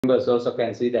Members also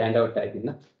can see the handout typing,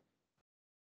 no?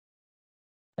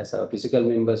 As our physical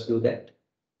members do that.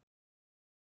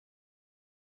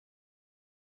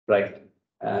 Right.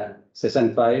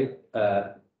 Session 5,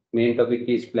 main topic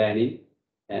is planning,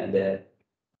 and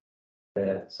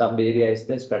the sub area is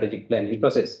the strategic planning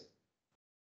process.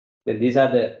 Then these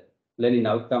are the learning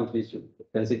outcomes we should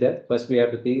consider. First, we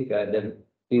have to think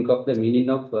of the meaning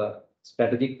of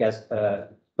strategic as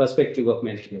perspective of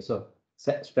management. So,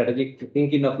 strategic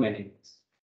thinking of management.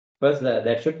 First,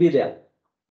 that should be there.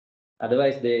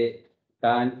 Otherwise, they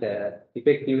can't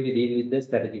effectively deal with the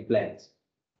strategic plans.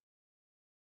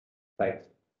 Right.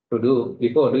 To do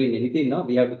before doing anything, no,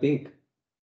 we have to think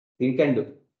and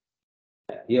do.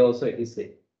 Here also it is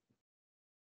said.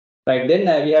 Right, then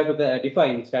we have to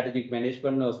define strategic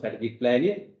management or strategic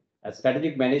planning.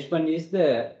 Strategic management is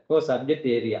the core subject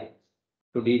area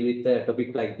to deal with a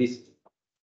topic like this.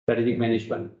 Strategic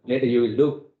management. Later you will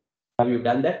do. Have you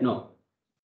done that? No.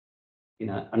 In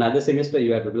another semester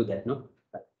you have to do that. No.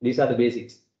 These are the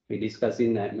basics we discuss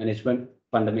in management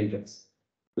fundamentals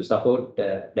to support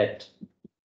that.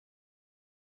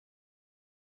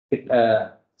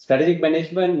 Strategic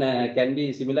management can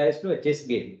be similarized to a chess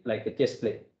game, like a chess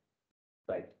play.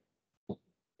 Right.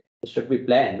 It should be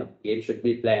planned. No? Game should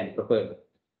be planned properly,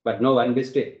 but no one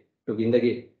mistake to win the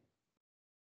game.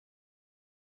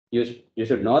 You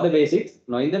should know the basics.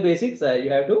 Knowing the basics, you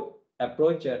have to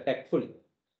approach tactfully,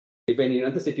 depending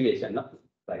on the situation. No?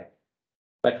 Right.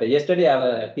 But yesterday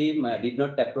our team did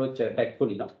not approach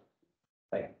tactfully. No.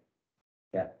 Right.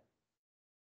 Yeah.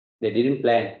 They didn't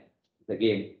plan the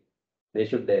game. They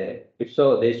should, if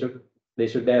so, they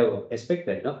should have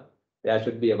expected. No. There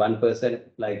should be a one person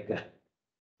like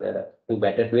who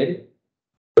batted well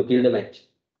to kill the match.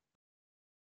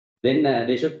 Then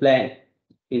they should plan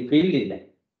in fielding. Then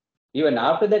even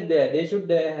after that, they should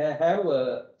have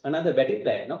another batting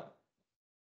plan. No,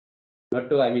 not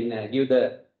to give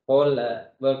the whole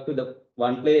work to the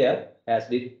one player as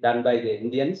done by the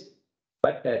Indians,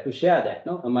 but to share that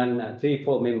among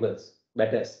 3-4 members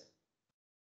batters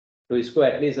to score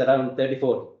at least around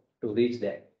 34 to reach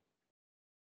there.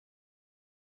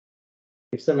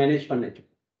 It's a management.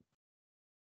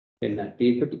 In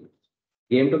team to team,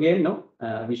 game to game, no,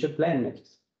 we should plan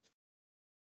matches.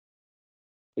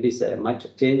 It is much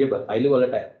changeable, highly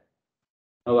volatile.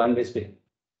 No one mistake.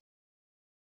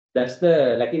 That's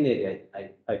the lacking area.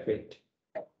 I felt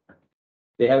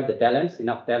they have the talents,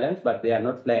 enough talents, but they are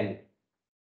not planning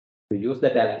to use the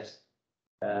talents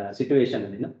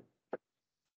situationally. No?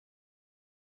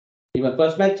 Even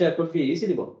first match could be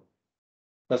easily won.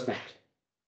 First match.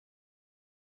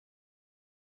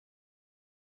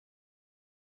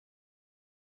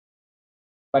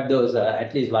 But those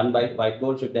at least 1 by 5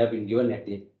 goals should have been given at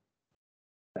the end.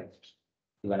 Right.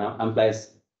 Even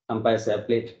umpires have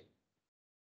played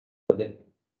for them.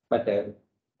 But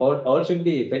all should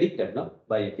be predicted, no,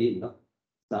 by a team, no.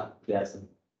 There are some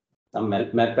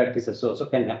malpractices also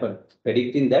can happen.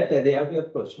 Predicting that they have to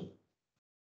approach.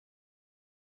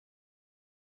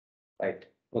 Right.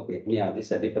 Okay. Yeah, this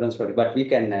is a different story. But we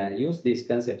can use these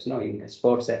concepts, no, in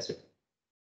sports as well,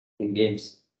 in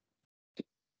games.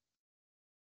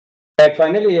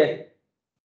 Finally,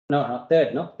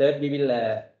 third we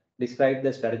will describe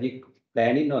the strategic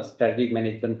planning or strategic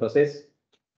management process.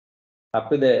 Up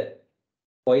to the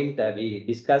point we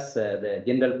discuss the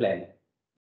general plan,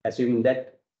 assuming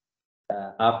that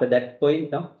after that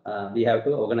point, we have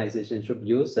to organization should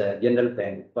use general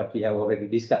plan, what we have already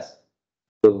discussed,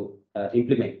 to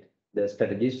implement the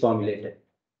strategies formulated.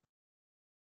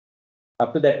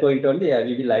 Up to that point only,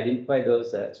 we will identify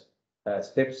those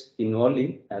steps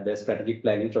involving the strategic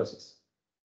planning process.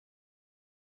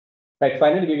 Right.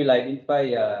 Finally, we will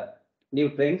identify new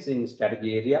trends in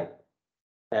strategy area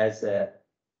as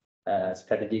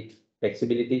strategic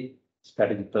flexibility,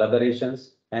 strategic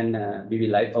collaborations, and we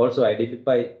will also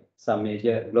identify some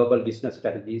major global business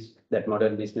strategies that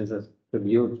modern businesses should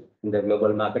use in the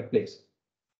global marketplace.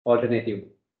 Alternative,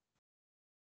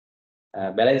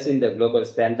 balancing the global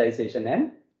standardization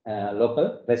and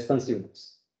local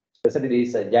responsiveness. Especially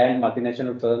these giant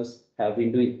multinational firms have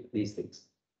been doing these things.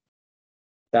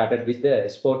 Started with the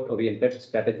export-oriented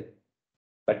strategy,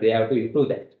 but they have to improve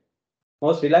that.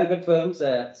 Most Sri Lankan firms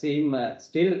seem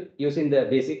still using the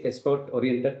basic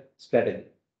export-oriented strategy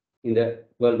in the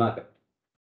world market.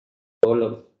 All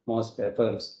of most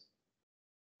firms,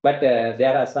 but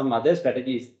there are some other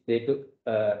strategies they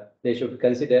should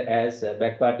consider as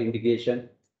backward integration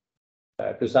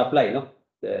to supply,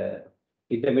 the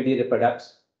intermediate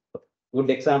products. Good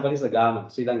example is the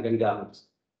garments, Sri Lankan garments.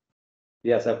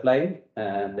 We are supplying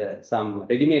some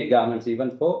ready-made garments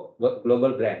even for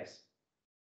global brands.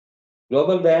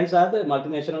 Global brands are the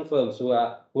multinational firms who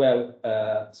have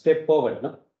stepped forward,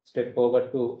 no? Step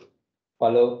forward to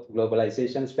follow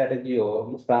globalization strategy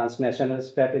or transnational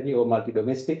strategy or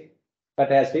multi-domestic.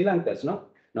 But as Sri Lankans, no?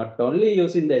 Not only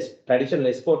using the traditional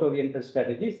export-oriented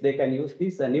strategies, they can use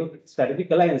these new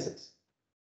strategic alliances,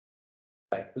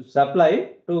 right, to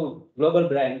supply to global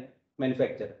brand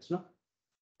manufacturers, no?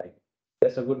 Right.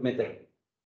 That's a good method.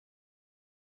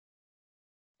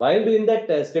 While doing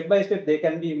that, step by step, they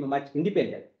can be much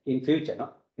independent in future, no?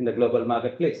 In the global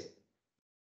marketplace.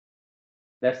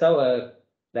 That's how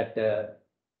that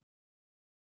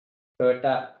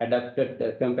Toyota adopted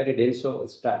the company Denso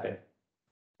started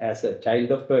as a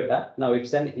child of Toyota. Now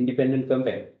it's an independent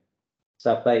company,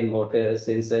 supplying motors,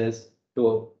 sensors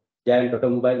to giant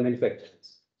automobile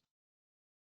manufacturers.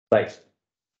 Right.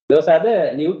 Those are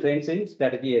the new trends in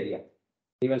strategy area.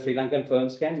 Even Sri Lankan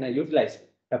firms can utilize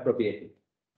it appropriately.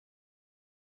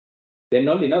 Then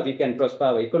only we can prosper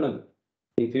our economy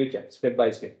in future, step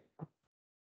by step.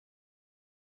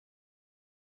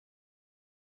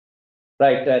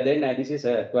 Right. Then this is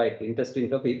a quite interesting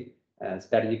topic,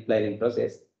 strategic planning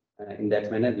process. In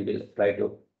that manner, we will try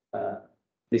to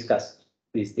discuss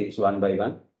these things one by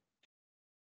one.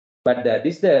 But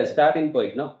this is the starting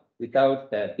point, no?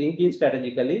 Without thinking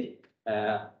strategically,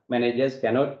 managers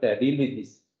cannot deal with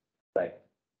this, right?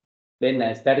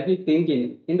 Then strategic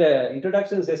thinking, in the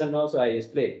introduction session also I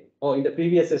explained, or in the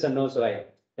previous session also I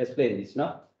explained this,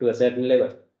 no? To a certain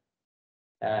level.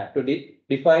 To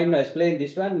define or explain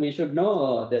this one, we should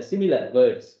know the similar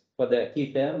words for the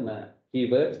key term,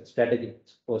 keyword, strategy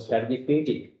or strategic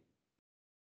thinking.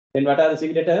 Then what are the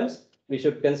similar terms we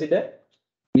should consider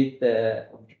with the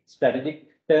strategic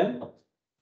term?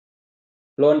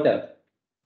 Long term.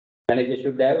 Managers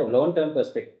should have a long-term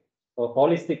perspective or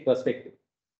holistic perspective.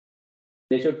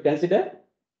 They should consider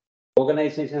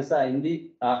organizations are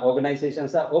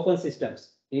open systems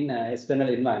in external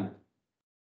environment.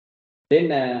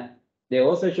 Then they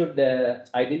also should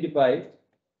identify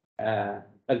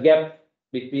a gap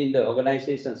between the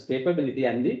organization's capability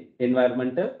and the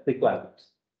environmental requirements.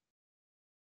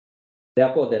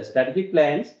 Therefore, the strategic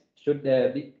plans should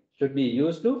be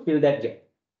used to fill that gap,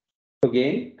 to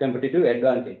gain competitive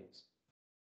advantages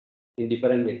in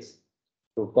different ways,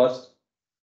 through cost,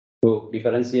 through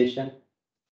differentiation,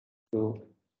 through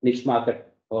niche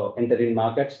market or entering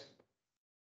markets.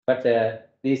 But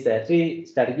these three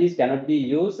strategies cannot be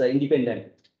used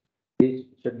independently. These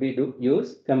should be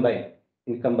used combined.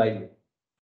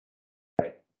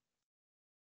 Right.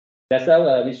 That's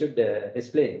how we should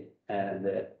explain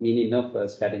the meaning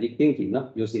of strategic thinking,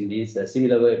 using these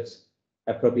similar words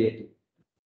appropriately.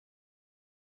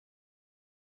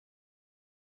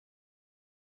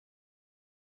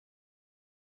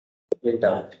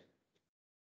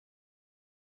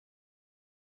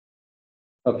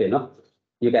 Okay,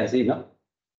 you can see,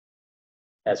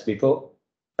 as before,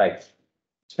 right?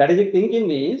 Strategic thinking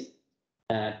means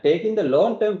taking the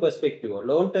long-term perspective or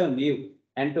long-term view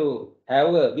and to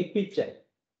have a big picture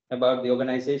about the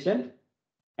organization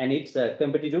and its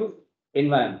competitive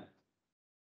environment.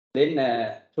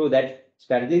 Then through that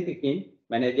strategic thinking,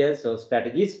 managers or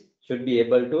strategists should be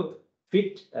able to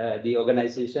fit the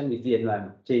organization with the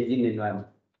environment, changing environment.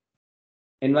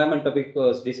 Environment topic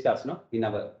was discussed, in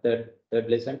our third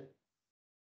lesson.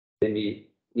 Then we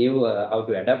knew how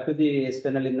to adapt to the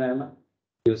external environment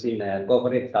using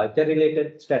corporate culture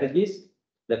related strategies.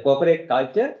 The corporate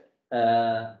culture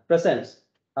presents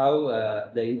how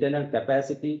the internal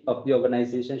capacity of the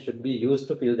organization should be used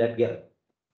to fill that gap.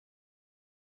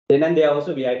 Then and there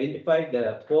also we identified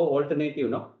the 4 alternative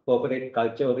corporate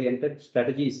culture oriented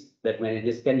strategies that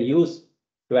managers can use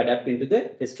to adapt into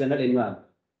the external environment.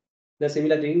 The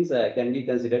similar things can be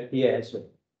considered here as well.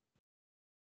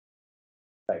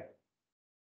 Right.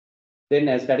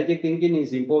 Then strategic thinking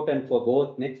is important for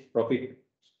both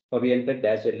profit-oriented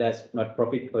as well as not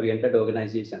profit-oriented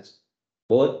organizations.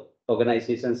 Both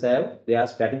organizations have their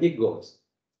strategic goals.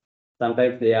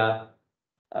 Sometimes they are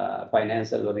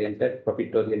financial-oriented,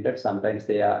 profit-oriented. Sometimes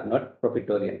they are not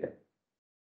profit-oriented.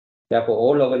 Therefore,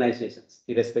 all organizations,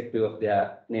 irrespective of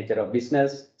their nature of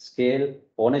business, scale,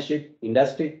 ownership,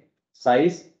 industry,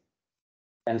 size,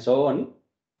 and so on,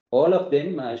 all of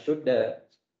them should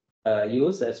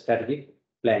use a strategic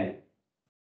planning.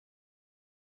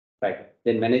 Right.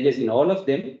 Then managers in all of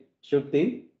them should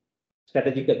think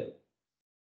strategically.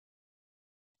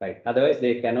 Right. Otherwise,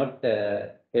 they cannot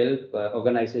help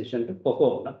organization to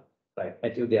perform, right,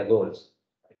 achieve their goals.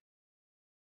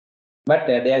 But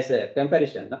there's a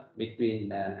comparison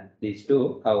between these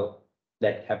two, how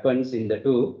that happens in the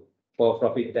two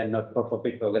for-profit and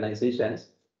not-for-profit organizations.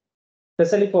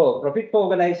 especially for profit for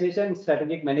organization,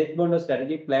 strategic management or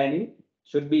strategic planning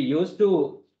should be used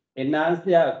to enhance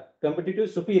their competitive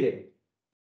superiority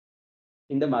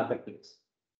in the marketplace,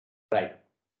 right?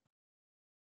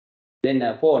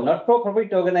 Then for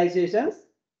not-for-profit organizations,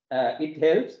 it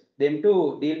helps them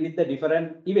to deal with the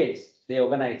different events they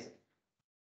organize,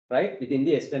 right, within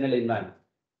the external environment,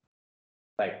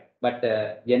 right? But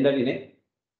generally,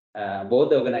 both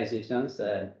the organizations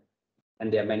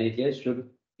and their managers should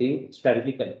think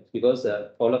strategically because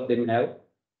all of them have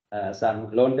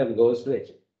some long-term goals to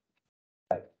achieve.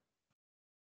 Right.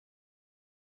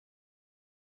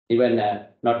 Even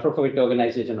not-for-profit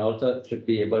organization also should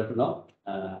be able to know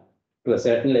to a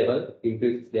certain level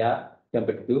increase their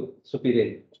competitive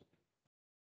superiority.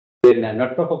 Then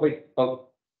not-for-profit,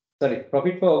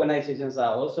 profit for organizations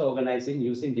are also organizing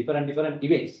using different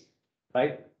events,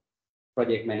 right?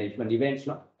 Project management events,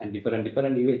 no? And different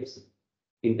events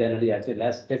internally as well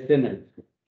as externally.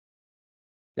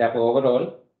 Therefore,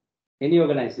 overall, any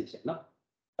organization, no?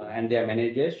 And their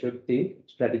managers should think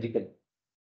strategically.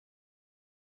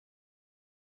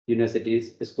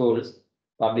 Universities, schools,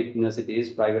 public universities,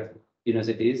 private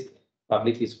universities,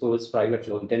 public schools, private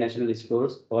or international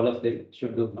schools, all of them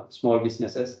should do small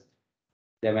businesses.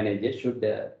 Their managers should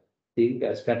think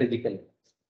strategically.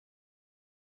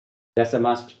 That's a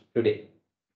must today.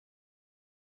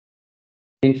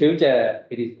 In future,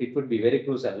 it would be very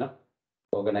crucial, no?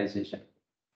 Organization.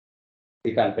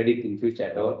 We can't predict in future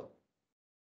at all.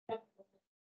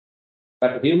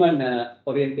 But human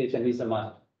orientation is a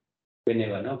must.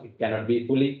 Whenever, no, it cannot be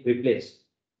fully replaced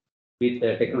with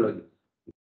technology.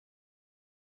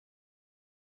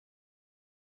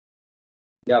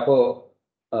 Therefore,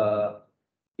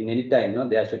 in any time, no,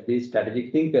 there should be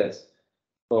strategic thinkers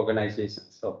for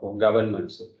organizations or for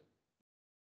governments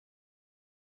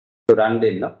to run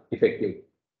them, no, effectively.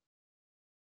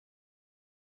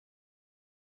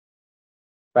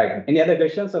 Right. Any other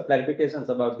questions or clarifications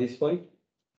about this point?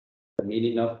 The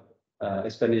meaning of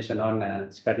explanation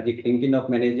on strategic thinking of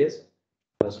managers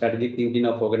or strategic thinking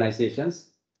of organizations.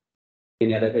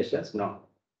 Any other questions? No.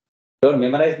 Don't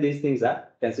memorize these things.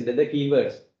 Consider the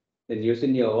keywords. Then use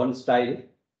in your own style,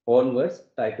 own words,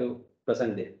 try to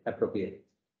present them appropriately.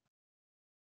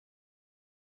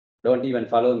 Don't even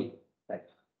follow me. Right.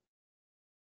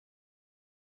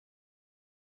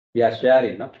 We are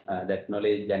sharing, no, that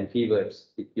knowledge and keywords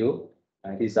with you.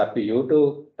 It is up to you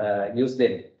to use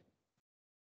them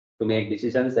to make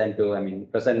decisions and to,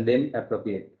 present them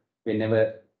appropriately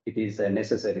whenever it is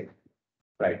necessary,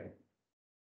 right?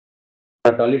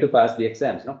 Not only to pass the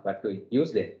exams, no, but to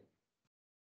use them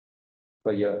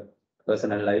for your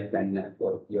personal life and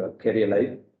for your career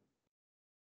life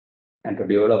and to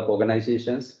develop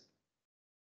organizations.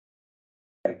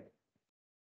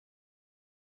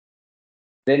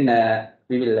 Then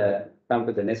we will come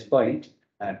to the next point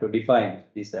to define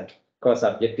this core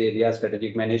subject area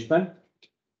strategic management.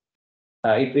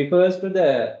 It refers to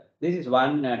this is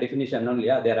one definition only.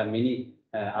 There are many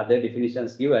other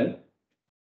definitions given.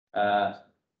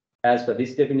 As for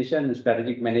this definition,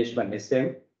 strategic management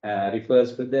SM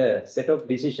refers to the set of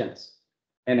decisions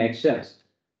and actions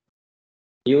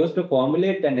used to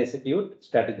formulate and execute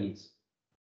strategies,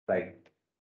 right?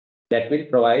 That will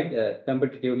provide a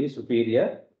competitively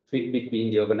superior fit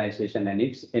between the organization and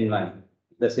its environment.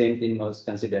 The same thing was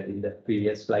considered in the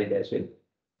previous slide as well.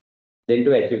 Then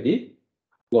to achieve the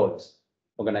goals,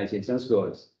 organization's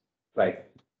goals, right?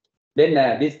 Then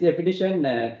this definition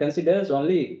considers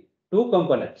only two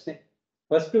components.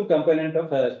 First two components of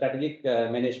strategic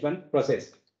management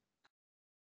process.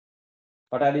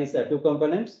 What are these two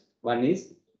components? One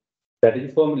is strategy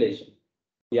formulation.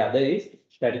 The other is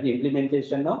strategy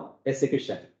implementation or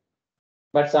execution.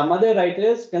 But some other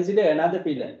writers consider another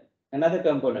pillar, another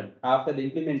component after the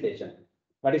implementation.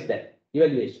 What is that?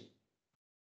 Evaluation.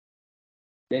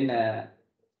 Then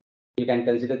you can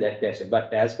consider that question.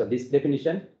 But as for this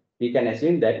definition, we can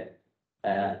assume that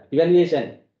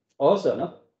evaluation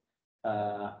also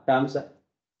comes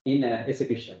in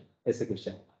execution,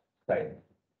 right?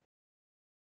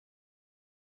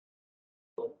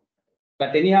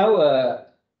 But anyhow,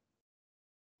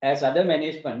 as other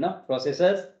management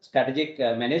processes, strategic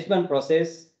management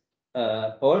process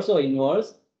also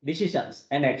involves decisions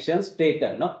and actions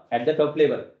taken at the top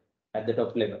level,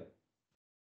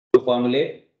 to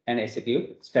formulate and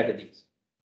execute strategies.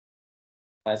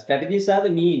 Strategies are the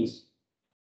means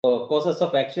or causes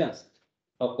of actions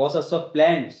or causes of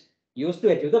plans used to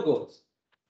achieve the goals,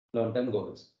 long-term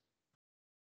goals.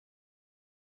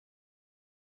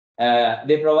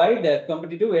 They provide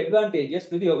competitive advantages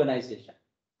to the organization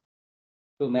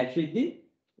to match with the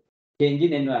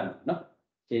changing environment.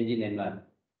 changing environment.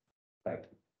 Right.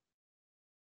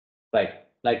 Right.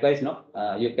 Likewise, no,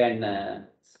 you can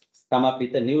come up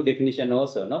with a new definition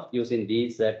also, no, using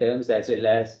these terms as well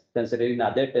as considering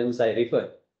other terms I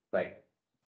referred. Right.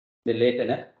 Then later,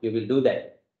 no, you will do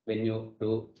that when you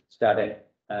do start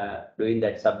doing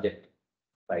that subject.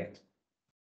 Right.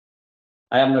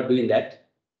 I am not doing that.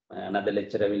 Another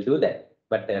lecturer will do that.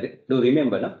 But do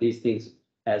remember, no, these things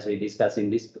as we discuss in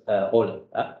this whole.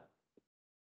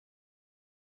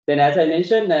 Then, as I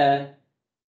mentioned,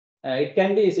 it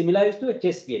can be similar to a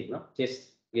chess game, no?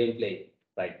 Chess game play,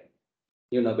 right?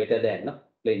 You know better than no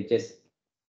playing chess,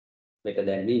 better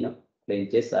than me, no? Playing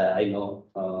chess, I know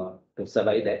to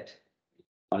survive that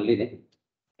only. Then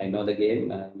I know the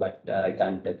game, but I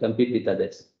can't compete with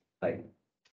others, right?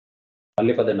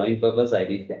 Only for the knowing purpose, I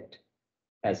did that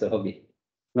as a hobby,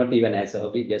 not even as a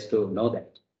hobby, just to know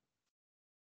that.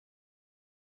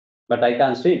 But I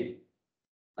can't swim.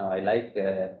 I like,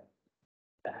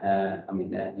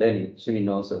 learning swimming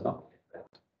also, no?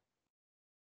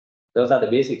 Those are the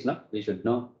basics, no? We should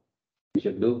know, we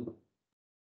should do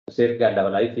to safeguard our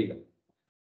life even.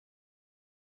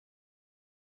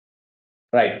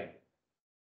 Right.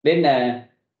 Then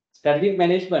strategic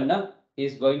management no,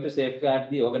 is going to safeguard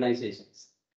the organizations,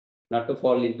 not to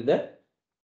fall into the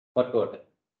hot water.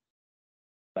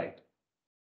 Right.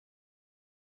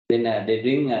 Then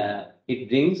it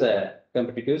brings a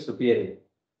competitive superiority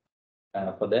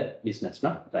for the business,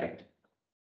 no? Right.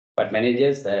 But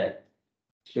managers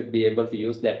should be able to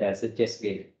use that as a chess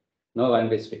game. No one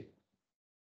way street.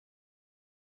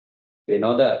 They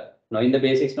know knowing the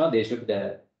basics, no, they should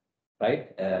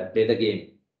right play the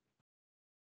game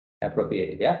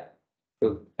appropriately, yeah,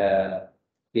 to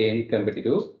gain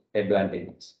competitive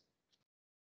advantages.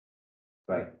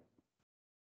 Right.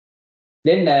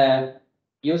 Then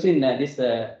using this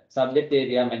subject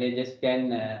area, managers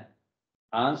can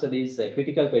answer these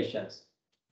critical questions.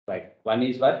 Right. One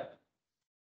is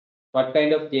what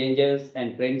kind of changes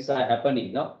and trends are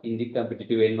happening no, in the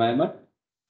competitive environment.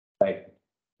 Right.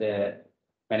 The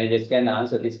managers can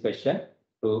answer this question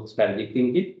through strategic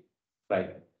thinking.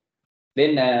 Right.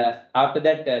 Then after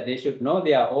that, they should know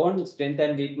their own strengths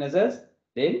and weaknesses.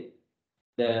 Then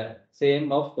the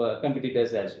same of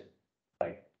competitors as well.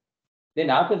 Right. Then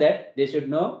after that, they should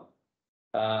know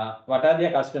what are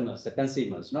their customers, the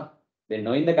consumers. No, then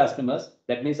knowing the customers,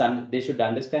 that means they should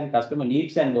understand customer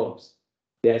needs and wants,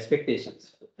 their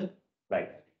expectations.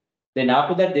 Right. Then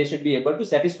after that, they should be able to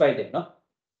satisfy them, no,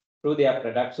 through their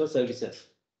products or services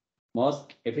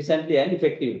most efficiently and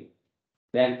effectively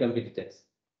than competitors,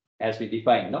 as we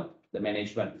defined, no, the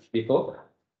management before.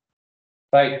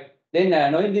 Right. Then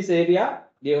knowing this area,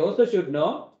 they also should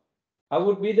know how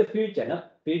would be the future, no,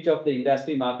 future of the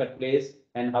industry marketplace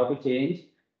and how to change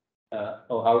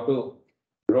or how to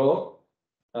grow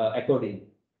accordingly,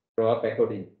 grow up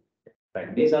accordingly.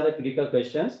 Right. These are the critical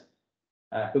questions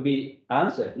to be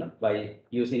answered no, by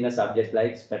using a subject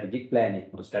like strategic planning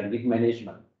or strategic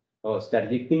management or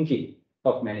strategic thinking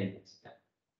of managers.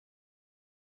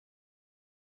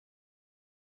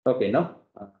 Okay, no,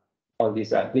 all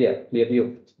these are clear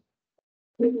view.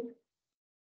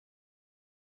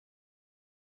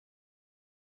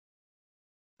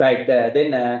 Right,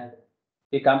 then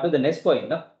we come to the next point,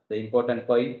 no, the important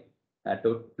point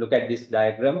to look at this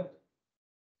diagram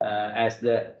as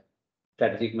the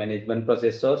strategic management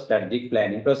process or strategic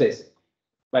planning process.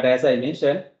 But as I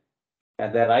mentioned,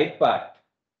 the right part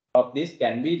of this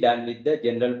can be done with the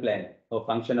general plan or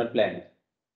functional plan,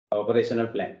 operational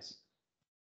plans.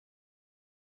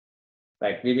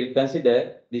 Right, we will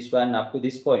consider this one up to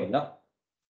this point, no,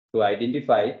 to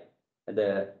identify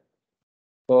the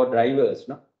core drivers,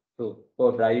 no,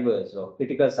 core drivers or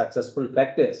critical successful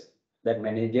factors that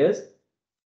managers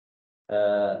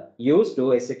use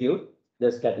to execute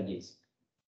the strategies.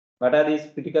 What are these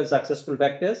critical successful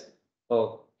factors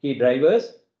or key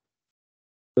drivers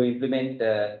to implement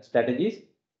strategies?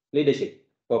 Leadership,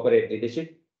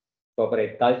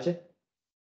 corporate culture,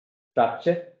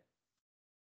 structure,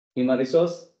 human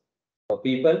resource or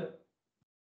people,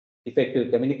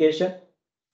 effective communication.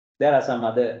 There are some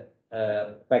other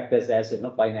factors as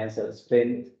financial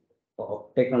strength or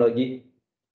technology,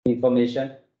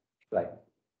 information, right?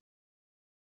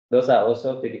 Those are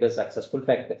also critical successful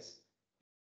factors.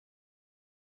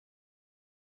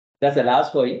 That's the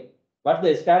last point. What's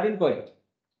the starting point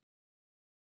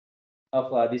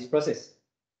of this process?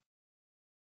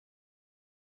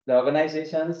 The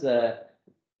organizations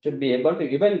should be able to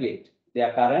evaluate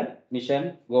their current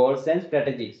mission, goals, and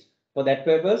strategies. For that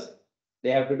purpose,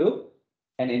 they have to do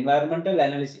an environmental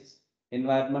analysis,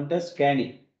 environmental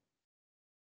scanning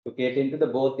to get into the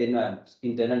both environments,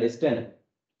 internal, external,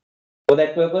 For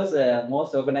that purpose,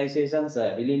 most organizations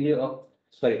willingly,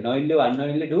 knowingly or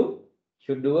unknowingly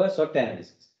should do a SWOT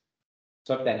analysis.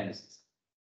 SWOT analysis.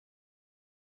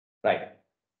 Right.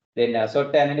 Then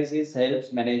SWOT analysis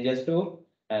helps managers to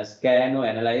scan or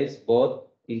analyze both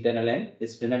internal and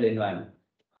external environment.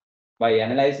 By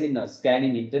analyzing or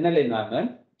scanning internal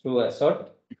environment through a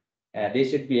SWOT, they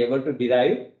should be able to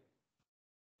derive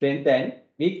strength and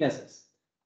weaknesses.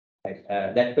 Right.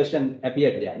 That question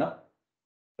appeared there, no?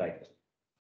 Right.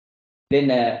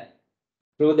 Then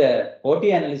through the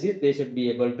OT analysis, they should be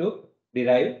able to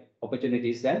derive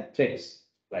opportunities and threats.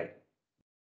 Right.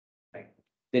 Right.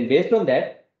 Then based on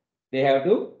that, they have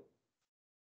to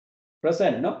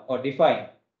present, no, or define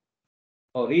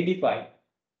or redefine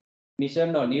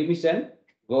mission or new mission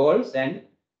goals, and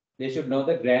they should know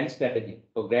the grand strategy.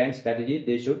 For grand strategy,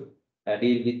 they should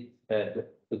deal with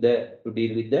to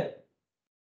deal with the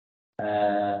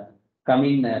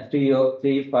coming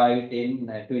 3, 5,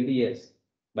 10, 20 years.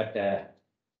 But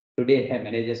today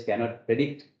managers cannot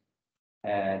predict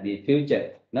the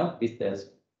future, no, with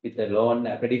the loan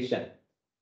prediction.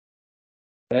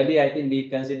 Earlier, I think we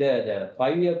consider the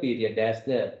 5-year period as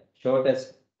the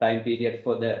shortest time period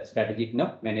for the strategic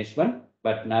management,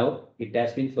 but now it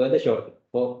has been further shortened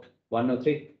for 1 or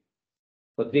 3,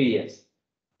 for 3 years.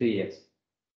 3 years.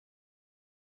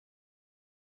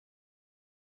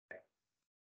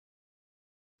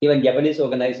 Even Japanese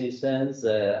organizations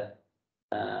are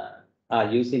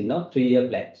using 3-year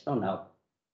plans now.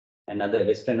 And other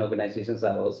Western organizations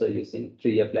are also using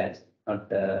 3-year plans, not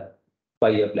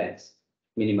 5-year plans,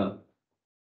 minimum.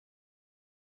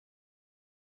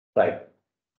 Right.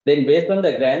 Then based on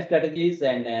the grand strategies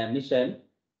and mission,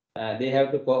 they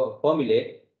have to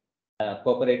formulate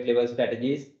corporate level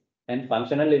strategies and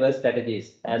functional level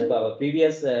strategies as per our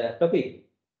previous topic.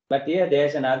 But here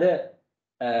there's another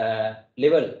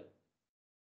level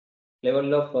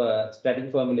of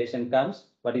strategy formulation comes.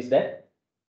 What is that?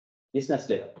 Business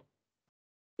level.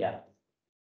 Yeah.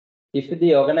 If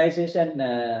the organization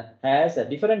has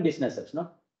different businesses, no,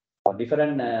 or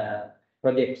different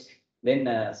projects,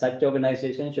 then such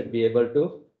organization should be able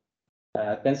to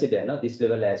consider this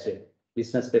level as well,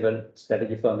 business level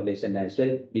strategy formulation as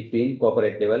well between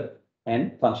corporate level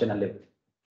and functional level.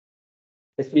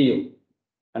 SBU,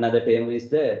 another term is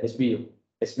the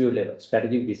SBU level,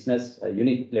 strategic business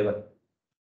unit level.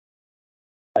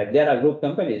 Like there are group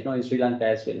companies, in Sri Lanka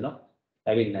as well,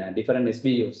 having different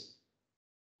SBUs,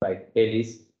 right?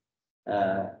 Elis,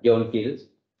 John Kills,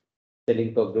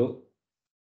 Selinco Group,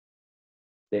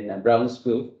 then Brown's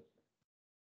Group.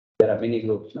 There are many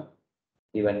groups,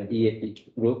 even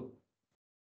EAP group.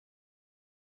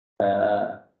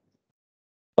 What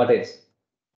else?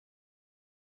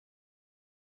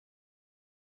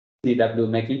 CW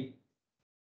Mackey,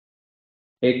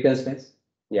 8 constants.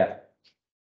 Yeah,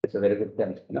 it's a very good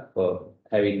term, for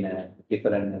having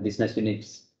different business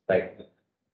units, right?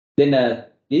 Then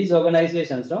these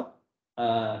organizations,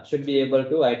 should be able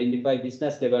to identify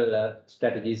business level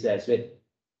strategies as well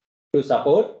to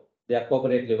support their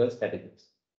corporate level strategies.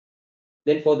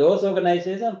 Then for those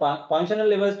organizations, functional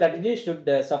level strategies should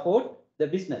support the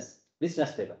business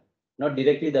level, not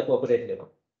directly the corporate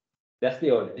level. That's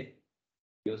the only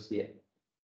use here.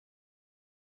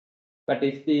 But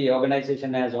if the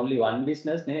organization has only one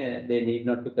business, they need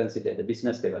not to consider the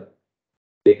business level.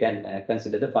 They can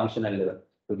consider the functional level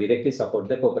to directly support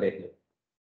the corporate level.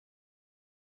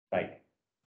 Right.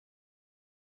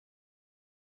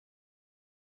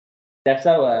 That's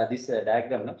how this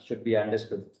diagram should be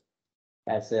understood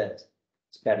as a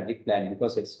strategic planning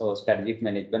process or strategic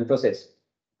management process.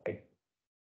 Right.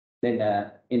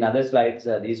 Then in other slides,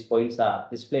 these points are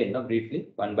displayed briefly,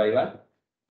 one by one.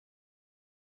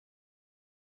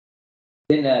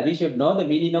 Then we should know the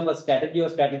meaning of a strategy or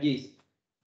strategies,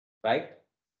 right?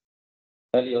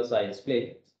 Earlier also I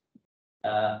explained.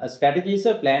 A strategy is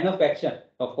a plan of action,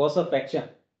 a course of action,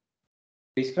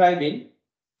 describing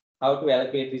how to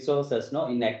allocate resources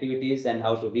in activities and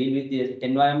how to deal with the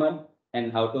environment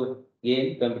and how to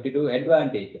gain competitive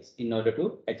advantages in order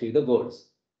to achieve the goals,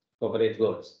 corporate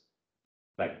goals.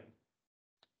 Right.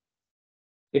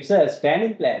 It's a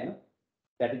standing plan.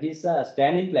 Strategies are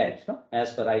standing plans,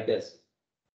 as per writers,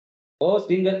 or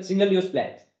single-use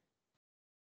plans.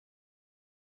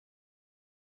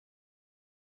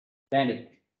 Standing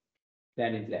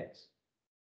plans.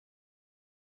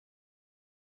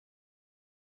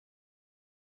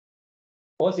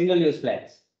 Or single-use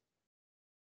plans.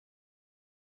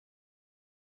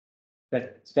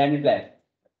 But standing plan.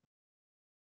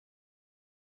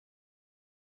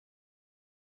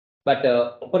 But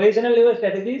operational level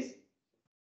strategies,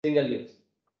 single use.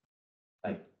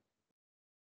 Right.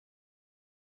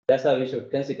 That's how we should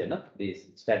consider, no, these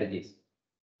strategies,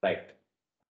 right?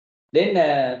 Then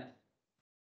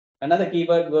another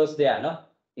keyword was there, no,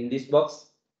 in this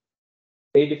box.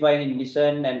 Redefining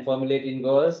mission and formulating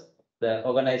goals, the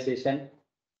organization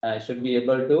should be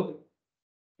able to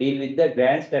deal with the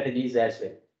grand strategies as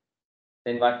well.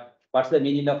 Then what's the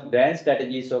meaning of grand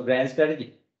strategies or grand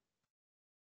strategy?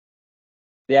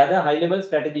 They are the high-level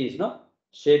strategies, no,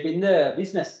 shaping the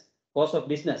business, course of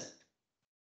business.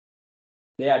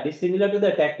 They are dissimilar to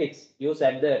the tactics used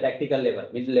at the tactical level,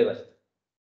 middle level.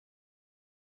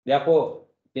 Therefore,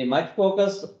 they much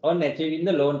focus on achieving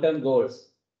the long-term goals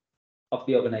of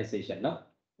the organization. No?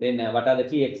 Then what are the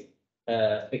key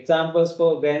examples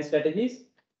for grand strategies?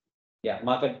 Yeah,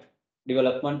 market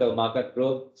development or market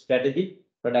growth strategy,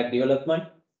 product development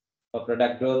or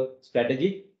product growth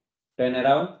strategy,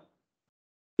 turnaround,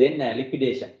 then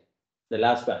liquidation, the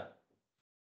last one.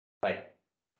 Right.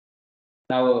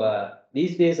 Now,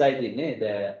 these days, I think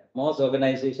the most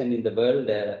organizations in the world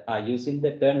are using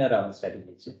the turnaround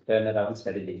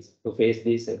strategies to face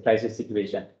this crisis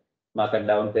situation, market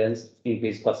downturns,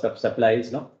 increased cost of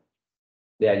supplies. No,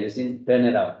 they are using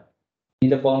turnaround in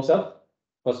the forms of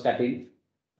cost cutting,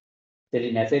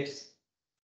 selling assets,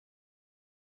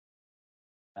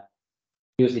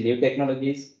 using new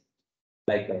technologies,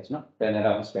 likewise, no,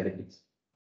 turnaround strategies.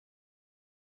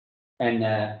 And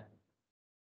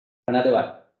another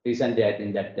one, recently I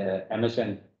think that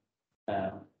Amazon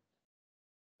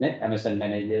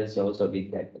managers also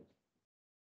did that.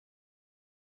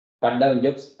 Cut down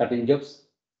jobs, cutting jobs,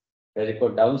 they call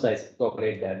downsizing,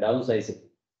 corporate downsizing.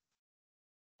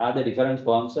 Are the different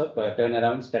forms of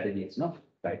turnaround strategies, no?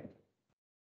 Right.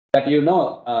 But you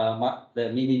know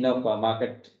the meaning of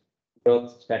market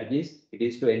growth strategies, it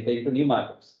is to enter into new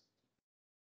markets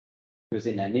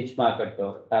using a niche market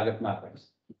or target markets.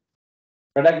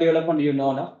 Product development, you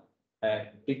know now,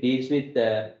 it deals with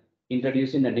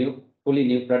introducing a fully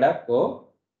new product or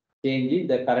changing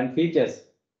the current features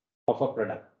of a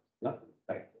product. No?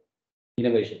 Right.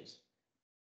 Innovations.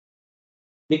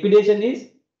 Liquidation is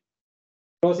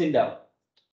closing down,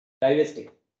 divesting.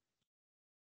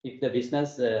 If the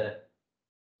business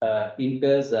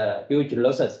incurs huge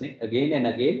losses again and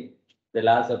again, the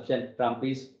last option Trump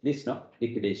is this, no,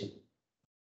 liquidation.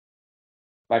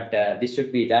 But this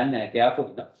should be done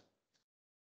carefully. No?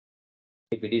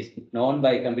 If it is known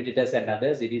by competitors and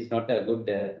others, it is not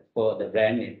good for the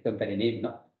brand name, company name.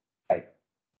 No? Right.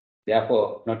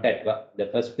 Therefore, not at the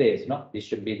first place. No, this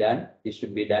should be done. This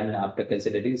should be done after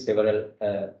considering several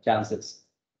chances.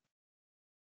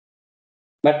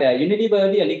 But Unilever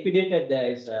earlier liquidated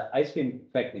its ice cream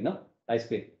factory, no? Ice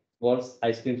cream, world's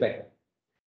ice cream factory.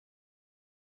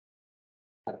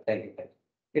 Thank you.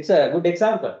 It's a good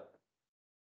example.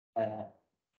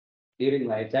 During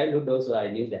my childhood also, I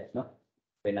knew that, no?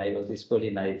 When I was in school,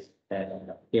 I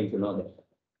came to know that.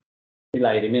 Still,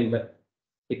 I remember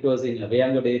it was in a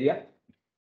Wayangoed area.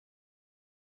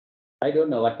 I don't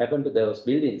know what happened to those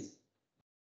buildings.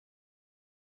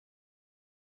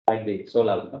 Might be so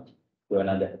loud, no? To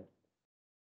another.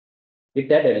 It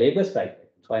had a labor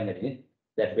strike, finally,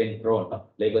 that went wrong, no?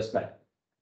 Labor strike.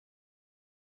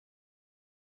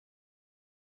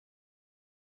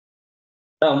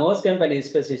 Now, most companies,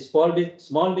 especially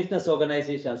small business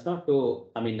organizations, not to,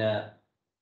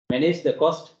 manage the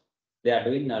cost. They are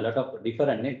doing a lot of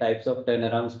different types of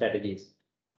turnaround strategies.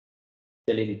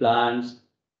 Selling plants,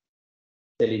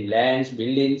 selling lands,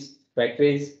 buildings,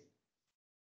 factories,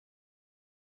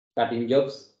 cutting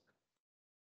jobs.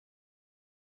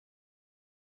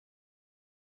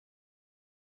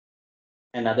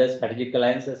 And other strategic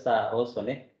alliances are also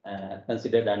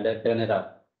considered under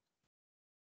turnaround.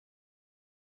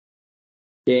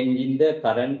 Changing the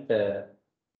current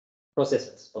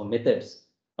processes or methods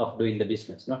of doing the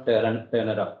business, not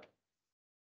turnaround.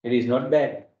 It is not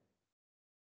bad.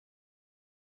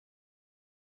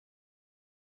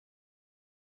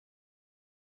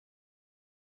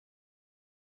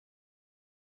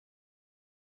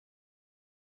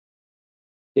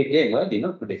 They came early,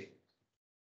 no, today.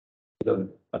 I don't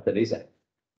know what the reason.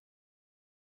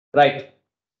 Right.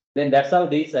 Then that's how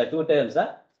these two terms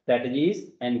are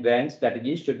strategies and grand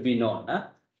strategies should be known.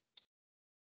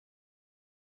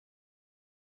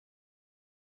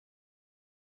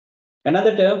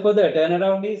 Another term for the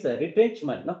turnaround is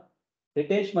retrenchment, no?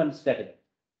 Retrenchment strategy.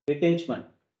 Retrenchment.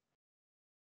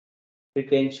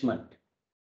 Retrenchment.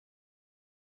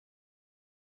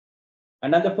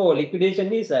 Another for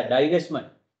liquidation is divestment.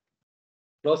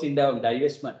 Closing down,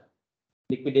 divestment,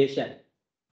 liquidation,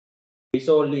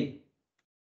 dissolving.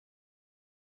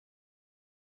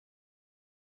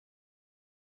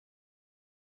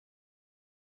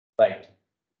 Right.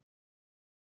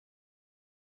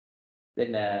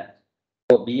 Then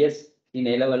for BS in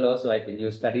A level also, I think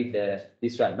you studied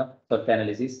this one, no? SWOT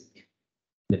analysis.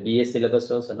 The BS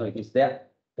syllabus also, no, it is there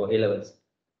for A levels.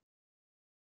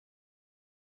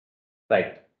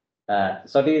 Right.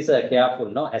 So it is a careful,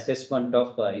 no, assessment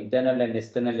of internal and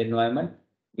external environment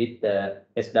with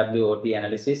SWOT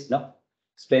analysis, no.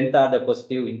 Strength are the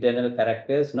positive internal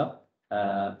characters, no,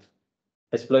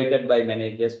 exploited by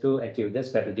managers to achieve the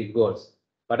strategic goals.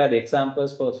 What are the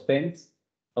examples for strengths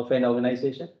of an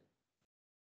organization?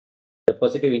 The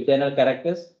positive internal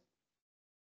characters.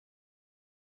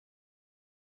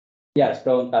 Yeah,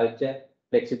 strong culture,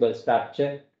 flexible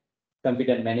structure,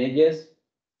 competent managers,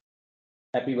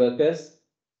 happy workers,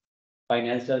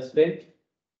 financial strength,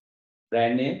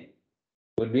 brand name,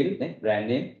 goodwill, brand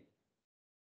name.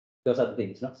 Those are the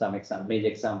things, no? Some major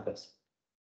examples.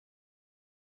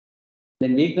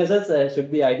 Then weaknesses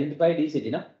should be identified easily,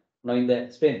 no? Knowing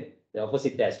the strength, the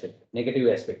opposite aspect, negative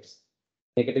aspects,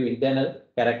 negative internal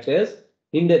characters,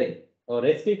 hindering or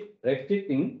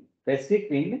restricting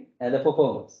the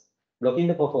performance, blocking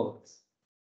the performance.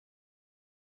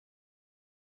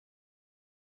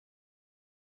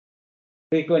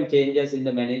 Frequent changes in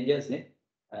the managers,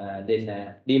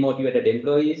 then demotivated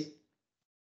employees,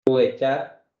 poor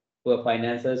HR, poor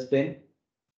financial strength,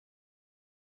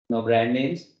 no brand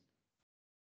names,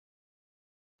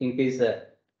 increase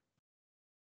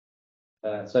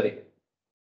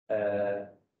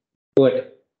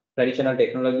poor traditional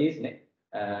technologies,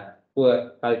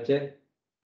 poor culture,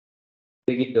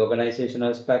 rigid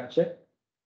organizational structure,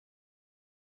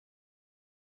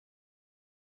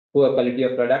 poor quality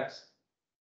of products,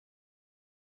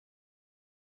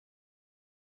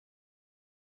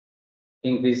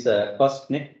 increase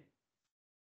cost.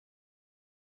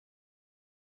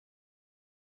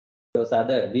 Those are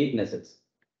the weaknesses,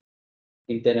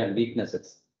 internal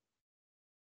weaknesses.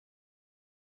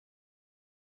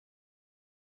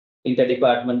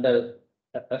 Interdepartmental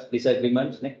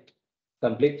disagreements,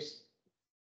 conflicts.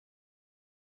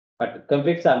 But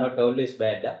conflicts are not always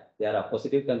bad. There are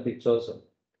positive conflicts also.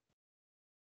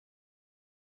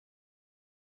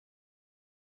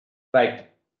 Right.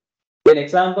 Then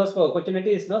examples for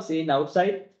opportunities, no, seen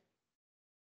outside.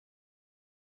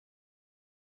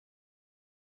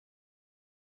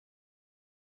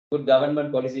 Good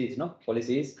government policies, no,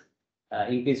 policies,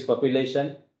 increase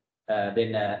population,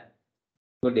 then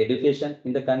good education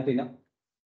in the country, no,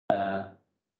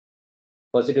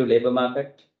 positive labor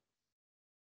market,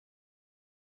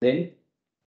 then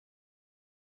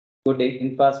good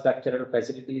infrastructural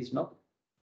facilities, no.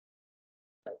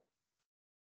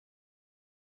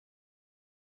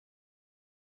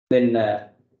 Then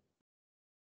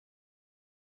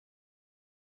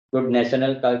good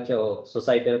national culture or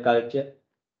societal culture.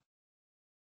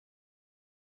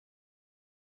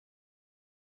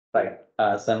 Right,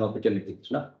 some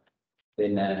opportunities, no.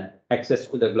 Then access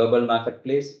to the global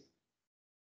marketplace,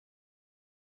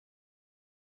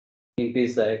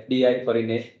 increase FDI, foreign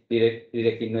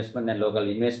direct investment and local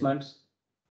investments,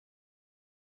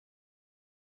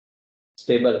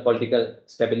 stable political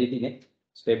stability,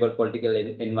 stable political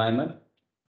environment,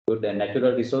 good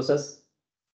natural resources.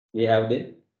 We have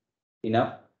them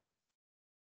enough.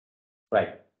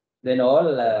 Right. Then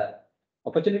all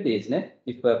opportunities,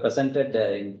 if presented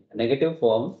in negative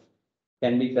form,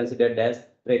 can be considered as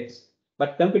threats.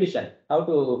 But competition, how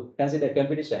to consider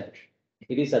competition?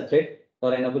 It is a threat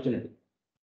or an opportunity.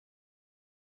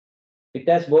 It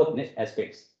has both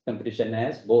aspects. Competition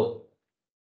has both.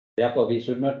 Therefore, we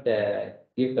should not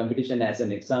give competition as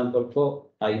an example for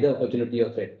either opportunity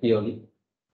or threat purely.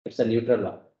 It's a neutral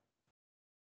one.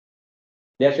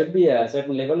 There should be a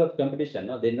certain level of competition.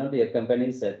 No? Then only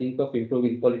companies think of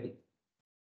improving quality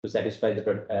to satisfy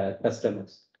the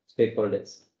customers,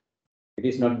 stakeholders. It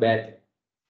is not bad.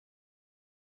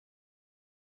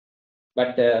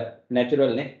 But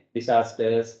natural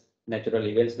disasters, natural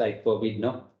events like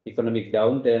COVID, economic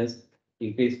downturns,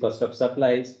 increased cost of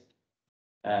supplies,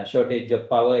 shortage of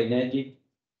power, energy,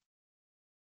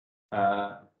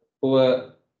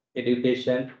 poor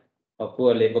education or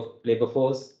poor labor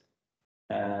force,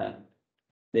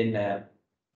 then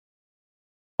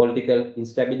political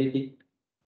instability,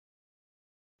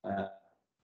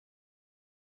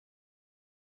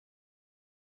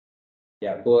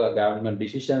 poor government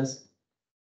decisions,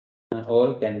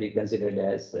 all can be considered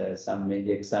as some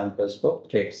major examples for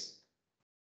threats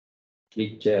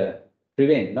which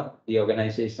prevent the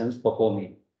organizations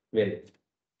performing well.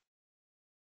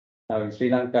 Now in Sri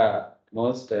Lanka,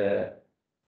 mostly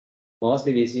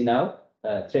we see now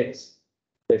threats.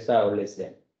 Threats are always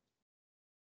there.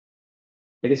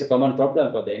 It is a common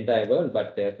problem for the entire world,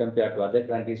 but compared to other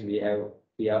countries, we have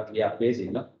we are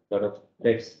facing, lot of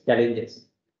threats, challenges,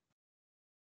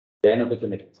 then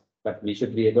opportunities, but we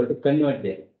should be able to convert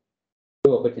them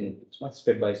to opportunities, not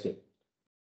step by step.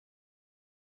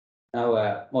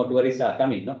 Now, more tourists are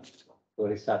coming, no?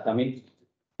 Tourists are coming.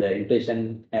 The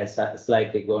inflation has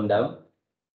slightly gone down.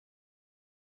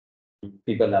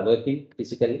 People are working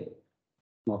physically.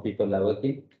 More people are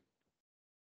working.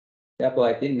 Therefore,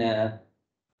 I think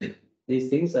these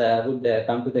things would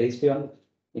come to the history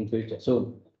in future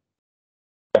soon.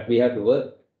 But we have to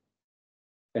work,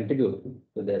 contribute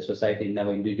to the society in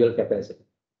our individual capacity.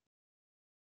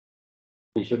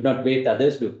 We should not wait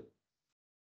others do.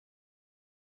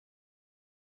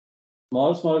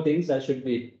 Small things should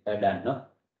be done, no?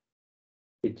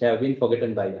 Which have been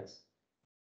forgotten by us.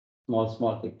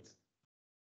 Small things.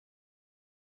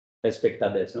 Respect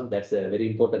others, no? That's a very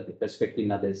important thing,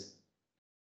 respecting others.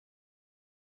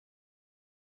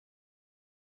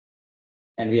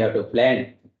 And we have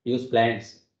to use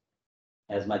plans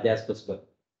as much as possible.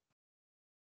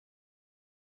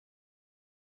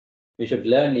 We should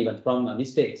learn even from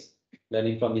mistakes,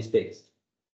 learning from mistakes.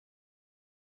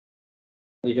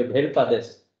 We should help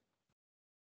others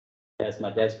as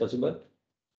much as possible.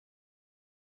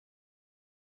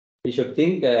 We should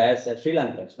think as Sri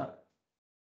Lankans, no?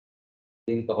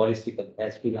 Think holistically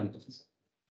as Sri Lankans.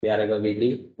 Wherever we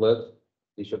live, work,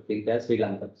 we should think as Sri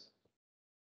Lankans.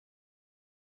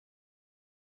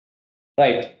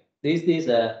 Right. These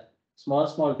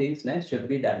small things should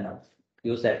be done now.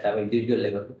 Use at our individual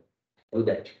level. Do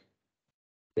that.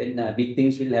 Then big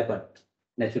things will happen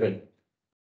naturally.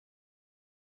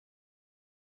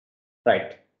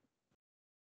 Right.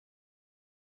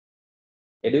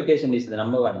 Education is the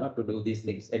number one, not to do these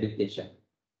things. Education,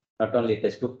 not only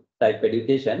textbook type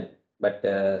education, but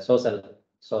social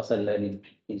learning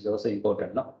is also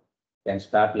important. No, can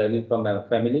start learning from our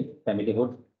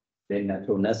familyhood, then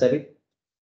through nursery.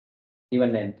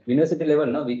 Even at university level,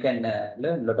 no, we can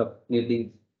learn a lot of new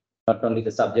things, not only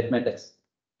the subject matters.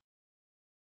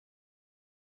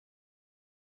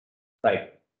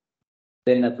 Right.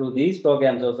 Then through these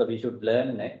programs also we should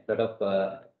learn a lot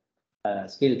of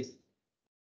skills,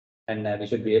 and we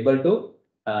should be able to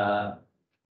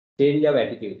change our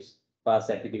attitudes, past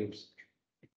attitudes.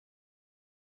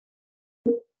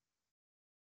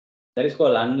 That is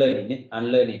called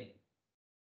unlearning.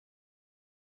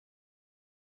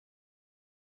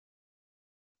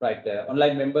 Right.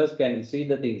 Online members can see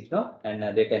the things, no,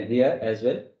 and they can hear as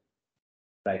well.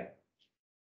 Right.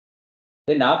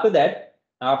 Then after that,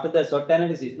 after the SWOT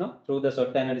analysis, no, through the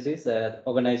SWOT analysis,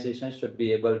 organizations should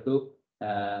be able to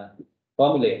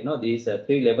formulate, no, these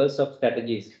 3 levels of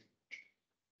strategies.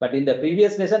 But in the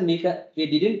previous lesson, we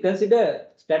didn't consider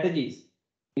strategies.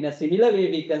 In a similar way,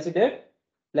 we considered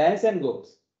plans and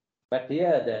goals. But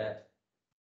here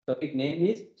the topic name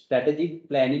is strategic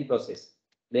planning process.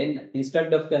 Then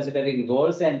instead of considering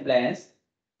goals and plans,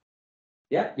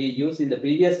 yeah, we use in the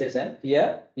previous lesson,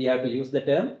 here we have to use the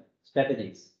term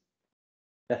strategies.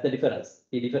 That's the difference,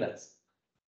 key difference.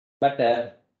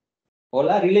 But all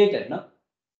are related, no?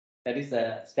 That is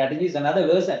strategy is another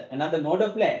version, another mode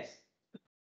of plans.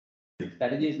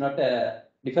 Strategy is not a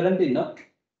different thing, no?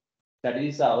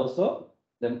 Strategies are also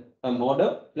a mode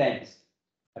of plans,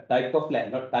 a type of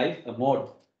plan, not type, a mode,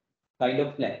 kind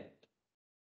of plan.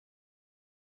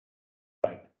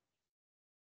 Right.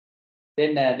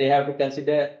 Then they have to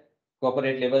consider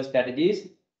corporate level strategies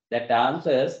that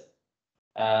answers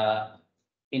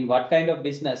in what kind of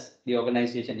business the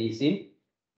organization is in,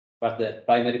 what the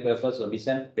primary purpose or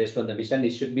mission. Based on the mission,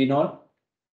 it should be known.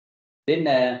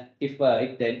 Then if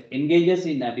it engages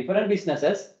in different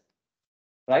businesses,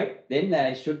 right, then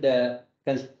it should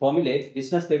formulate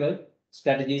business level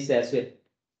strategies as well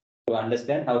to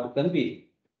understand how to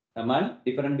compete among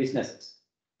different businesses,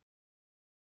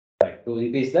 right, to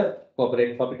increase the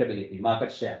corporate profitability,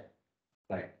 market share,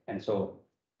 right, and so on.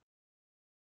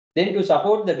 Then to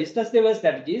support the business level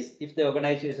strategies, if the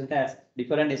organization has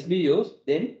different SBUs,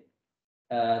 then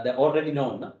the already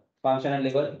known functional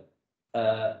level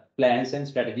plans and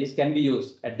strategies can be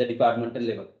used at the departmental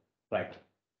level, right.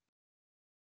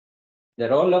 The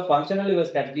role of functional level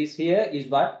strategies here is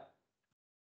what?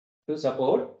 To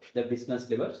support the business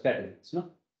level strategies, no?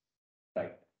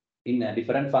 Right. In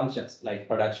different functions like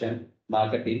production,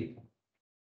 marketing,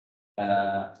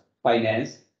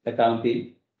 finance,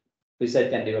 accounting,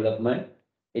 research and development,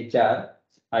 HR,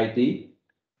 IT,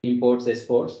 imports,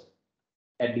 exports,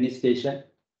 administration,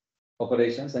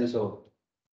 operations, and so on.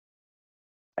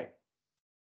 Right.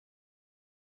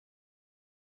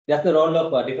 That's the role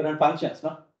of different functions,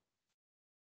 no?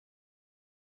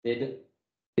 They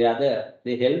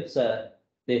help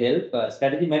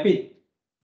strategy mapping.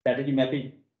 strategy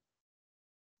mapping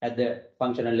at the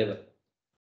functional level,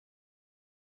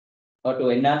 or to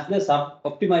enhance the sub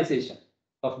optimization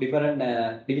of different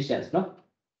divisions, no?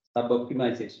 Sub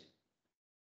optimization.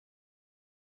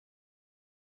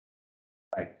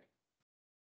 Right.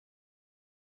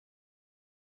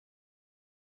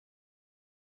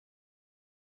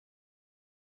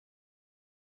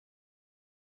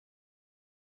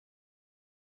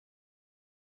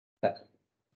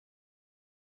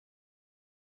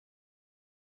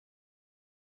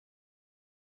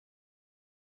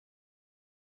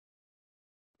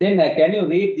 Then can you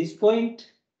read this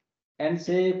point and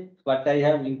say what I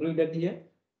have included here?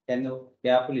 Can you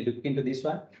carefully look into this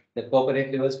one, the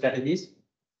corporate level strategies?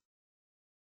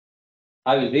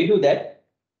 I will redo that,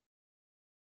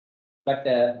 but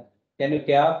can you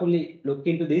carefully look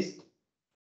into this?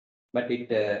 But it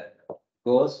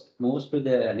moves to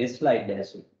the next slide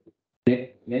as well.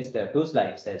 Next 2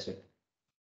 slides as well.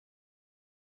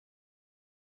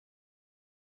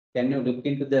 Can you look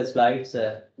into the slides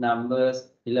numbers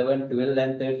 11, 12,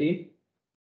 and 13?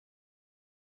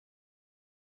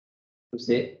 To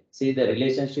see the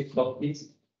relationship of these.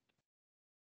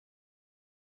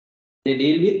 They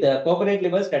deal with the corporate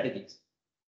level strategies.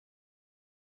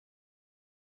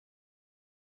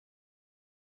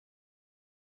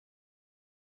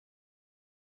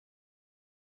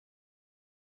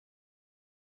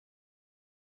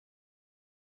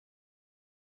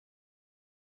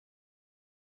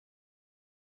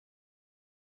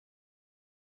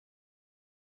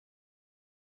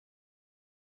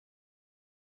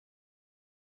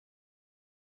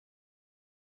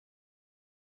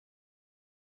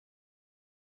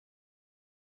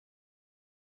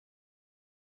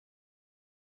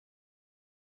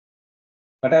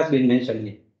 What has been mentioned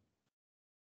here?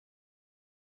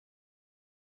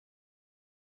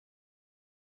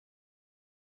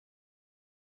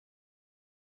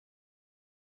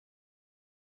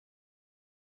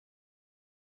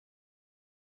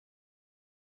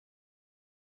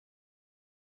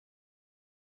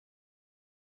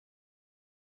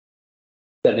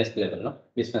 The next level, no?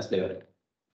 Business level.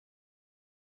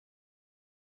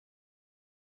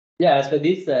 Yeah, as for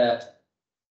this,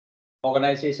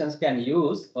 organizations can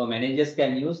use or managers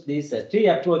can use these 3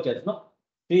 approaches, no?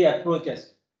 3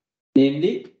 approaches,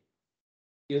 namely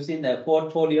using the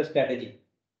portfolio strategy,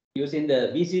 using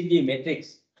the BCG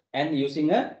metrics, and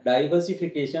using a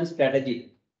diversification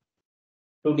strategy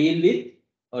to deal with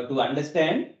or to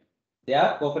understand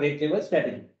their corporate level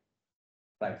strategy.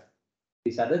 Right.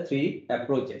 These are the 3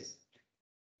 approaches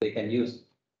they can use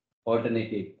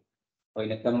alternative or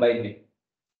in a combined way.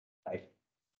 Right.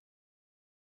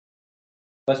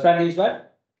 First one is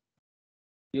what?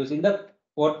 Using the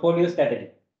portfolio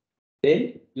strategy.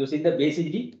 Then using the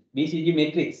BCG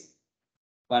matrix.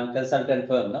 One consultant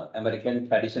firm, no? American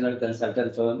traditional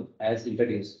consultant firm has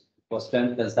introduced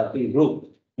Boston Consulting Group,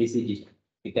 BCG.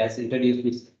 It has introduced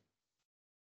this.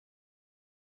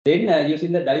 Then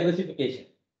using the diversification.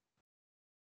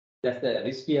 That's the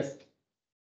riskiest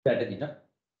strategy, no?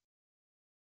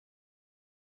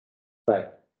 Right.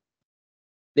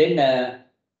 Then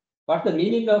what's the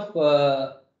meaning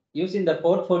of using the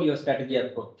portfolio strategy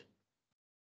approach?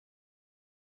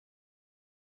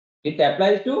 It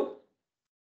applies to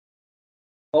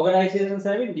organizations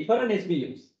having different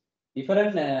SBUs,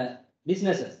 different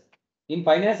businesses. In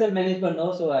financial management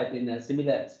also, I think a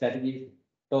similar strategy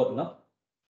taught, no?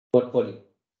 Portfolio.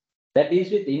 That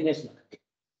is with investment,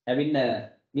 having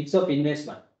a mix of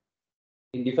investment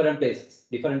in different places,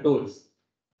 different tools.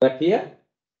 But here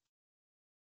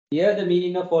the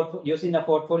meaning of using a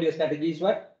portfolio strategy is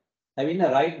what? Having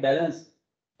a right balance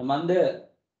among the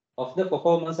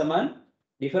performance among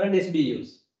different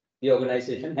SBUs the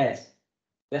organization has.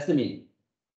 That's the meaning.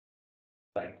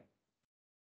 Right.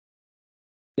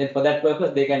 Then for that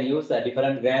purpose, they can use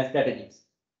different grand strategies.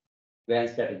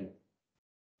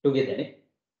 Together.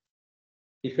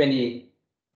 If any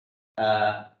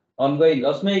ongoing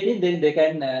loss making, then they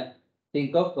can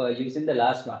think of using the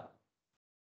last one,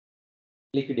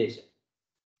 liquidation.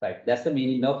 Right. That's the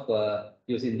meaning of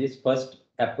using this first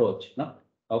approach, no,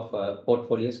 of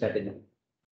portfolio strategy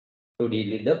to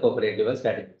deal with the corporate level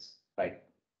strategies. Right.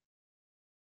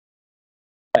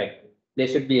 Right. They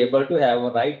should be able to have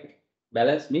a right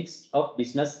balanced mix of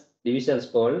business divisions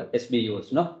called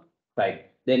SBUs, no?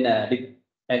 Right. Then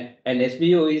an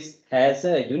SBU has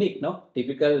a unique, no,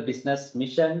 typical business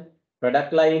mission,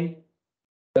 product line,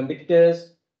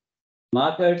 competitors,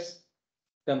 markets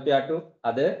compared to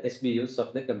other SBUs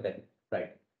of the company.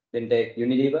 Right. Then take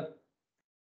Unilever.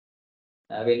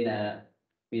 When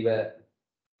we were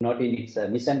not in its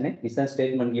mission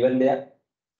statement given there,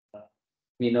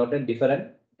 we noted different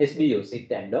SBUs.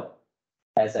 It and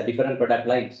has a different product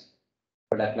lines.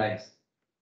 What are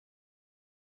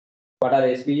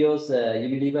the SBUs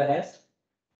Unilever has?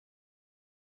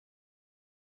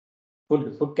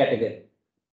 Food category.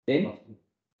 Then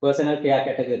personal care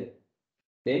category.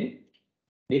 Then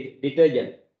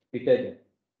detergent.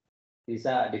 These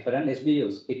are different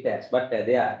SBUs it has, but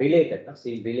they are related,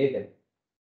 seem related,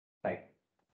 right?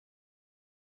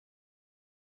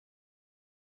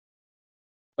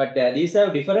 But these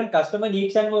have different customer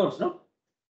needs and wants, no?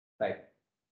 Right.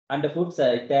 Under foods,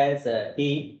 it has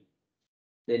tea,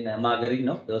 then margarine,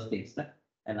 no? Those things, no?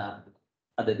 And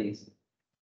other things.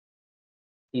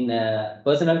 In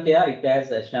personal care, it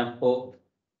has shampoo,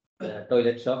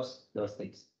 toilet soaps, those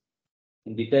things.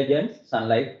 In detergents,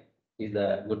 Sunlight is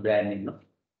a good brand name, no?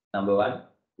 Number one.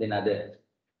 Then other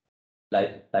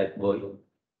life boy.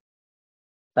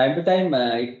 Time to time,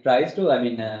 it tries to,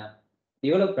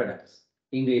 develop products,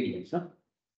 ingredients, no?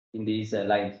 In these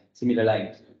lines, similar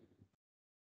lines.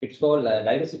 It's called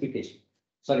diversification.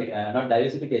 Sorry, not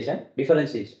diversification,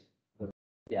 differentiation.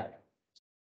 Yeah.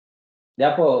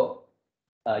 Therefore,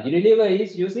 Unilever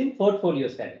is using portfolio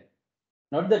strategy,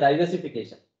 not the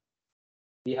diversification.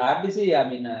 We hardly see,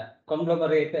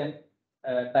 conglomerate and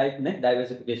type net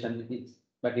diversification is,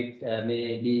 but it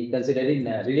may be considered in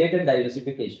related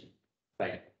diversification,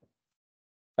 right?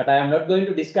 But I am not going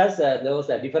to discuss those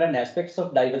different aspects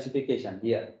of diversification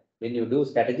here. When you do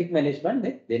strategic management,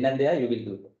 then and there you will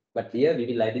do. But here we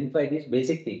will identify these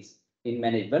basic things in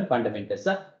management fundamentals,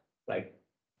 right?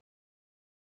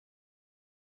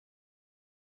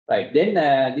 Right. Then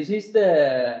this is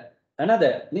the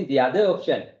other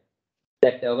option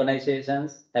that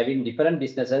organizations having different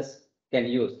businesses can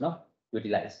use,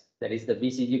 utilize. That is the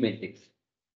BCG matrix.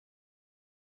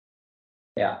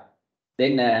 Yeah.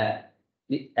 Then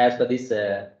as per this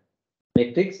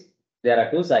matrix, there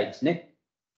are two sides.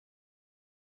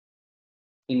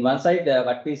 In one side,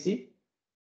 what we see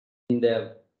in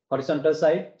the vertical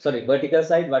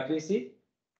side, what we see,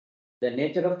 the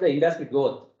nature of the industry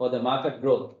growth or the market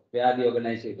growth, where the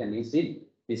organization is in,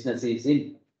 business is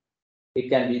in. It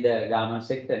can be the garment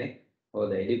sector, or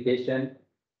the education,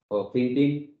 or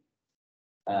printing,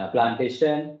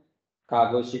 plantation,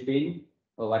 cargo shipping,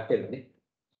 or whatever.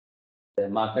 The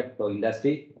market or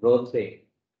industry growth rate.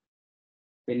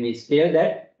 When we scale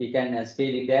that, we can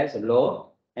scale it as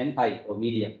low and high or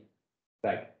medium,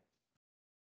 right?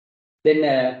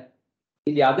 Then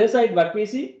in the other side, what we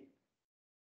see,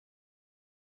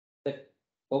 the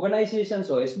organizations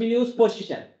or SBU's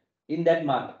position in that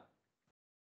market.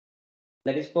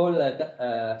 That is called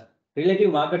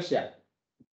relative market share,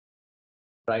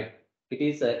 right? It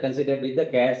is considered with the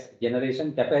cash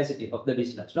generation capacity of the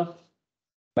business, no?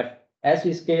 But as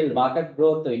we scale market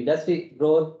growth to industry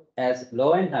growth as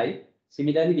low and high,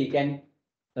 similarly we can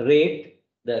rate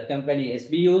the company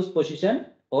SBU's position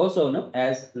also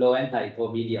as low and high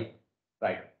or medium,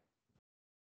 right?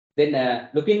 Then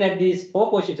looking at these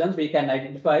four positions, we can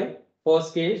identify four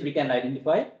scales. We can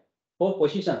identify four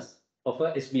positions of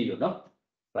a SBU, no?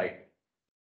 Right.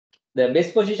 The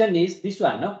best position is this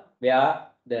one, no? Where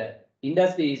the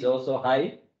industry is also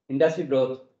high, industry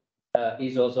growth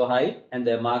is also high, and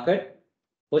the market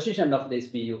position of the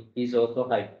SBU is also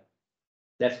high.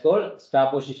 That's called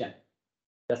star position.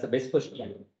 That's the best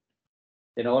position.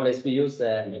 Then all SBUs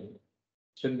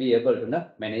should be able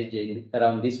to manage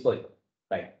around this point,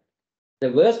 right?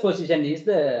 The worst position is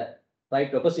the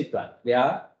right opposite one,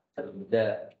 where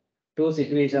the two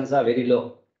situations are very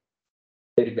low,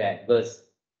 very bad, worse.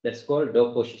 That's called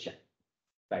low position,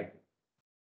 right?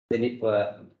 Then if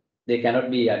they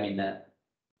cannot be,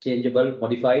 changeable,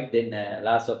 modified, then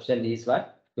last option is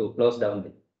what? To close down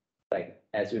them, right?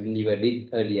 As we never did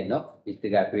earlier, no? With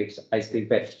regard to its ice cream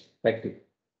factory.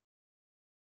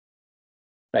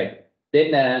 Right.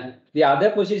 Then the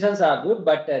other positions are good,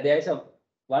 but there is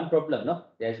one problem, no?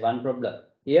 There is one problem.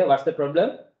 Here, what's the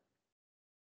problem?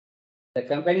 The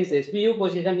company's SBU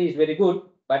position is very good,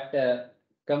 but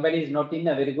company is not in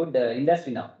a very good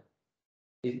industry now.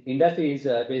 Industry is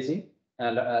facing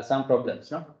some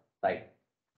problems, no? Right.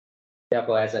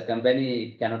 Therefore, as a company,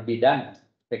 it cannot be done,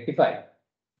 rectified.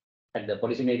 At the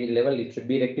policy making level, it should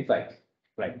be rectified,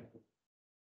 right?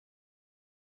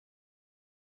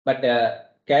 But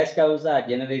cash cows are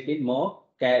generating more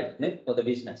cash for the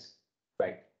business,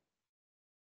 right?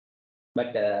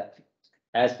 But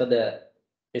as for the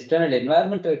external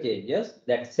environmental changes,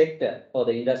 that sector or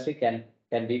the industry can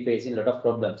be facing a lot of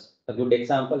problems. A good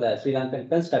example, Sri Lankan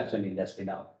construction industry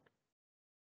now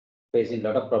facing a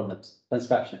lot of problems.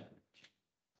 Construction,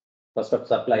 cost of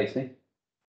supplies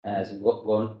has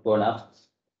gone up.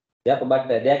 Yeah, but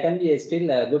there can be still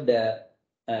good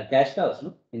cash cows,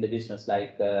 no, in the business,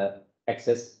 like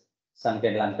Access,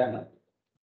 Sunken Lanka, no?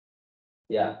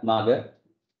 Yeah, Maga.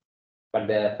 But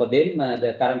for them,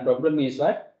 the current problem is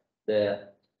what? The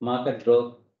market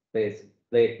growth rate,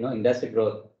 no, industry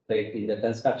growth rate in the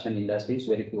construction industry is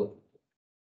very poor.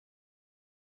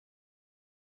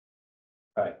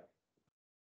 Right.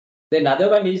 Then another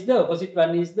one is the opposite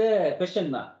one is the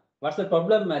question mark. What's the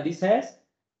problem this has?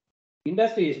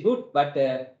 Industry is good, but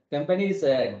company's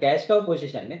cash cow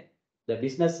position, the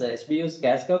business SBU's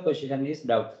cash cow position is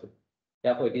doubtful.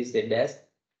 Therefore, it is said as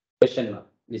question mark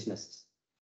businesses.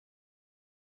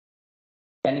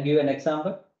 Can you give an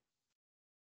example?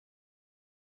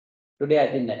 Today,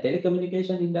 I think the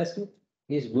telecommunication industry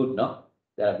is good, no?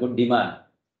 There are good demand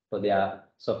for their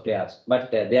softwares,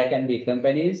 but there can be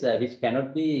companies which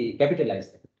cannot be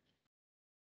capitalized,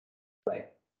 right?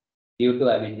 Due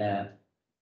to,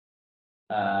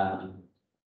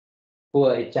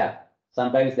 poor HR.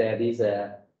 Sometimes there is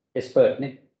expert,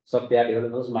 software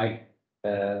developers might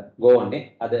go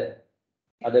on other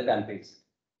countries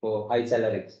for high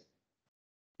salaries.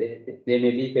 They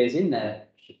may be facing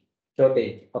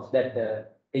shortage of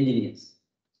that engineers,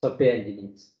 software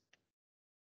engineers.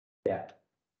 Yeah.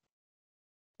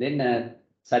 Then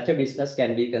such a business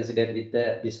can be considered with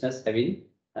the business having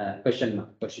question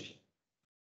mark position.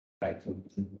 Right.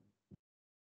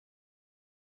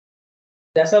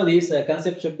 That's how these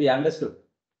concepts should be understood.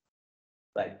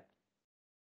 Right.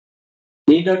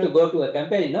 Need not to go to a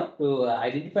company, no, to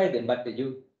identify them, but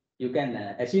you can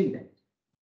assume them.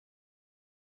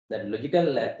 The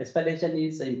logical explanation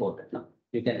is important, no?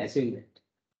 You can assume that.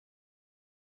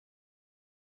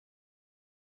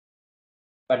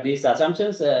 But these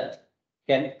assumptions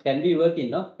can be working,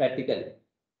 no, practically,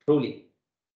 truly.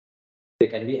 They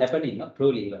can be happening, no,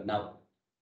 truly even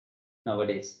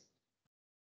nowadays.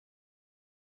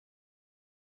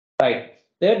 Right.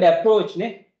 Third approach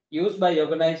used by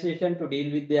organization to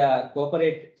deal with their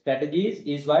corporate strategies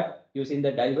is what? Using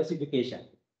the diversification.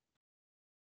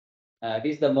 It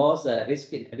is the most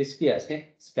riskiest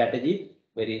strategy,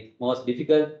 very most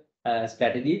difficult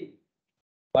strategy.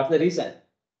 What's the reason?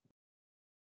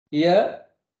 Here,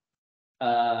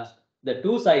 the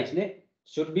two sides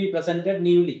should be presented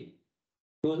newly.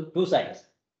 Two sides.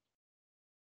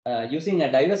 Using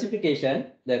a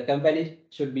diversification, the company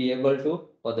should be able to,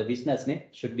 or the business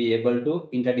should be able to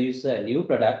introduce a new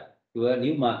product to a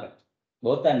new market.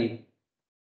 Both are new.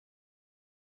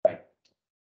 Right.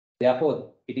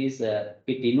 Therefore, it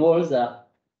involves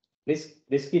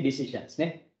risky decisions,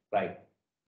 right?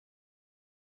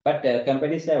 But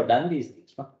companies have done these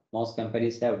things. No? Most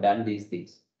companies have done these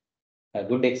things. A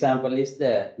good example is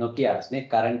the Nokia's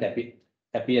current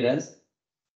appearance,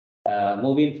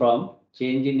 moving from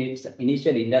changing its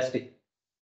initial industry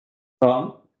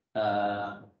from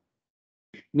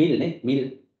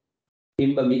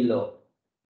timber mill or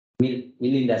mill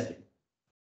industry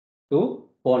to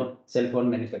cell phone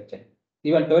manufacturing.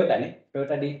 Even Toyota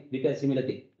did a similar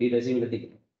thing.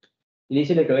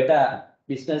 Initially, Toyota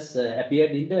business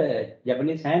appeared in the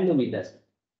Japanese handloom industry.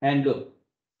 Handloom.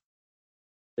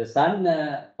 The son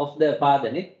of the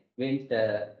father went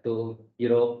to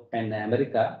Europe and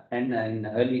America, and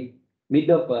in mid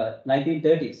of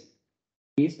 1930s,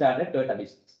 he started Toyota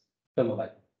business,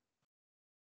 automobile.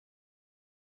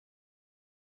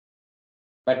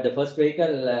 But the first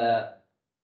vehicle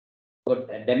got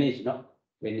damaged,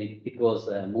 when it was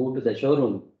moved to the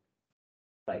showroom,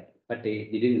 right? But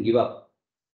he didn't give up.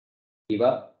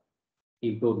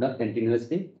 Improved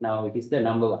continuously. Now it is the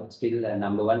number one, still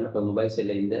number one automobile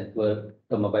seller in the world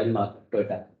automobile market,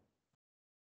 Toyota.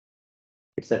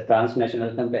 It's a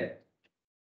transnational company.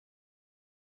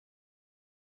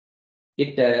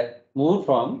 It moved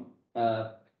from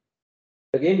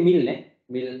again mill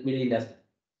industry,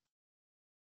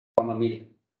 from a mill,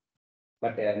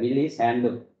 but mill is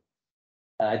handloom.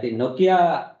 I think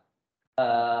Nokia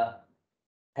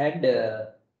had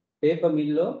paper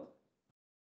mill or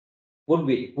wood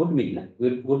mill,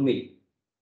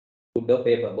 wood or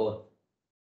paper both.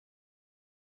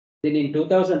 Then in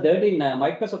 2013,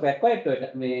 Microsoft acquired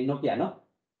Nokia, no?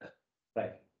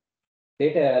 Right.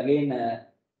 Later again,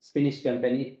 Finnish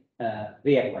company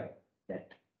reacquired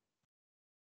that.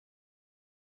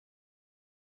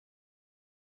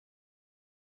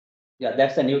 Yeah,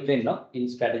 that's a new trend, no? In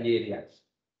strategy areas.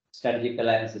 Strategic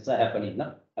alliances are happening,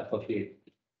 no?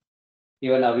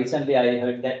 Even recently, I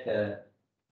heard that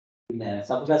in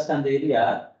Sapugastan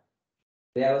area,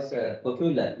 there was not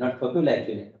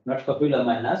popular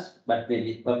among us, but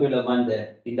maybe popular among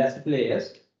the industry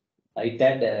players. It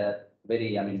had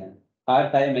very,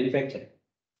 hard time manufacturing.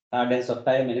 hard and soft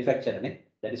tire manufacturer,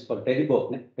 that is called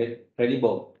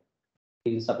Trelleborg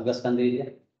in Sapugaskandu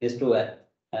area, is to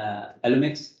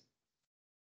Alumex.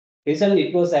 Recently,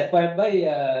 it was acquired by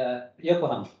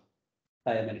Yokohama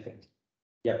tire manufacturer,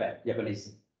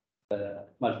 Japanese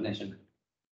multinational,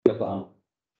 Yokohama.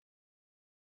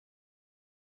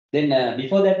 Then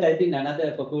before that, I think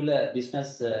another popular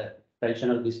business,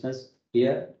 traditional business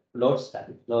here, Lodestar.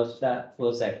 Lodestar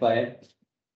was acquired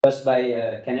first by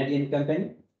a Canadian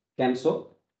company,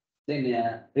 Camso.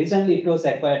 Then recently it was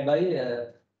acquired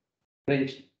by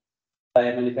French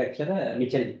tire manufacturer,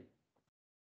 Michelin.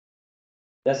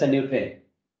 That's a new trend.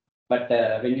 But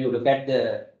when you look at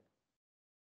the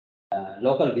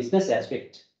local business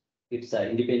aspect, its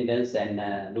independence and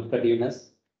lucrativeness,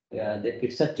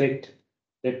 it's a threat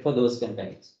for those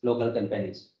companies, local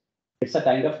companies. It's a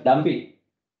kind of dumping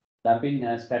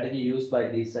strategy used by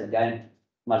these giant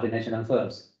multinational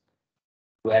firms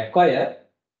to acquire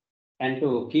and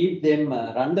to keep them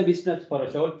run the business for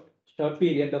a short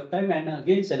period of time and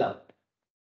again sell out.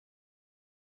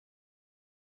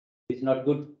 It's not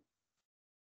good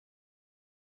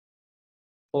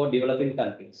for developing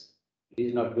countries. It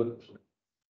is not good.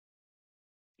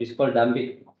 It's called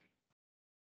dumping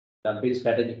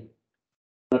strategy.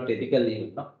 Not ethical,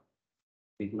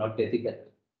 It's not ethical.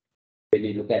 When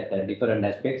you look at different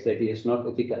aspects, it is not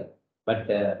ethical. But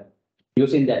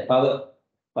using that power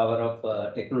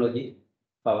of technology,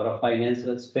 power of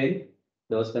financial strength,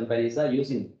 those companies are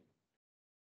using.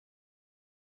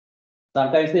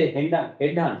 Sometimes they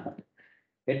headhunt.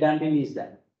 Headhunting is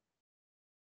that.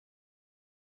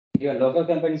 Your local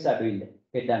companies are doing that.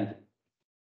 Headhunting.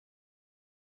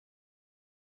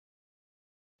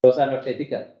 Those are not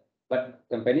ethical, but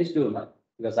companies do not.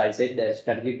 Because I said that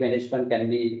strategic management can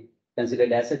be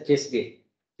considered as a chess game.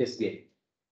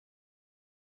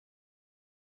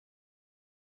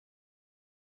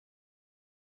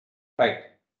 Right.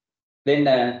 Then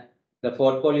the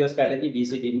portfolio strategy,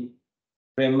 DCD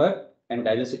framework and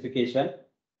diversification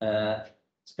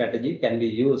strategy can be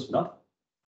used,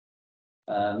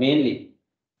 mainly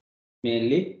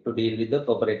to deal with the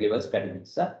corporate level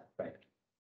strategies. Right.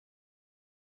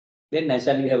 Then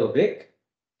naturally we have a break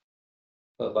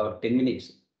for about 10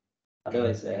 minutes.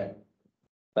 Otherwise,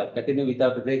 but continue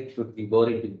without a break should be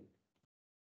boring.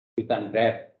 You can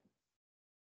grab.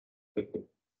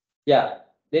 Yeah.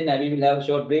 Then we will have a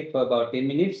short break for about 10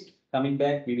 minutes. Coming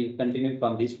back, we will continue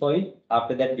from this point.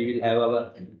 After that, we will have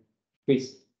our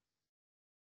quiz.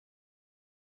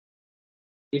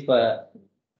 If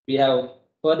we have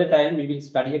further time, we will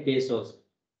study a case also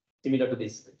similar to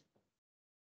this.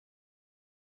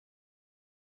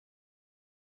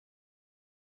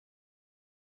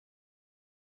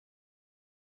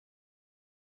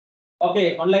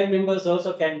 Okay, online members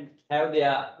also can have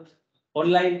their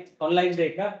online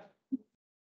break,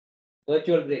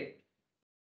 virtual break.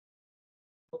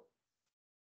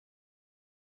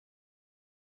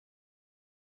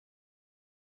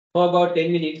 For about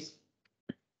 10 minutes.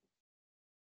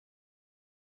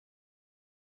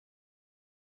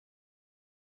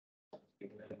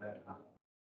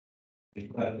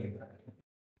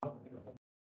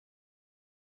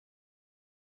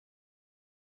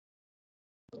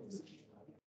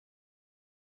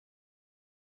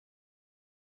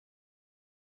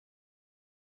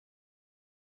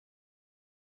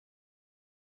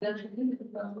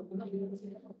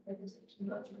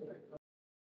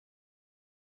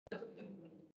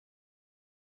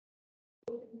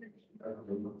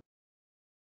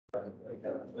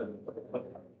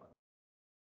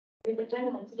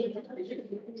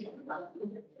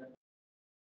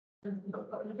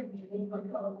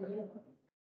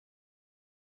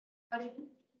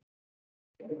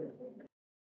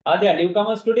 Are there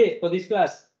newcomers today for this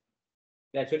class?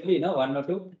 There should be, one or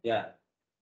two. Yeah.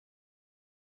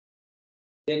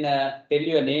 Then tell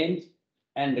your names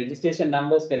and registration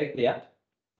numbers correctly. Yeah.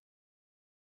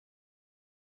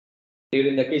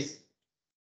 During the quiz.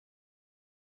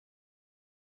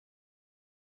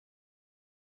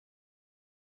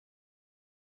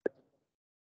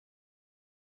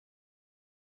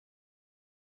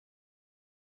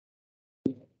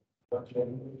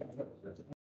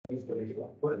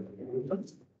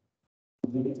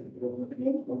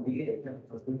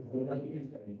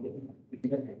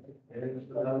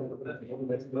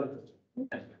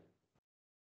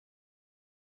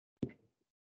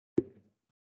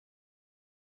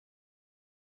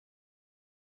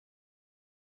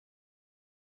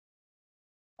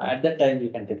 At that time, you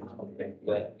can take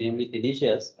name with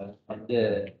initials and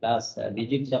the last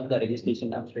digits of the registration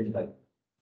number.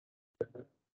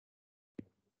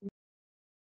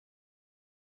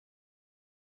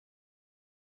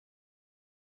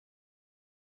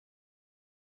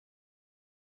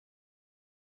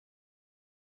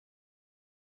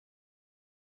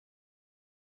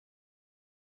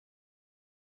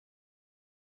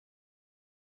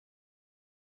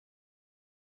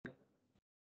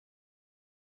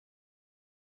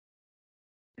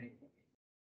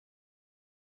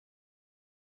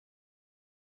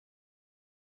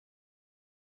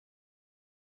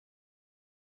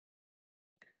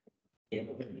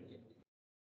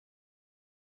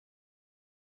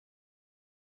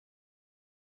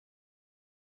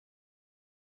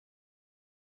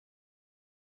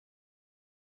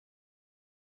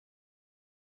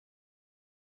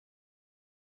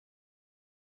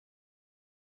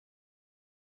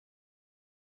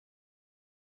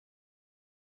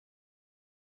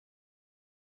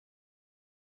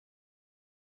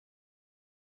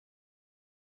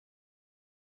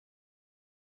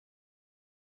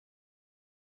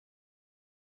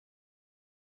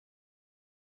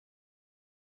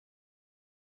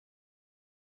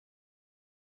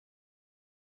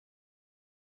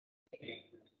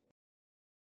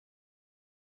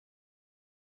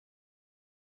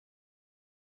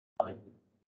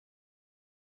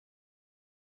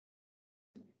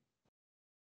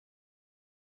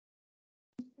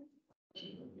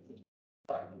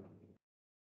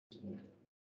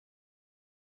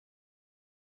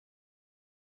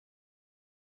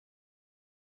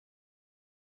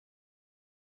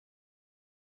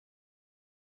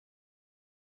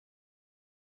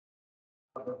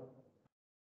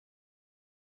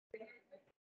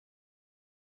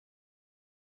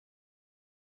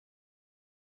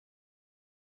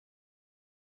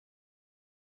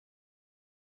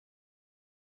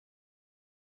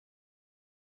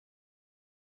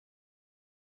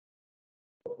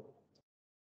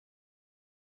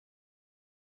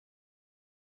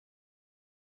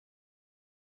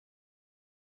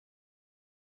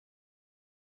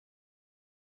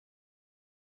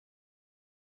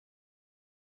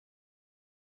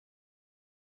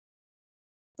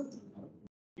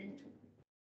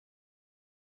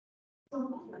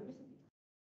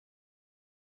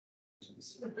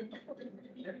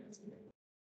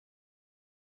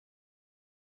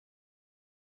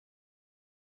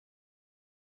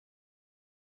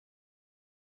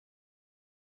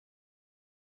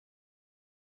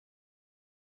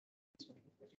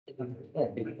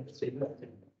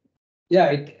 Yeah,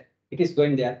 it is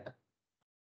going there.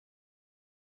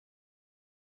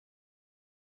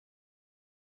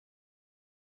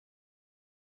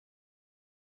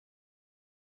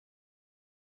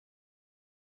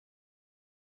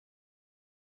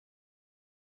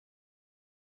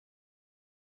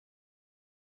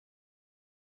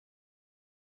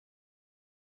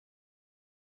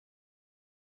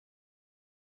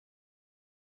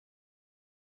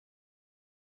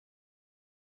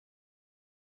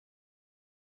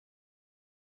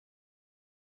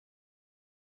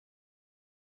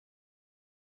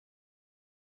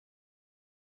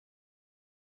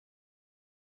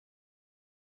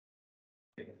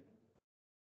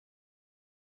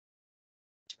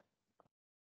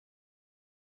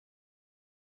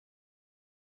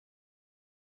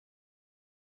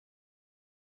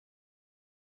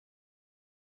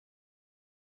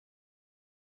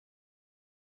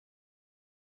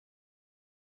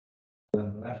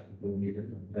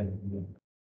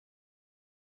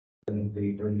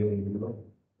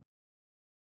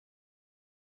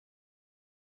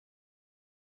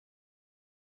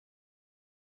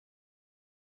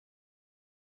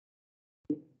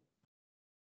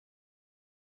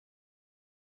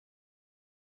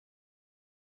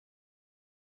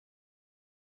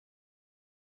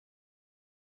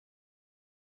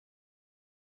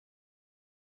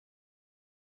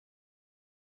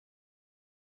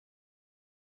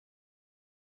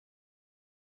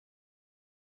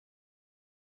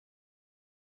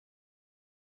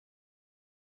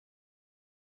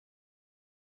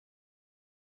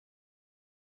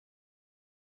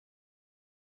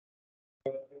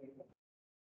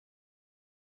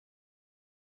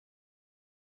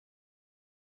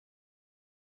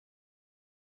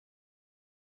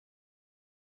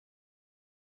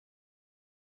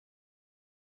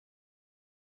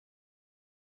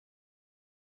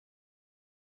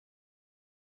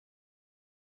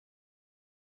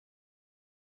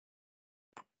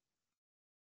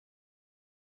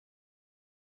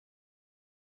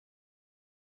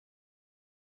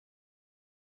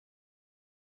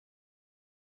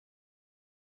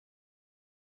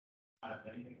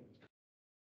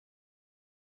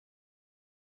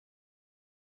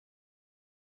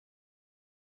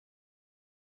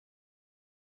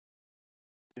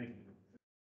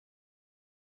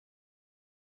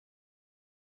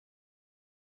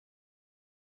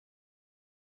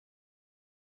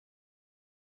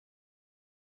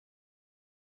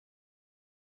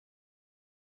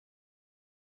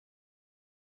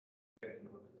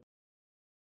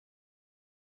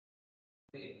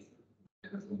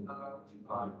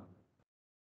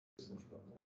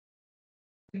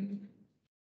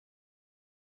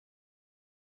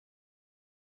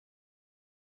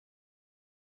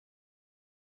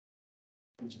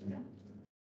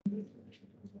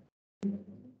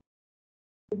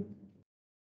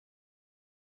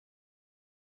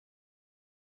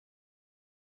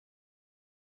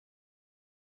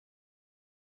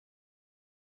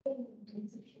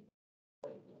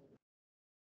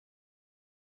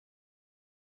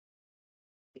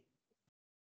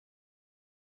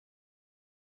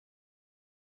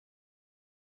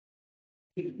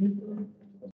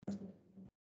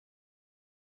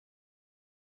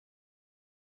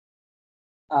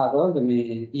 කොහොමද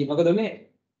මේ මොකද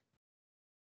මේ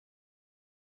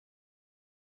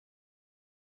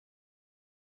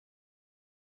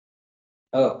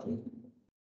ඔව්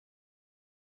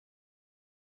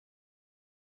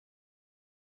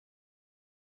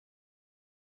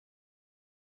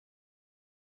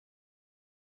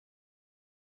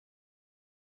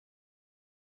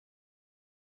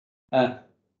ආ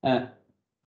ආ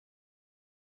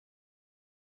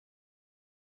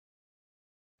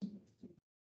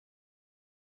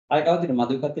අය කවුද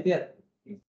මදුකත් හිටියද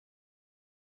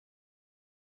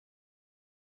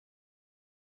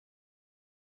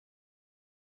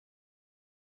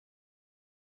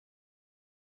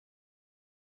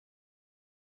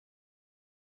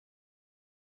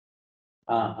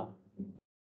ආ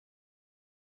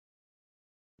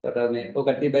ඒතර මේ ඔය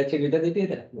කට්ටිය බැච් එක විතරද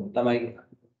හිටියේද තමයි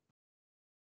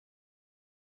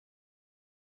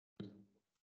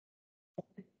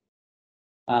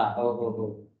ඔව් ඔව්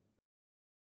ඔව්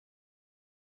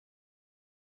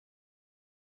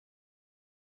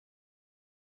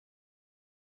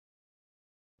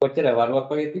කොච්චර වරුවක්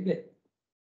වගේ තිබ්බේ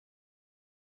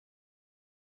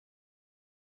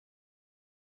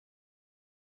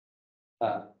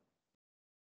ආ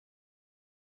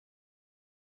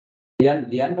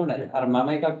ලියන්න ඕනේ අර මම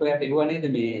එකක් ඔයාලට එවුවා නේද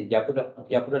මේ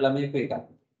යපුර ළමයෙකු එකක්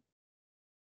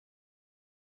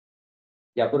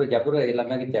යපුර ඒ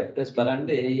ළමයාගේ චැප්ටර්ස් බලන්න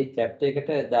ඒ චැප්ටර්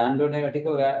එකට දාන්න ඕනේ ඒවා ටික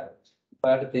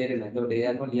ඔයාලට තේරෙනවා ඒකට ඒ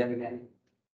අනුව ලියන්න යන්නේ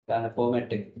දාන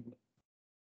ෆෝමැට් එක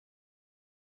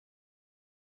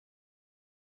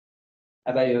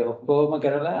හැබැයි ඔක්කොම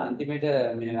කරලා අන්තිමේට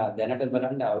මේ දැනට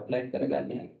බලන්න අවුට්ලයින්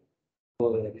කරගන්නේ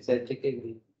ඔය රිසර්ච් එකේ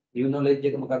new knowledge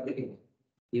එක මොකක්ද කියන්නේ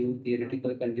new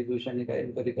theoretical contribution එකයි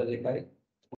empirical එකයි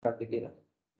මොකක්ද කියලා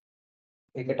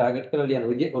ඒක ටාගට් කරලා ලියන්න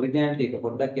ඔරිජිනැලිටි එක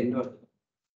පොඩ්ඩක් එන්න ඕනේ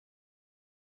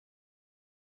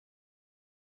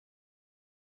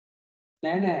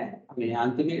නෑ මේ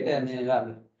අන්තිමේට මේ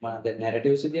මම දැන්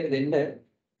නැරටිව්ස් විදියට දෙන්න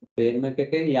ෆ්‍රේම්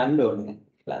එකකින් යන්න ඕනේ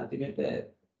අන්තිමේට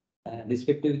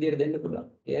ඩිස්ක්‍රිප්ටිව් විදියට දෙන්න පුළුවන්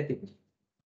ඒ ඇති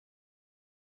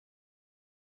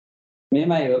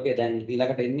මේමයි ඕකේ දැන්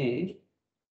ඊළඟට එන්නේ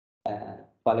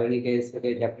පළවෙනි කේස්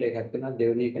එකේ චැප්ටර් එකක් තියෙනවා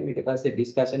දෙවෙනි එක ඊට පස්සේ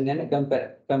ඩිස්කෂන් යන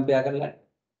කම්පෙයාර් කරලා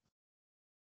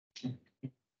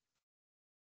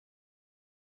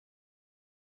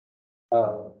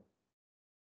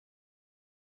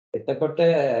එතකොට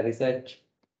රිසර්ච්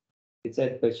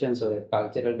questions ඔය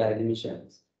cultural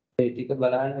dimensions ඒ ටික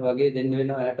බලන්න වගේ දෙන්න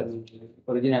වෙනවා එයාට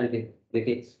ඔරිජිනැලිටි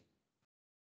දෙකේ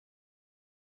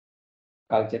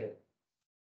culture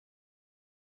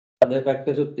other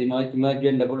factors උත් emerge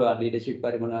වෙන්න පුළුවන් leadership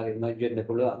පරි මොනවා හරි emerge වෙන්න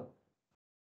පුළුවන්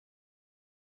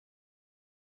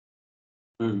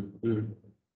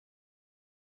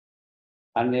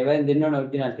අන්න ඒවෙන් දෙන්න ඕන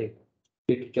ඔරිජිනැලිටි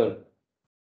පිටචොල්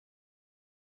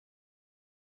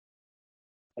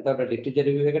එතකොට ලිටරචර්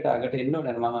රිවිව් එකට අගට එන්න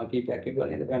ඕනේ මම කීපයක් කිව්වා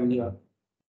නේද ෆැමිලි වල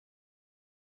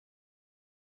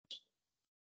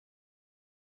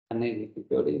අනේ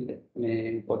විකිපීඩියා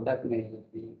මේ පොඩ්ඩක් මේ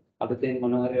අලුතෙන්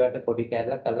මොනවා හරි වට පොඩි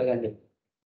කැලලක් අල්ලගන්න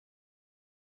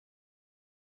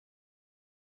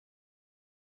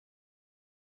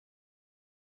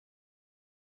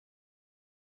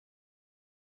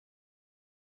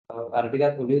අර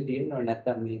ටිකක් උඩින් තියෙන්න ඕනේ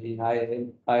නැත්තම් මේ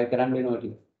ආයෙ කරන්න වෙනවා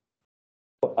ටික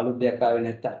අලුත් දෙයක් ආවේ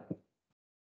නැත්තම්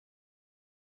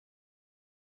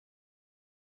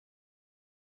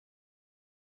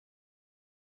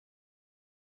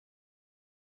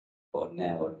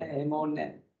ඕනේ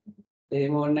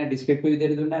එහෙම ඕනේ ඩිස්ක්‍රිප්ටිව්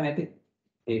විදිහට දුන්නාම ඇති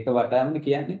ඒක වටාම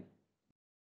කියන්නේ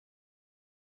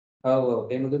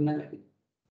ඔව් එහෙම දුන්නාම ඇති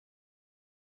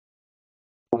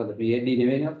මොකද PhD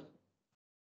නෙවෙයිනේ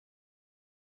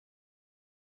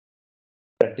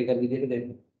ප්‍රැක්ටිකල් විදිහට දෙන්න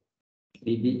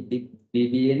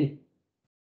DBA නේ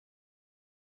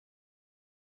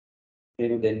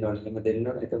එහෙම දෙන්න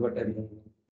ඕනේ එතකොට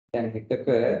දැන් එකක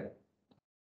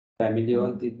ෆැමිලි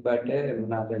ඕන් තිබ්බට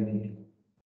මොනවාද මේ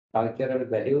කල්චරල්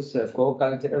වැලියුස්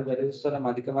කල්චරල් වැලියුස් වල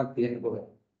අධිකමක් තියෙන්න පුළුවන්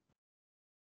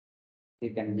ඒ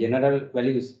කියන්නේ ජෙනරල්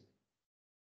වැලියුස්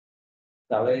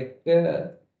තව එක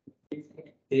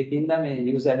ඒකින්ද මේ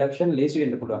යූස් ඇඩොප්ෂන් ලේසි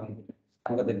වෙන්න පුළුවන්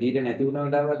මොකද ඩීට නැති වුණ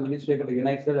වෙලාවක මිනිස්සු එකට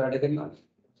යුනයිට් කරලා වැඩ කරනවා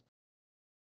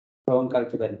strong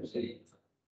culture values.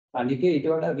 අනික ඊට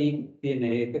වඩා weak තියෙන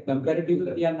ඒක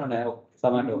comparatively කියන්න ඕනේ.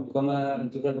 සමහරට ඔක්කොම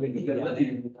දුකට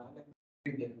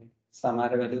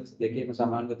සමහර values දෙකේම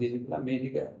සමානව තියෙනවා මේ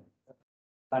ටික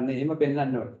අන්න එහෙම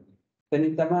පෙන්වන්න ඕනේ.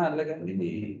 එතනින් තමයි අල්ලගන්නේ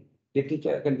මේ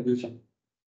literature contribution.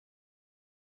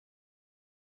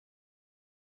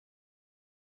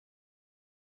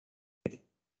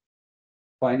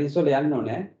 findings වල යන්න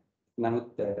ඕනේ.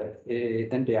 නමුත්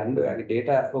එතනට යන්න ඔයාගේ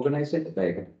data organize වෙන්න එපා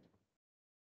ඒකට.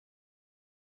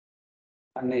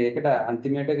 අන්න ඒකට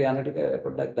අන්තිමයට යන ටික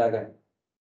පොඩ්ඩක් දාගන්න.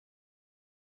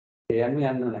 ඒ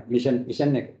යන්න ඕනේ.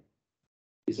 විෂන් එක.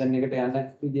 විෂන් එකට යන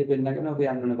විදිය පෙන්නගෙන ඔබ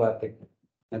යන්න ඕනේ පාත් එක.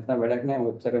 නැත්නම් වැඩක් නැහැ.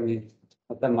 ඔච්චර මේ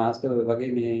නැත්නම් මාස්ටර් වගේ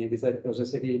මේ රිසර්ච්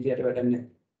ප්‍රොසෙස් එකේ ඉතියට වැඩක් නැහැ.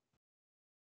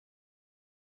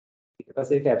 ඊට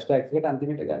පස්සේ ඒක ඇබ්ස්ට්‍රැක්ට් එකට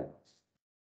අන්තිමට ගන්න.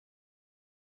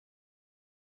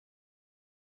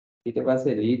 ඊට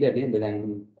පස්සේ ලීඩ් එකේ දැන්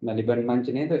මැලිබන් මංච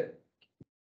නේද?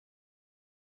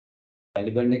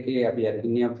 මැලිබන් එකේ අපි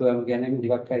ඉන්නියම් ෆර්ම් ගැන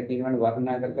ටිකක් හරි කියනවනේ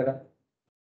වර්ණනා කර.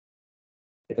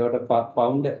 එතකොට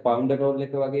ෆවුන්ඩර් රෝල්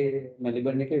එක වගේ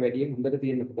මැලිබන් එකේ වැඩියෙන් හොඳට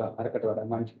තියෙන්න පුළුවන්. අරකට වඩා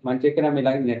මංච එක නම් මේ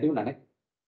ළඟ නැති වුණා නේ.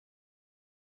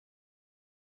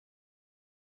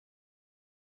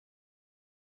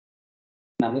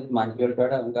 නමුත් මංච වලට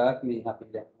වඩා උගාක් මේ අපි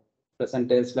දැන්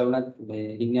ප්‍රසන්ටර්ස්ලා වුණත් මේ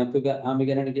ඉන්නියම් එක ආමි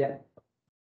ගැනනේ කියන්නේ.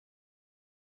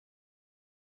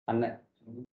 අන්න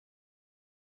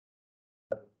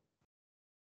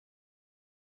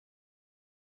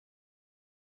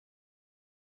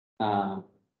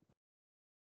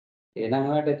එහෙනම්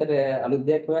ඔයාලට එතන අලුත්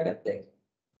දෙයක් හොයාගත්තා.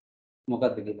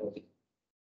 මොකක්ද කියලා.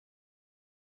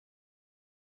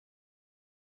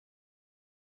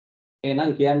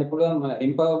 එහෙනම් කියන්න පුළුවන්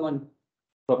empowerment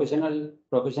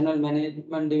professional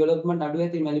management development අඩු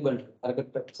ඇති මැලිබන්ට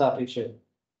අරකට සාපේක්ෂව.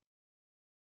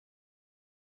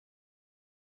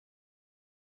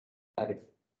 හරි.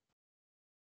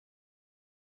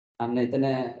 අන්න එතන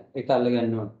ඒක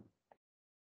අල්ලගන්න ඕන.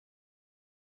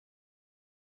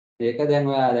 ඒක දැන්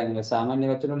ඔයා දැන් සාමාන්‍ය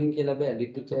වචන වලින් කියලා බෑ.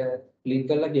 ලිටරචර් ලින්ක්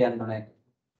කරලා කියන්න ඕනේ.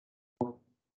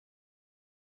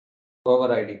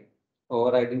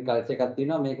 overriding කල්චර් එකක්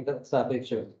තියෙනවා මේකට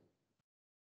සාපේක්ෂව.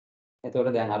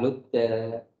 එතකොට දැන් අලුත්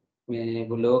මේ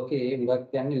ලෝකේ හුඟක්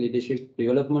කියන්නේ leadership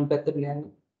development පැත්තට යන්නේ.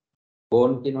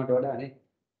 බෝන් කියනකට වඩා නේ.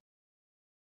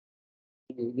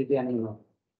 ඉදිරියට යනවා.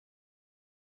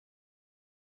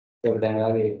 ඒක දැන්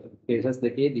ඔයාගේ cases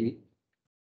දෙකේදී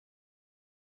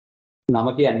නම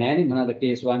කියන්නේ නැහැ නේ මොනවාද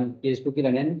case 1 case 2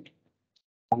 කියලා නෑනේ.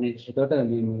 අනේ ඒකට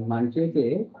මේ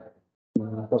මංචේකේ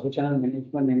professional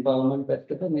management empowerment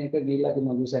පැත්තට මේක ගිහිල්ලා තියෙන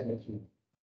මොකක්ද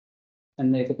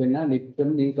අන්න ඒක වෙනවා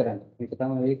ලිප්ටන් දී කරන්නේ. මේක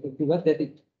තමයි ඒක කිව්වත් ඇති.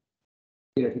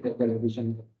 theoretical television.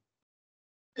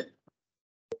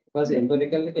 ඊපස්සේ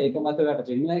empirical එක ඒක මත ඔයාලට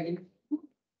පෙන්නනවා කියන්නේ.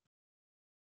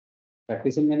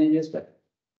 practicing managers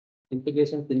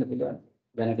integration දෙන්න පුළුවන්.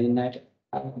 දැනට ඉන්න අයට.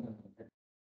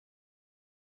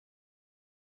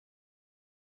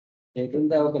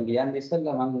 ඒකෙන්ද ඔක ලියන්න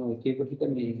ඉස්සෙල්ලා මම කියපු ටික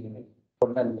මේ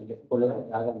පොඩ්ඩක් පොළොව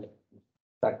දාගන්න.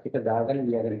 ටක් එක දාගන්න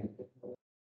ලියගෙන.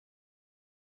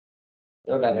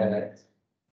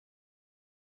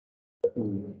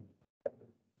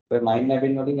 ඔය මයින්ඩ්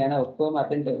මැපින් වලින් යන ඔක්කොම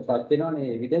අතෙන්ට සත්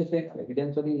වෙනවනේ එවිඩන්ස් එක.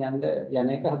 එවිඩන්ස් වලින්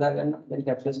යන එක හදාගන්න දැන්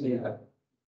කැප්චර්ස් ලියනවා.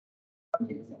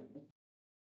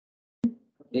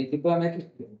 ඒක කිව්වා මේක.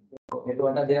 ඒකට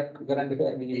වඩා දෙයක් කරන්න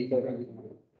බෑ මේ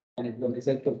අනිත්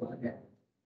රිසර්ච් කරනවා.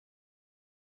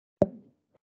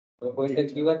 ඔය පොයින්ට් එක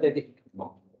කිව්වත් ඇති.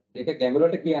 ඒක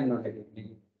ගැඹුරට කියන්න ඕනේ.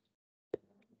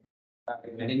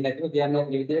 වෙනින් නැතුව කියන්න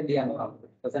ඕනේ විදිහට කියනවා.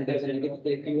 ප්‍රසන්ටේෂන්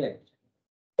එකේ කිව්වේ.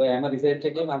 ඔය හැම රිසර්ච්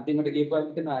එකේම අන්තිමට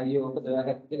කියපුවාම කියනවා අයියෝ ඔක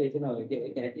දයාගත්ත කියලා හිතනවා.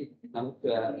 ඒක ඇති. නමුත්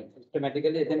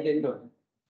සිස්ටමැටිකලි එතෙන්ට එන්න ඕනේ.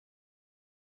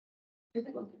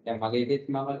 දැන් මගේ එකෙත්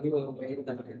මම කිව්වා ඔක මේක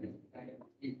තමයි.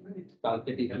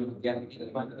 කාල්ටි ටිකක් කියන්නේ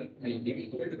කියලා මම මේ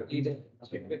ඊට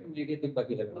ස්ටෙප් එක මේකේ තිබ්බා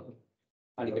කියලා.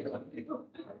 අනිකට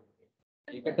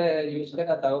ඒකට යූස්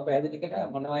කරලා තව පැහැදිලි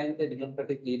කරලා මොනවයින්ද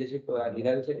ඩෙමොක්‍රැටික් ලීඩර්ෂිප්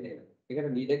ඩිරයිවේෂන් එක.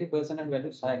 ඒකට ලීඩර්ගේ පර්සනල්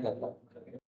වැලියුස් සහාය කරලා. හරි.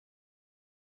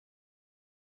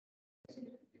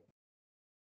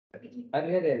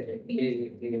 ඒ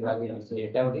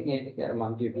වගේ data වලින් ඒක අර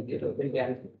මම කියපු විදිහට ඔතන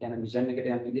යන මිෂන් එකට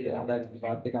යන විදිහට හදාගන්න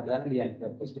පාත් එක හදාන්න ලියන්න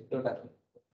ස්ක්‍රිප්ට් වලට.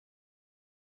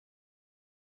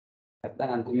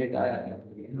 නැත්නම් අන්තිමට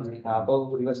ආපහු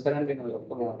රිවර්ස් කරන්න වෙනවා.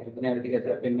 ඔක්කොම එතන ටික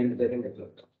පෙන්වෙන්න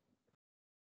දෙන්න.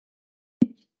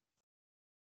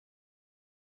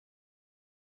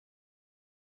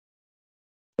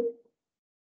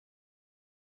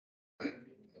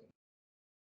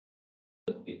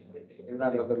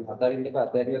 ඒවුණාට ඔක හතරින් එක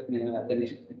අතහැරියොත් මේ අතන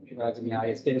මේ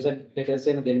ආයෙ එක්ස්ටෙන්ෂන් ලෙටර්ස්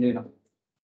එන දෙන්න වෙනවා.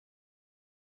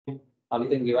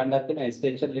 අලුතෙන් ගෙවන්නත් වෙන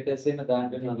extension letters එන දාන්න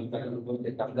වෙනවා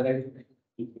මේක කරදරයි.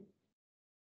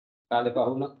 කාලේ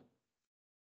පහුණා.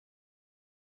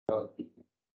 ඔව්.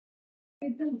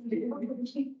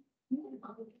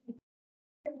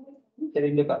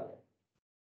 දෙන්න එපා.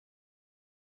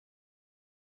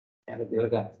 යන්න දෙවල්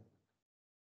ගන්න.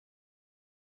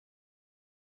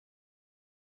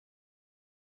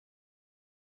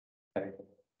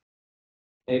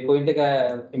 ඒ පොයින්ට් එක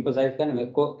emphasize කරන්න මේ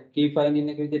key finding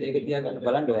එක විදිහට ඒක තියාගන්න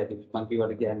බලන්න ඔය ඇති මම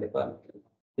කිව්වට කියන්න එපා.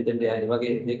 ඉතින් ඒ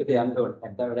වගේ දෙයකට යන්න ඕනේ.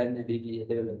 නැත්නම් වැඩක් නැහැ DG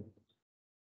level එක.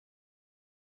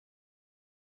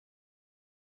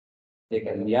 ඒක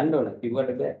ලියන්න ඕනේ.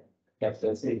 කිව්වට බෑ.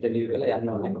 capsules interview වල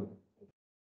යන්න ඕනේ.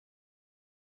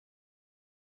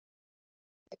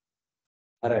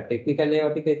 අර ටෙක්නිකල්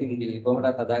ඒවා ටික ඉතින් කොහොමද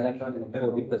හදා ගන්න ඕනේ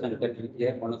කොඩින් ප්‍රසන්ට්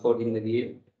කරන්න මොන කොඩින්ද දී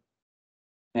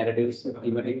narratives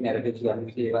thematic narratives ගන්න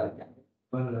ඒවා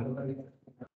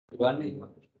වන්නේ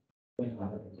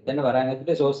දැන් වරන්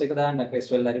ඇතුලේ source එක දාන්න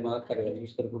ක්‍රෙස්වෙල් හරි මොකක් හරි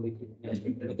යූස් කරපු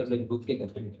මෙතන බුක් එක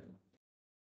හරි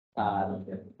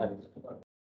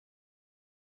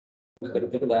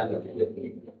කරපු දාන්න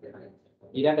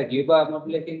ඊළඟ ගියුබා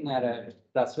මොඩල් එකකින් අර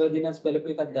trustworthiness බලපු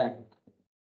එකක් දාන්න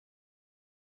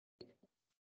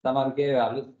තමන්ගේ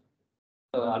අලුත්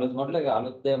මොඩල් එක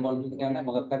අලුත් මොඩල් එක කියන්නේ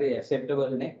මොකක් හරි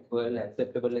acceptable නේ ඔයාල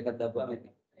acceptable එකක් දාපුවාම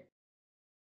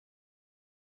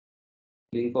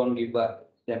link on give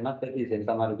දැම්මත් ඇති දැන්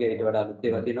තමන්ගේ ඊට වඩා අලුත්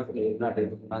ඒවා තියෙනවා ඒ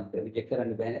වුණාට මම රිජෙක්ට්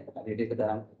කරන්න බෑනේ හරියට ඒක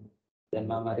දාන්න දැන්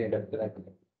මම හරි ඇඩප්ට් කරලා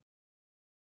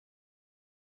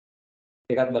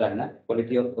එකක් බලන්න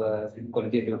quality of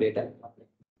qualitative data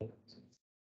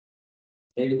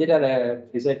ඒ විදිහට අර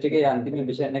රිසර්ච් එකේ අන්තිම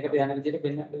විෂන් එකට යන විදිහට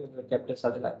පෙන්නන්න චැප්ටර්ස්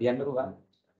හදලා කියන්න පුළුවන්.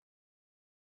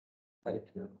 හරි.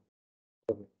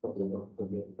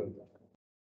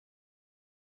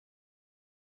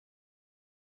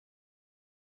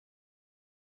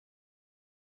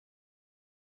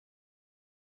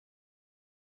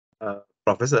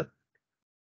 Professor.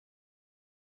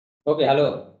 Okay, hello.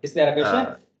 Is there a question?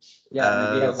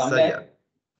 Yeah, we have come Sir, back.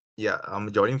 Yeah, I'm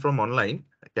joining from online.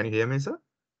 Can you hear me, sir?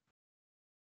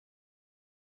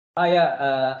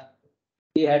 Yeah.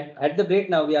 We had the break.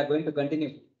 Now we are going to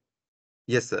continue.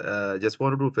 Yes, just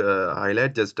wanted to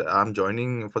highlight. I'm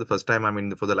joining for the first time. I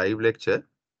mean, for the live lecture.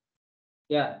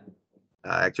 Yeah.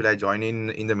 Actually, I join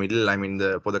in the middle. I mean,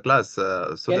 for the class.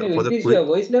 So Can you increase your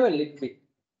voice level a little bit?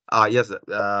 Yes, sir.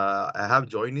 I have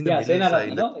joined in the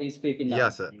middle. No, he's speaking now.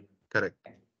 Yes, sir. Correct.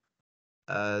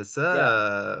 Sir,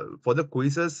 for the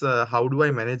quizzes, how do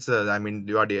I manage? I mean,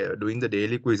 you are doing the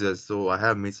daily quizzes, so I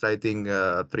have missed, I think,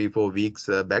 3-4 weeks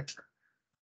back.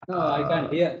 No, I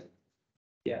can't hear.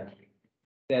 Yeah,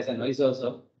 there's a noise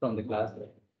also from the class.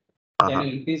 Can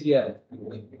you increase your?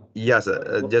 Yes,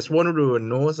 sir. Just wanted to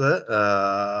know,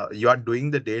 sir, you are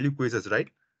doing the daily quizzes, right?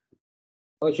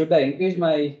 Oh, should I increase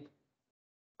my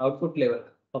output level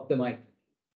of the mic?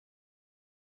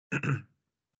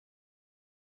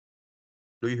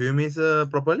 Do you hear me, sir,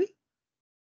 properly?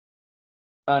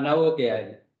 Now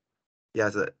okay.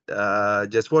 Yes, sir.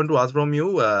 Just want to ask from you,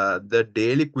 the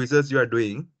daily quizzes you are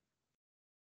doing.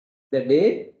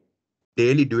 The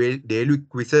daily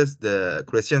quizzes, the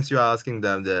questions you are asking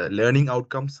them, the learning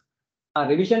outcomes.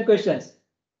 Revision questions.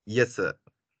 Yes, sir.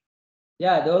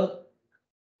 Yeah,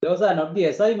 those are not the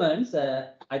assignments.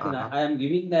 I think I am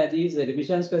giving these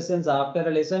revisions questions after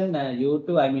a lesson. You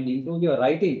to, I mean, improve your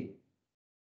writing.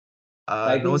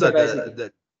 No, sir.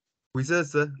 The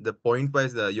quizzes, sir, the point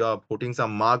wise, you are putting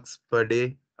some marks per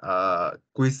day.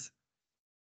 Quiz,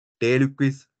 daily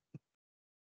quiz.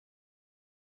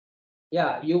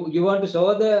 Yeah, you want to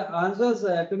show the answers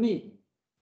to me?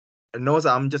 No, sir.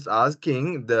 I'm just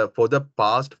asking for the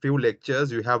past few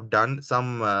lectures you have done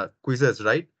some quizzes,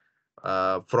 right?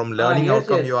 From learning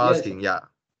outcome you are asking, yeah.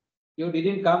 You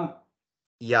didn't come.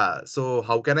 Yeah. So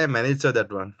how can I manage, sir,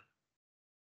 that one?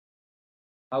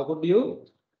 How could you?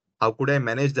 How could I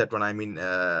manage that one? I mean,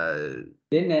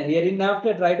 then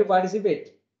hereinafter try to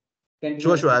participate.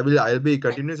 Sure. I'll be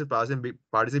continuously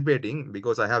participating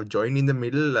because I have joined in the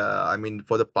middle. I mean,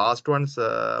 for the past ones,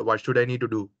 what should I need to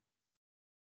do?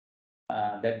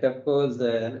 That of course,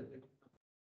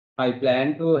 I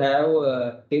plan to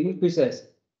have 10 quizzes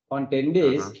on 10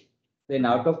 days. Then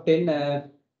out of 10,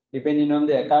 depending on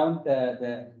the account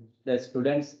the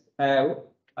students have,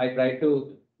 I try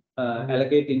to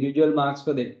allocate individual marks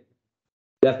for them.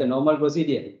 That's the normal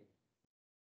procedure.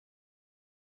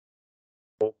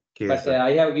 Okay, but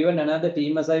I have given another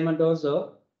team assignment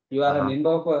also. You are a member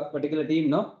of a particular team,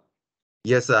 no?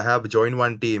 Yes, I have joined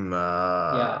one team.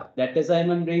 Yeah, that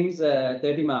assignment brings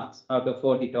 30 marks out of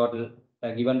 40 total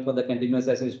given for the continuous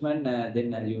assessment.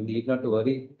 Then you need not to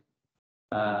worry.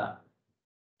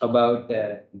 about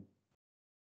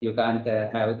you can't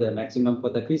have the maximum for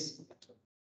the quiz.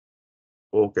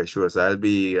 Okay, sure. So I'll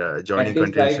be joining At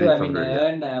least try to, continuously I from mean, there. Yeah.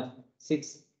 earn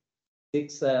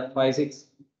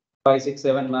 5, 6,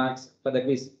 7 marks for the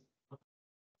quiz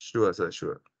Sure, sir.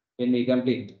 Sure. when we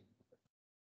complete.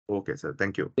 Okay, sir.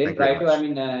 Thank you. Then Thank you try very to, I much.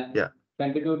 mean, Yeah.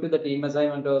 contribute to the team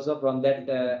assignment also. From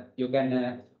that, you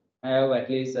can have at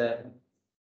least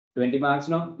 20 marks,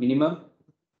 no, minimum.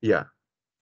 Yeah.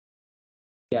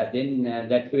 Yeah, then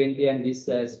that 20 and this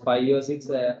 5 or 6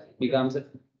 becomes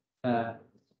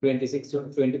 26 to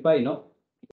 25, no?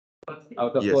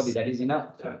 Out of 40, Yes. that is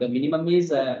enough. The minimum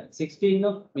is 16,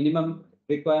 no? Minimum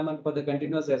requirement for the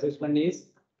continuous assessment is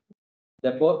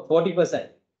the 40%.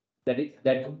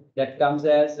 That comes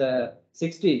as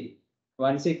 16,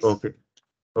 16. Okay.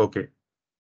 Okay.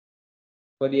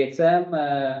 For the exam,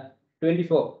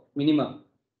 24 minimum.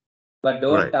 But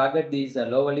don't Right. target these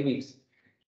lower limits.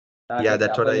 Yeah, Target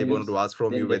that's what upper I want limits. to ask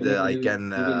from Then you, whether definitely I can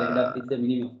you will end up with the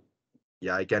minimum.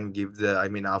 yeah, I can give the, I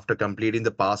mean, after completing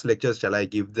the past lectures, shall I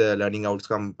give the learning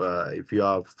outcome if you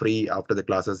are free after the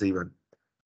classes even?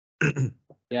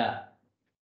 Yeah.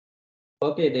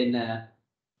 Okay, then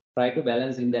try to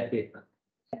balance in that way.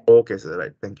 Okay, sir.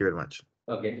 Right. Thank you very much.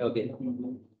 Okay, okay.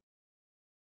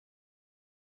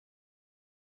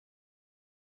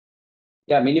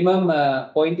 Yeah, minimum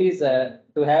point is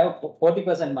to have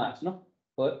 40% marks, no?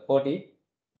 40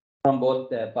 from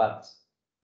both parts.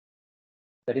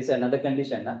 That is another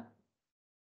condition, no?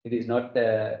 It is not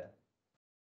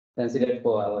considered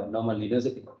for our normal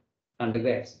university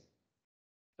undergrads.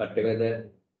 But whether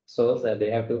so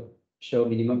they have to show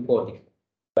minimum 40.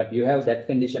 But you have that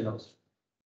condition also.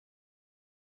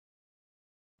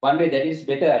 One way that is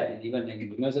better, I think, even in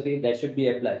university, that should be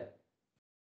applied.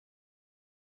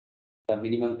 The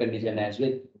minimum condition as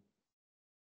well.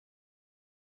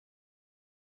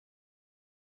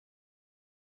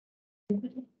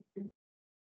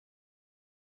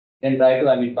 Then try to,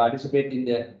 I mean, participate in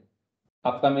the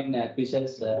upcoming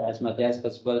quizzes as much as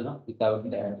possible, no, without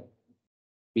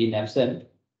being absent.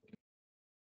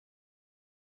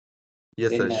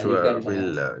 Yes, sir. Then you Sure. can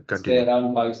We'll stay continue.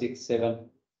 around 5, 6, 7.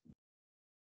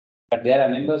 But there are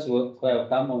members who have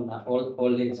come on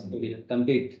all days to be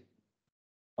complete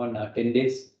on 10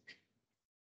 days.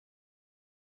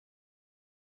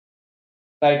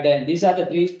 Right, and these are the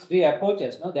three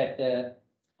approaches, no, that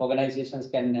organizations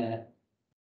can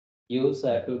use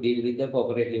to deal with the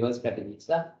corporate level strategies.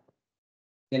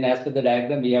 Then as per the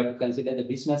diagram, we have to consider the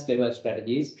business level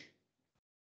strategies.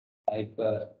 If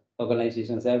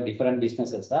organizations have different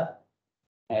businesses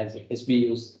as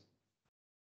SBUs.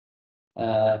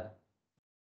 To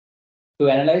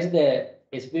analyze the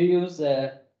SBU's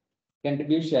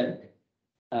contribution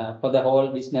for the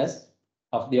whole business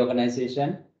of the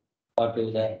organization or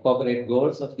to the corporate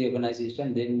goals of the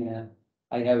organization, then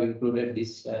I have included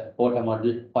this quota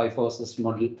model, 5 forces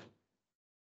model.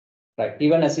 Right,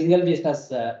 even a single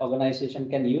business organization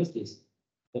can use this.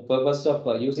 The purpose of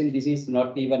using this is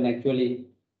not even actually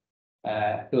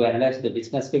to analyze the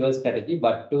business level strategy,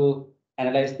 but to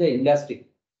analyze the industry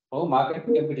or market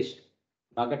competition.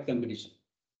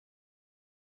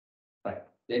 Right.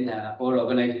 Then all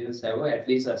organizations have at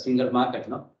least a single market,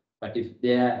 no? But if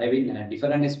they are having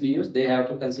different SBUs, they have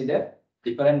to consider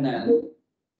different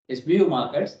SBU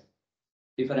markets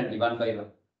differently, one by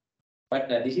one. But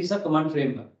this is a common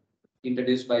framework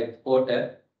introduced by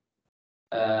Porter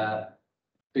to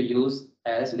use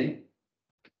as a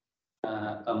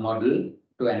model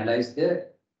to analyze the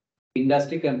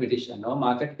industry competition or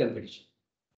market competition.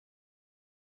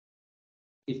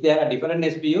 If there are different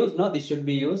SBUs, no, this should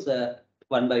be used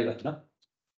one by one, no?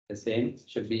 The same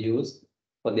should be used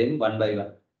for them one by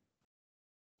one,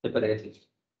 separately.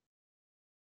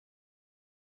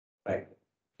 Right.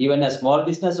 Even a small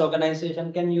business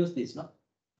organization can use this, no?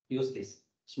 Use this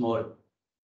small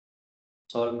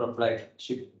sole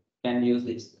proprietorship can use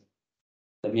this.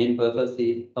 The main purpose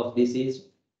of this is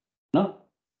no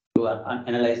to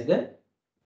analyze the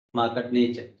market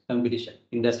nature, competition,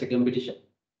 industry competition.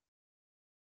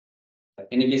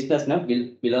 Any business now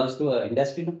belongs to an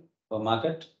industry, no, or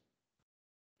market.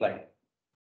 Right.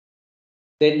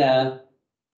 Then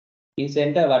in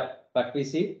center, what we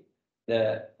see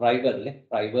the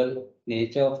rival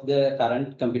nature of the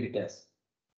current competitors,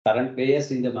 current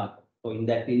players in the market or in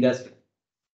that industry.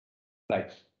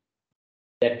 Right.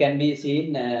 That can be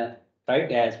seen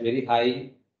right as very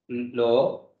high,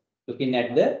 low, looking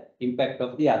at the impact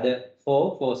of the other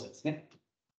 4 forces.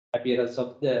 Appearance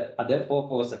of the other 4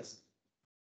 forces.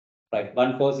 Right.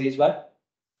 One force is what?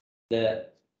 The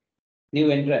new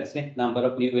entrants, number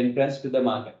of new entrants to the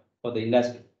market for the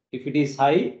industry. If it is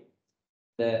high,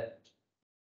 the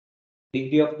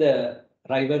degree of the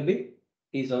rivalry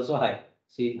is also high,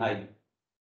 seen high.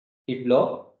 If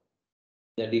low,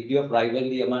 the degree of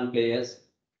rivalry among players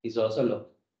is also low.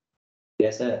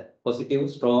 There's a positive,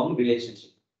 strong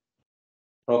relationship,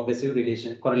 progressive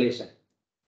correlation.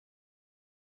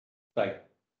 Right.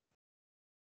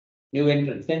 New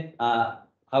entrants.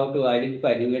 How to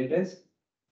identify new entrants?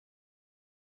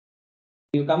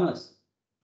 Newcomers.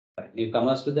 Right.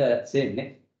 Newcomers to the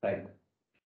same, right?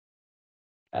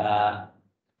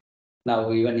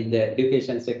 Now, even in the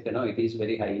education sector, it is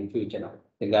very high in future. Now,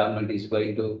 the government is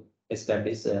going to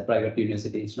establish private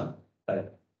universities. Right.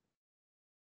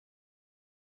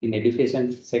 In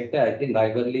education sector, I think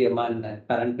rivalry among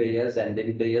current players and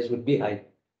then players would be high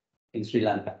in Sri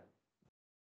Lanka.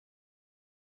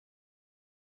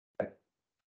 Right.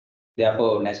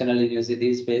 Therefore, national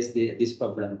universities face this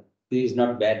problem. This is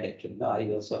not bad actually. No, I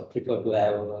also prefer to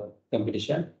have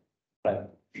competition. Right.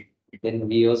 Then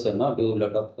we also do a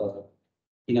lot of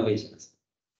innovations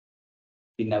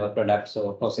in our products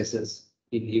or processes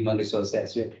in human resources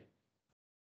as well.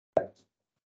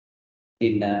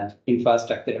 In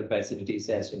infrastructural facilities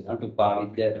as well, to par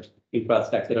with the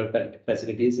infrastructural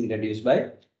facilities introduced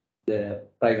by the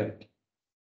private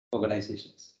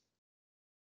organizations.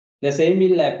 The same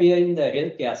will appear in the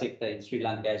healthcare sector in Sri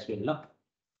Lanka as well. No?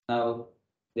 Now,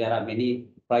 there are many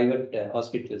private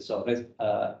hospitals or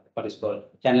what is called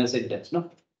channel centers,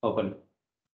 open,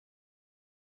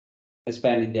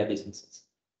 expanding their businesses.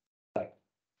 Right.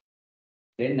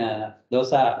 Then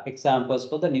those are examples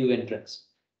for the new entrants.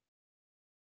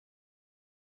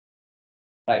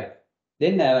 Right.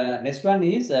 Then next one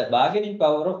is bargaining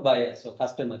power of buyers or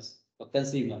customers or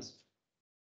consumers.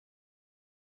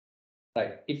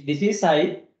 Right. If this is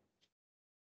high,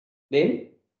 then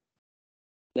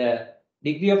the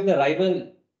degree of the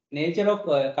rival nature of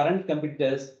current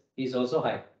competitors is also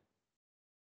high.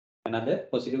 Another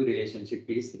positive relationship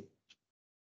is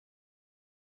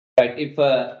right. If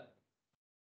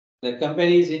the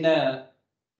company is in a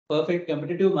perfect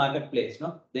competitive marketplace,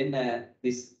 then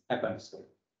this happens.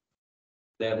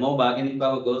 The more bargaining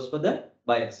power goes for the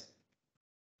buyers,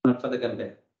 not for the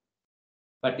company.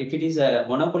 But if it is a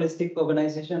monopolistic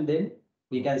organization, then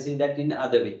we can see that in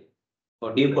other way,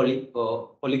 or duopoly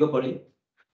or oligopoly.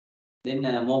 Then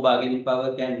more bargaining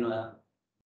power can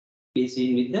be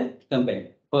seen with the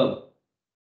company firm.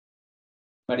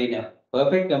 But in a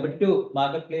perfect competitive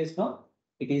marketplace,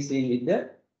 it is seen with the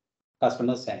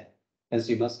customer's hand,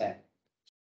 consumer's hand.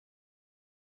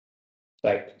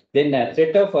 Right. Then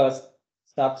set of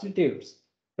substitutes,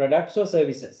 products or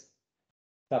services.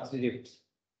 Substitutes,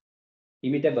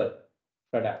 imitable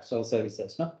products or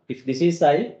services. If this is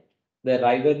high, the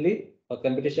rivalry or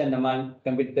competition among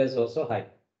competitors also high.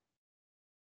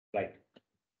 Right.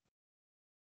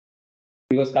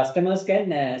 Because customers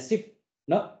can shift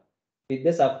with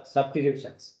the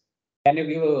substitutions. Can you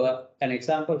give an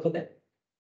example for that?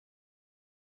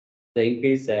 The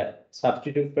increased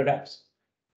substitute products.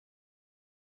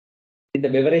 In the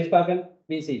beverage market,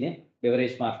 we see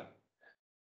beverage market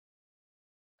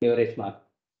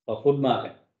or food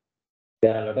market.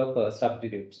 There are a lot of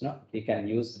substitutes. We can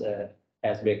use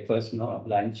as breakfast,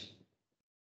 lunch.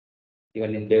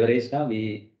 Even in beverage now,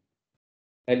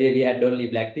 earlier we had only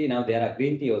black tea. Now there are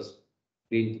green tea also.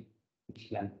 Green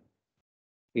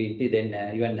tea. Then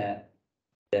even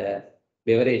the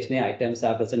beverage items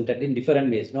are presented in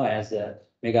different ways. As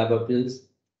mega bottles,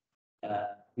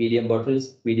 medium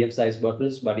bottles, medium-sized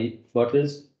bottles, body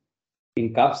bottles,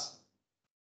 in cups.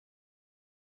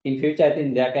 In future, I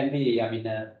think there can be,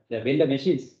 the vendor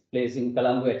machines placed in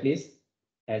Colombo at least,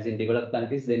 as in developed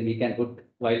countries, then we can put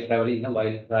while traveling,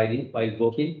 while riding, while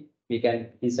walking, we can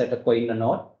insert a coin or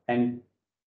note and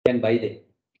can buy them.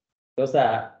 Those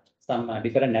are some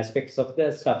different aspects of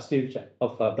the substitution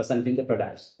of presenting the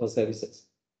products or services.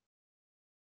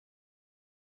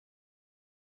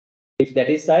 If that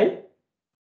is high,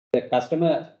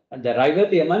 the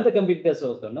rivalry among the competitors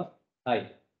also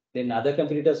high. Then other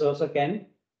competitors also can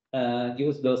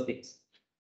use those things.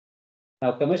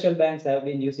 Now, commercial banks have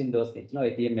been using those things,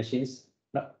 ATM machines.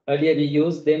 Earlier, we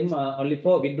used them only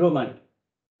for withdraw money.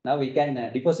 Now we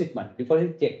can deposit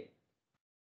check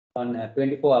on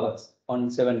 24 hours,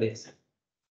 on 7 days.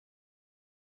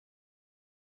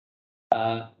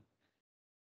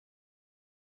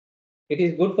 It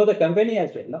is good for the company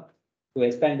as well, to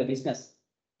expand the business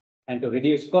and to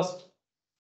reduce cost.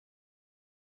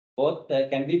 Both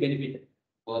can be benefited.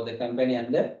 Both the company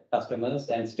and the customers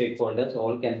and stakeholders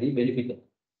all can be benefited.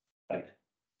 Right.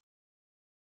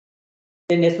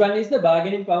 The next one is the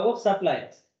bargaining power of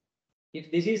suppliers. If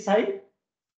this is high,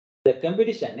 the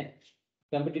competition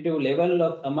competitive level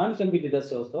of among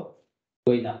competitors also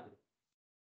going up.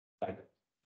 Right.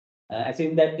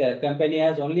 Assume that company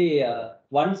has only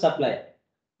one supplier,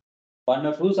 one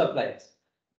or two suppliers,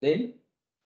 then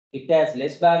it has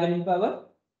less bargaining power.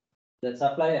 The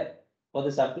supplier or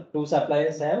the two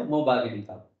suppliers have more bargaining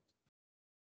power.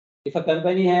 If a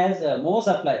company has more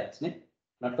suppliers,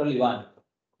 not only one,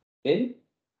 then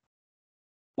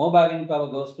more bargaining power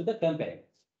goes to the company,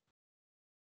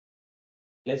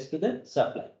 less to the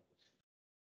supplier.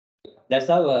 That's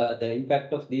how the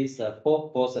impact of these four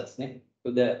forces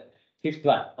to the fifth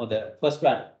one or the first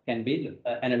one can be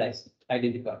analyzed,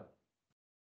 identified.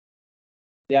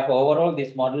 Therefore, overall,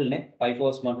 this model, five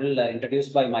force model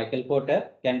introduced by Michael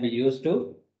Porter, can be used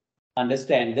to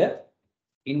understand the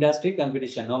industry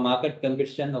competition or market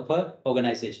competition of an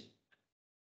organization.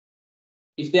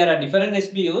 If there are different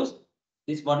SBUs,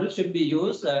 this model should be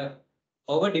used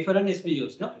over different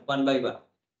SBUs, one by one.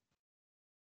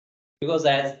 Because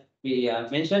as we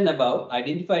mentioned about,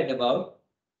 identified about,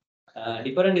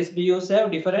 different SBUs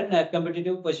have different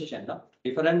competitive position,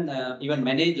 different even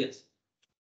managers,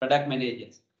 product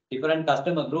managers, different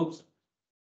customer groups,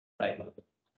 right?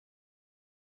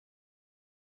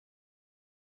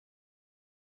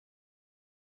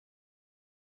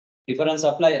 Different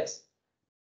suppliers,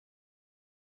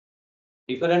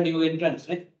 different new entrants,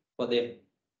 for them,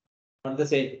 not the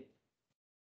same.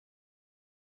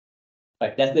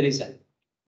 Right, that's the reason.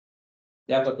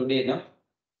 Therefore, today,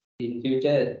 in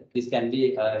future, this can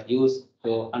be used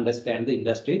to understand the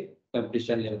industry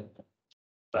competition level.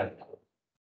 Right.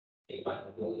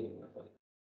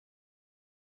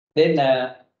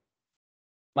 Then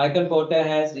Michael Porter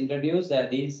has introduced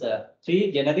these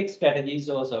three generic strategies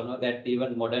also, that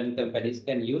even modern companies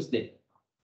can use them.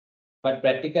 But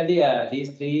practically,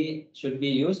 these three should be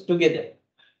used together,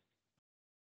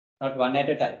 not one at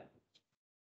a time.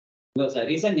 Because the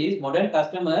reason is modern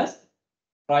customers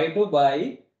try to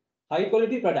buy high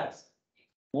quality products,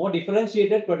 more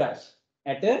differentiated products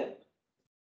at a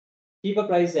cheaper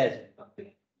price as well,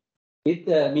 with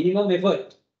minimum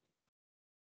effort.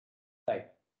 Right.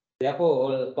 Therefore,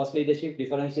 all cost leadership,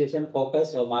 differentiation,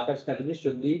 focus, or market strategy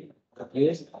should be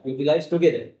utilized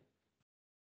together.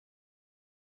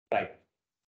 Right.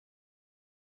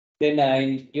 Then,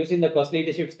 in using the cost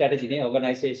leadership strategy,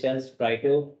 organizations try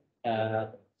to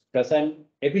present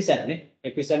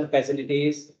efficient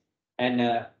facilities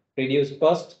and reduce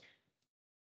cost,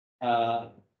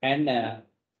 and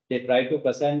they try to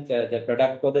present the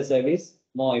product or the service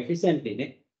more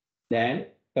efficiently than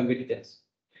competitors.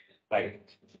 Right.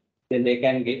 Then they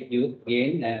can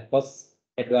gain cost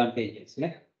advantages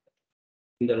in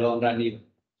the long run even.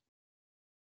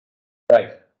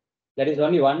 Right. That is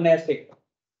only one aspect.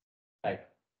 Right.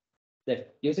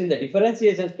 That using the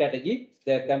differentiation strategy,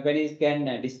 the companies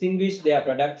can distinguish their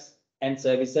products and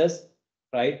services,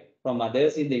 right, from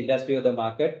others in the industry or the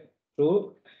market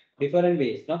through different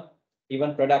ways.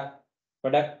 Even product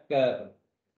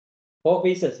four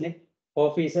pieces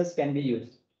can be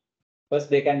used. First,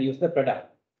 they can use the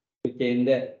product to change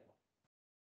the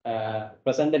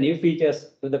present the new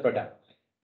features to the product,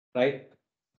 right?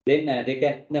 Then they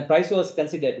can, the price was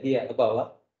considered here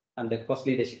above and the cost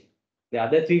leadership. The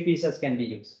other three pieces can be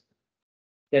used.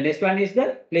 The next one is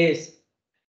the place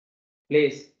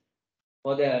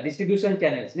or the distribution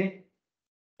channels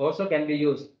also can be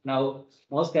used. Now,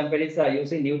 most companies are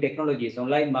using new technologies,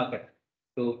 online market,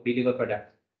 to deliver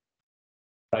products.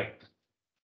 Right.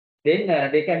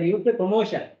 Then they can use the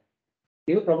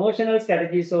new promotional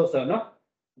strategies also,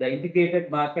 the integrated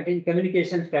marketing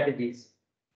communication strategies,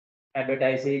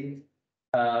 advertising,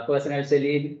 personal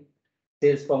selling,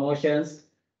 sales promotions,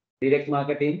 direct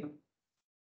marketing,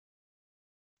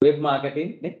 web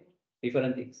marketing,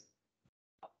 different things.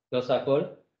 Those are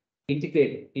called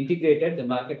integrated the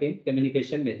marketing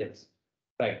communication methods.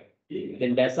 Right.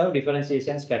 Then that's how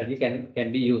differentiation strategy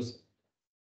can be used.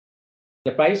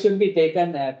 The price should be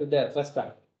taken to the first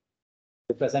one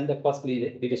to present the cost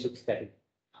leadership strategy.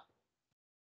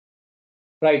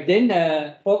 Right.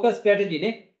 Then focus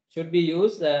strategy should be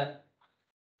used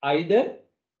either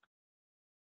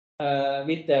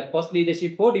with cost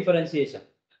leadership or differentiation.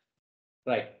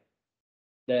 Right.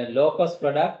 The low cost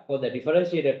product or the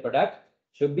differentiated product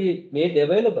should be made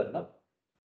available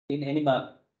in any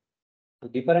market to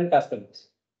different customers.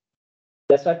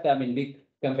 That's what I mean. Big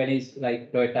companies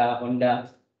like Toyota,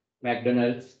 Honda,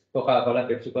 McDonald's, Coca-Cola,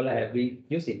 Pepsi-Cola have been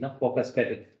using focus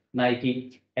strategy.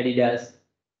 Nike, Adidas,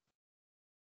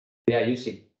 they are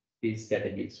using these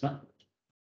strategies.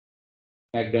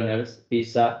 McDonald's,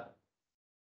 Pizza,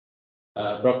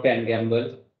 Procter and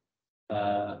Gamble,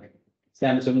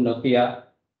 Samsung, Nokia,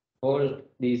 all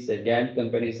these giant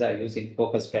companies are using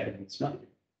focus strategies, no,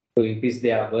 to increase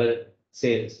their world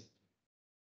sales.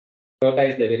 Toyota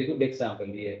is a very good example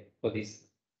here for this.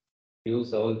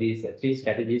 Use all these three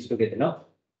strategies together, no.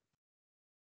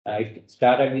 It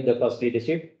started with the cost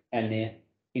leadership and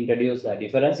introduced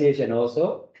differentiation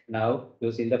also. Now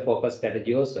using the focus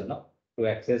strategy also, no, to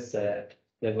access the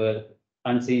world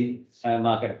unseen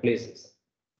marketplaces.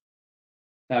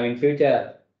 Now in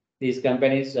future, these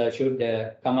companies should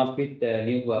come up with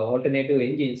new alternative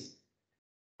engines,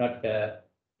 not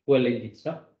fuel engines,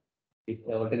 no, with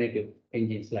alternative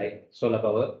engines like solar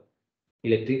power,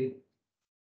 electric,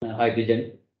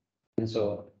 hydrogen, and so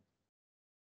on.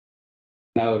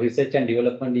 Now research and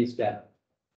development is done.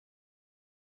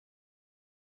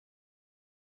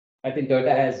 I think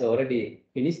Toyota has already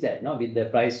finished that, no, with the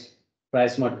price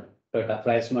model, Toyota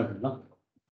price model, no.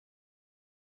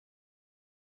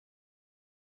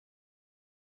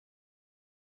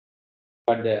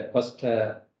 But the cost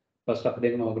of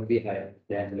them would be higher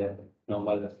than the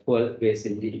normal fuel-based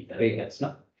engine vehicles,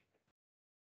 no.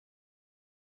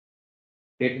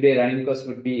 Day-to-day running cost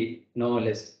would be no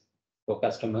less for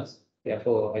customers.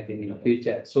 Therefore, I think in the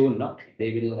future, soon, no,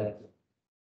 they will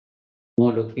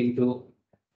more look into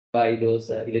buy those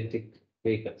electric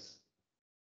vehicles.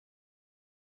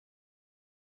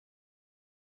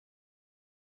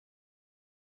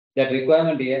 That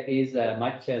requirement here is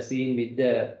much seen with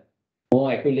the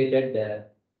more accumulated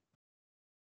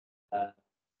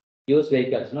used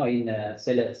vehicles, no, in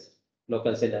sellers,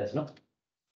 local sellers, no.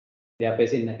 They are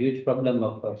facing a huge problem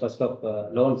of first of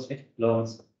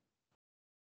loans.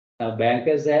 Now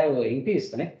bankers have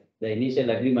increased the initial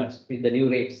agreements with the new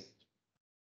rates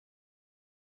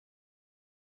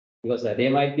because they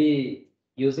might be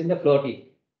using the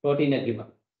floating agreement.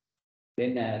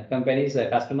 Then companies,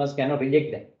 customers cannot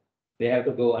reject them. They have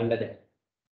to go under that.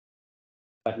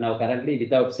 But now currently,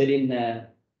 without selling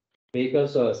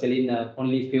vehicles or selling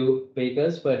only few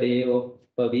vehicles per day or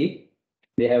per week,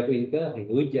 they have to incur a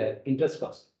huge interest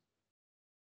cost.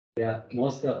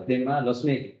 Most of them are loss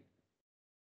making.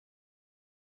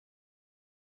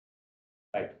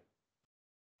 Right.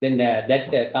 Then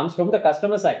that comes from the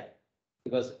customer side,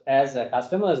 because as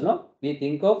customers, no, we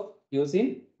think of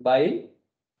buying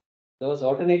those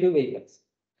alternative vehicles,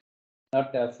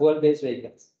 not fuel-based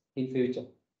vehicles in future,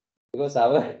 because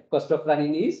our cost of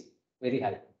running is very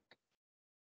high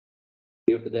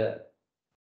due to the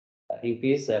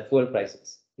increased fuel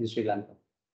prices in Sri Lanka.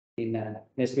 In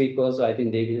next week also, I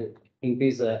think they will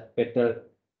increase petrol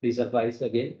diesel price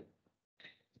again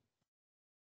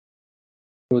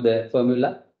through the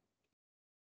formula.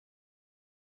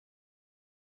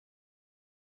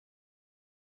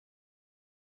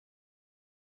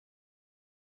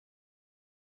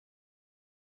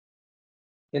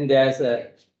 Then there's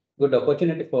a good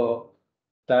opportunity for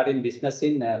starting business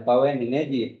in power and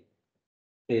energy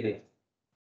area.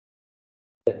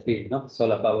 That field, no,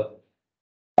 solar power.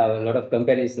 A lot of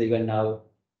companies even now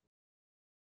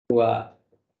who are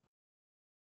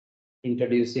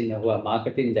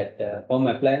marketing that home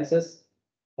appliances,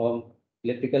 home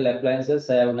electrical appliances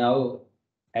have now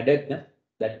added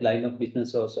that line of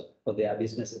business also for their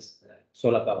businesses,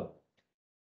 solar power.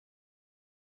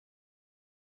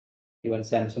 Even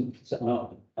Samsung,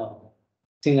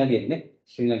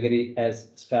 Singagiri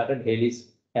has started, Helios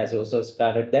has also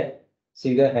started that,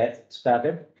 Singer has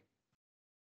started.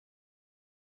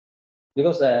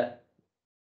 Because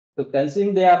to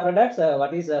consume their products,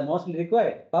 what is mostly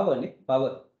required?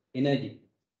 Power, energy.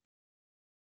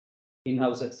 In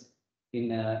houses,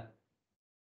 in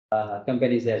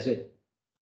companies as well.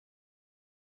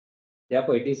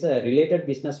 Therefore, it is a related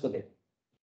business for them.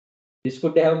 This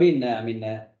could have been,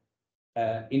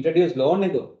 introduced long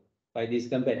ago by these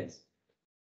companies.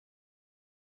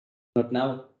 Not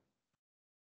now.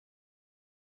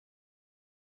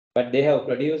 But they have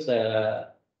produced,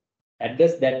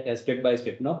 address that step by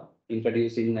step, no?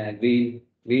 Introducing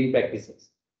green practices,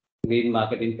 green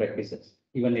marketing practices.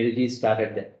 Even LG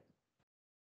started that.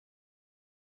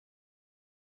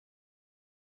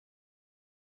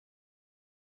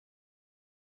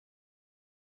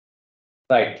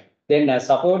 Right. Then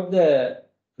support the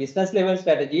business level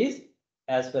strategies.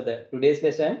 As per the today's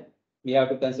lesson, we have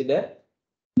to consider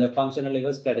the functional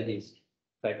level strategies.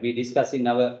 Right. We discussed in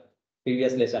our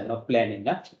previous lesson of planning.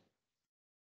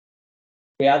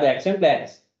 We are the action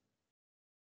plans.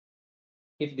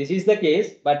 If this is the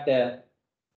case, but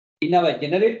in our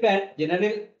general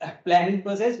planning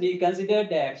process, we consider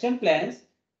the action plans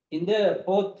in the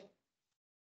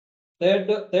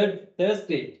third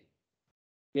stage.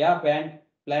 We have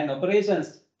plan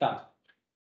operations come.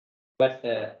 But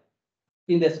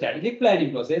in the strategic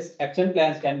planning process, action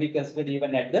plans can be considered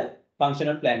even at the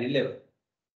functional planning level,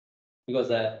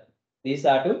 because these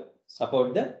are to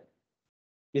support the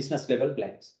business level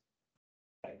plans.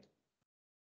 Right.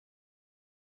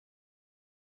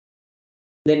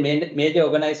 Then major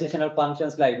organizational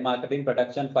functions like marketing,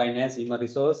 production, finance, human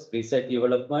resource, research,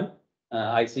 development,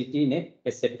 ICT, net,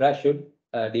 etc. should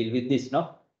deal with this,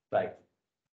 no? Right.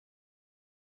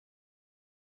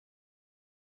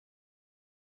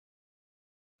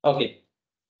 Okay,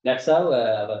 that's how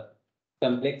our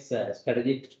complex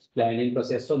strategic planning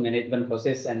process or management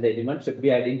process and the elements should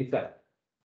be identified.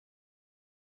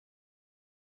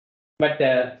 But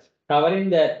covering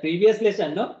the previous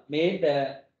lesson, no, made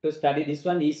to study this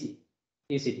one easy,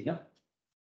 no?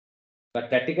 But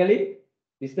practically,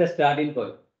 this is the starting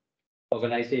point.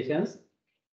 Organizations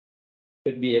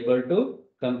should be able to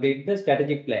complete the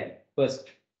strategic plan first.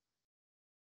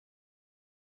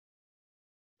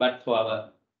 But for our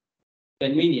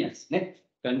convenience, next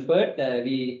comfort,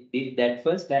 we did that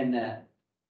first and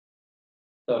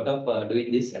sort of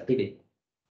doing this today.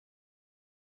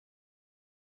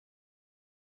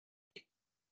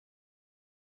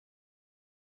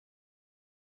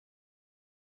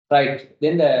 Right.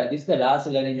 Then this is the last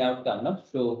learning outcome, no?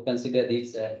 So consider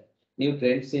these new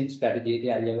trends in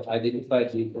strategy. I have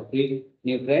identified the three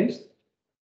new trends.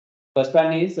 First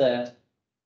one is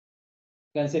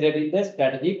considering the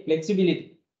strategic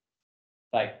flexibility.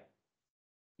 Right.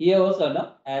 Here also,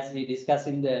 no, as we discussed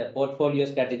in the portfolio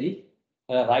strategy,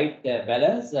 right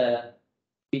balance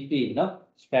between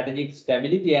strategic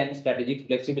stability and strategic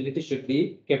flexibility should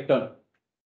be kept on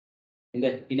in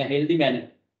a healthy manner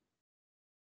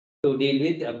to deal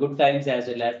with good times as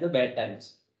well as the bad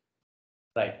times.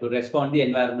 Right, to respond the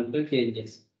environmental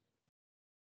changes.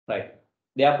 Right.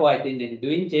 Therefore, I think in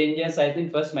doing changes, I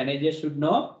think first managers should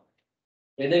know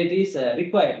whether it is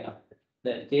required now.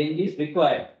 The change is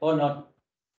required or not.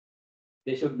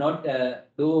 They should not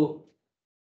do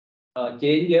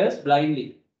changes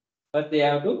blindly, but they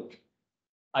have to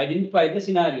identify the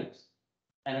scenarios,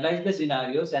 analyze the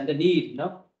scenarios and the need.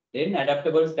 Then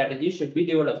adaptable strategies should be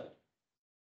developed.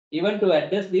 Even to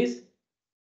address this,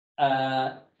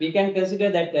 we can consider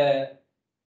that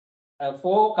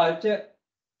four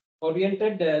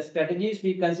culture-oriented strategies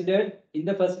we considered in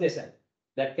the first lesson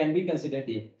that can be considered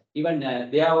here. Even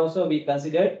there also we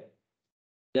considered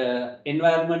the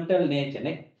environmental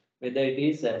nature, whether it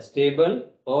is stable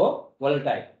or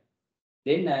volatile.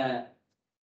 Then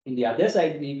in the other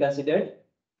side, we considered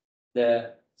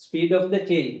the speed of the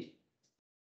change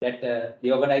that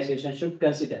the organization should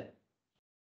consider.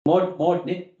 Mode of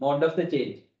the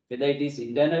change, whether it is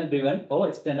internal driven or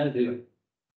external driven.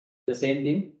 The same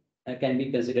thing can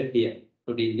be considered here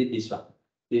to deal with this one,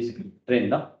 this trend.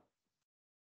 No?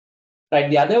 Right.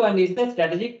 The other one is the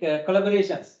strategic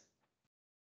collaborations.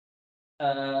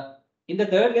 In the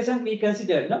third lesson, we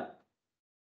considered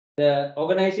the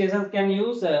organizations can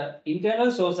use internal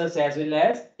sources as well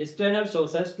as external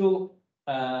sources to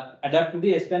adapt to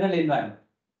the external environment.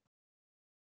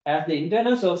 As the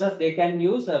internal sources, they can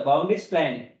use boundaries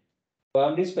planning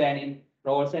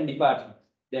roles and departments.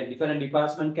 The different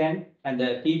departments can, and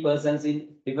the key persons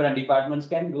in different departments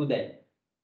can do that,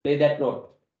 play that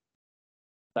role.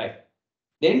 Right.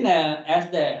 Then as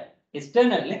the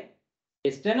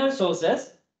external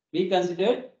sources, we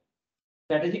considered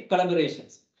strategic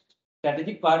collaborations,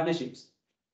 strategic partnerships.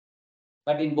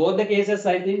 But in both the cases,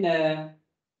 I think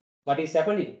what is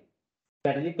happening?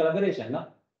 Strategic collaboration, no?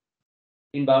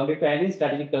 In boundary planning,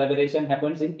 strategic collaboration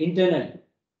happens internally.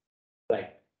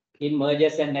 Right. In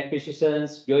mergers and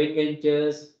acquisitions, joint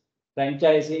ventures,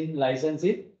 franchising,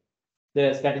 licensing,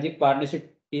 the strategic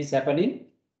partnership is happening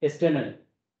externally.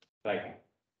 Right.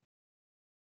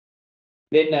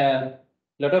 Then a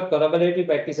lot of collaborative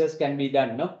practices can be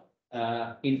done,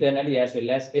 internally as well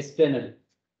as externally.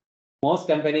 Most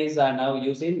companies are now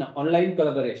using online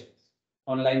collaboration.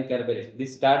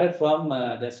 This started from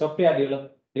the software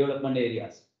development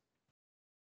areas,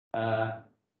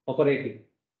 operating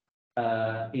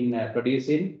in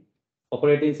producing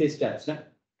operating systems.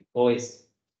 OS,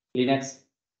 Linux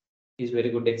is very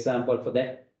good example for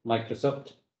that.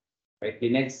 Microsoft, right?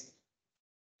 Linux,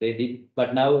 they did,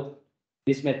 but now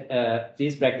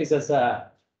these practices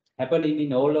are happening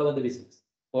in all over the business,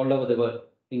 all over the world,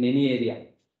 in any area.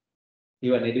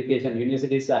 Even education,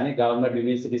 universities and government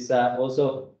universities are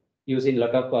also using a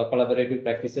lot of collaborative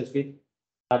practices with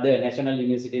other national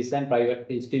universities and private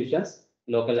institutions,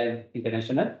 local and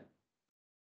international.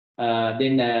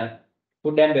 Then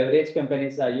food and beverage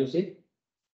companies are using.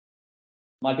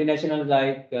 Multinationals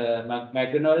like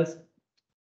McDonald's,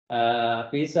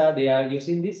 Pizza, they are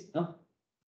using this.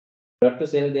 not to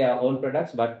sell their own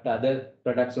products, but other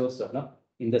products also, no,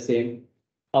 in the same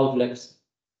outlets,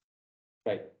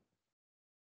 right?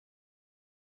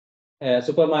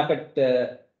 Supermarket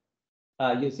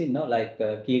using, no, like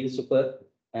Keel Super,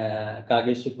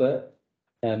 Kage Super,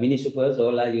 Mini Supers,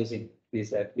 all are using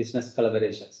these business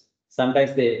collaborations.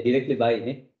 Sometimes they directly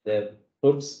buy the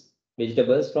fruits,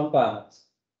 vegetables from farmers.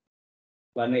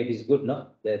 One way it is good, no?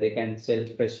 They can sell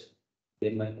fresh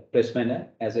manner,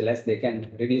 as well as they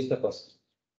can reduce the cost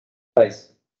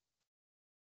price.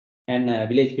 And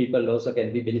village people also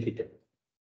can be benefited.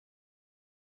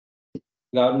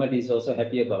 Government is also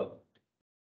happy about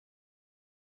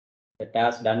the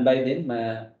task done by them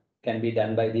can be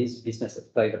done by these businesses,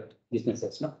 private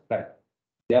businesses, no? Right.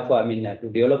 Therefore, I mean, to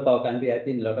develop our country, I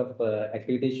think a lot of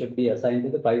activities should be assigned to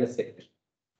the private sector.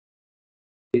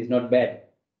 It is not bad.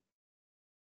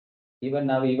 Even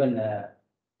now, even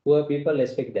poor people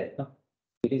expect that, no?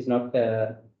 It is not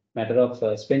a matter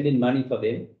of spending money for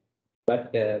them,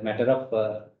 but a matter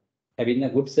of having a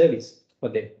good service for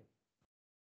them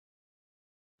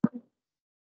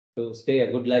to stay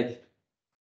a good life.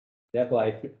 Therefore,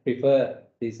 I prefer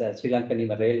this Sri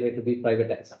Lankan railway to be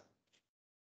privatized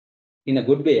in a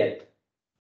good way.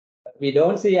 We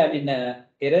don't see, I mean,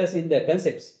 errors in the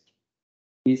concepts.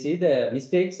 We see the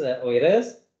mistakes or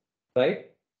errors,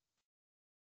 right?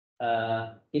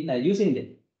 In using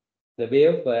them, the way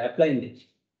of applying it,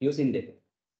 using them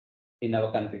in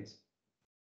our countries.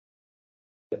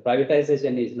 The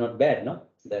privatization is not bad, no?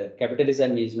 The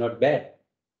capitalism is not bad.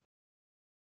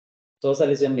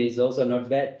 Socialism is also not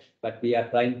bad, but we are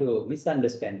trying to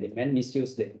misunderstand them and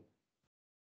misuse them.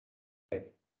 Right.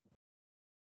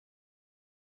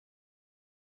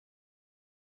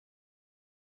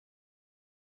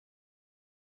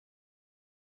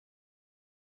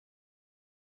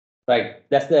 Right.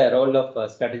 That's the role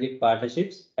of strategic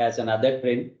partnerships as another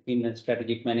trend in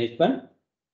strategic management.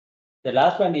 The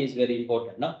last one is very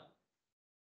important, no?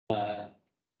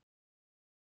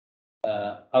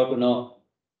 How to know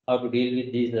how to deal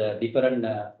with these different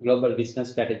global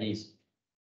business strategies.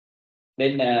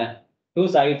 Then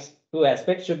two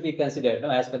aspects should be considered, no,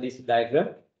 as per this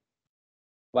diagram.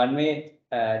 One way,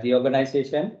 the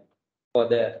organization or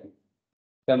the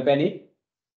company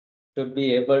should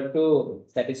be able to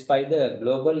satisfy the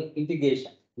global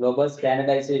integration, global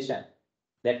standardization.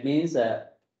 That means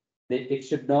it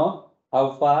should know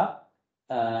how far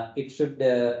it should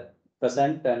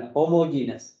present an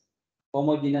homogeneous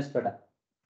product,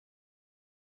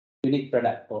 unique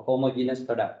product or homogeneous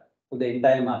product to the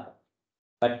entire market.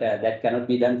 But that cannot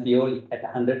be done purely at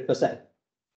 100%.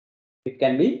 It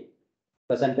can be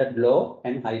presented low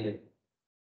and high level.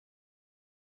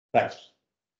 Right.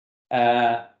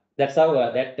 That's how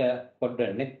that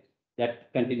quadrant,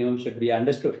 that continuum should be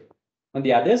understood. On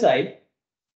the other side,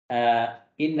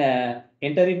 in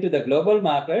enter into the global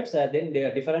markets, then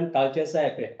there are different cultures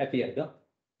appear. No?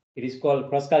 It is called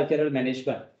cross-cultural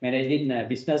management, managing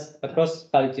business across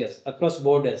cultures, across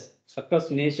borders, across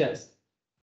nations,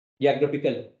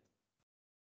 geographically.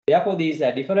 Therefore, these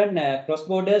different cross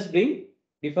borders bring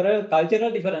different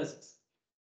cultural differences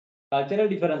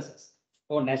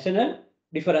or national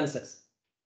differences.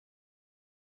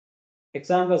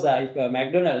 Examples are if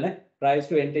McDonald's tries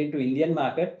to enter into Indian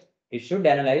market, it should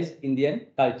analyze Indian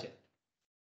culture,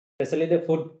 especially the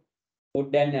food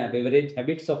and beverage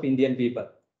habits of Indian people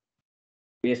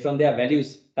based on their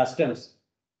values, customs,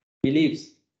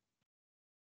 beliefs.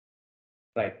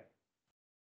 Right.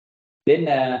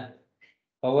 Then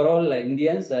overall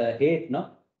Indians hate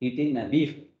eating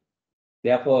beef.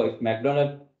 Therefore, if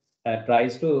McDonald's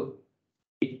tries to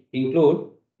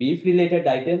include beef-related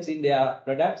items in their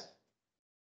products,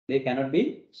 they cannot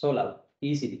be sold out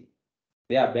easily.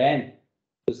 They are banned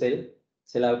to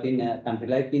sell out in a country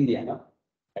like India. No?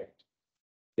 Right.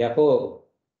 Therefore,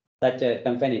 such a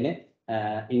company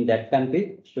in that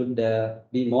country should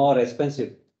be more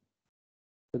responsive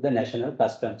to the national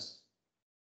customs,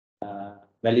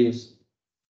 values.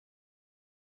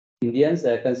 Indians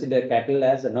consider cattle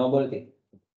as a noble thing,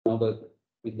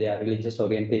 with their religious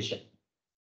orientation.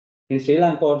 In Sri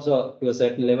Lanka also to a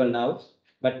certain level now,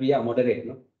 but we are moderate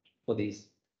for these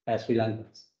as Sri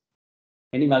Lankans.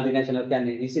 Any multinational can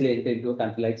easily enter into a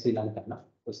country like Sri Lanka now,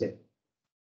 to say.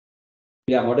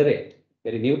 We are moderate,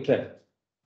 very neutral.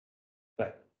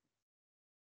 Right.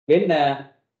 When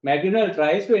McDonald's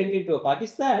tries to enter into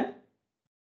Pakistan,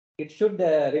 it should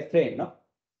refrain,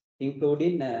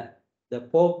 including the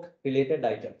pork-related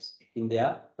items in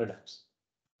their products.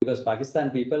 Because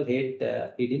Pakistan people hate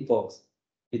eating pork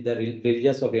with the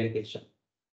religious orientation.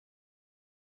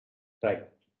 Right.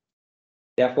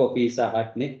 Therefore, Pizza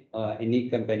Hut, any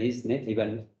companies,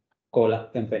 even cola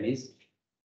companies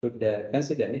should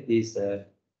consider these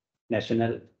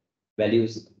national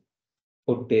values,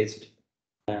 food taste,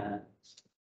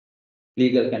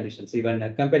 legal conditions. Even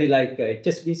a company like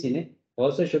HSBC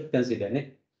also should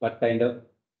consider what kind of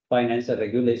financial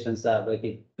regulations are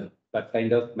working, what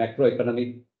kind of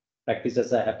macroeconomic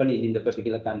practices are happening in the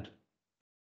particular country.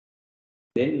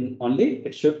 Then only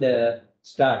it should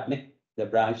start the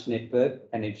branch network,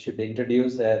 and it should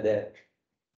introduce the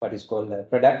what is called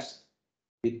products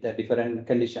with the different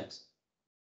conditions.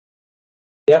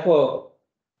 Therefore,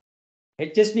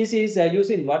 HSBC is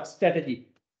using what strategy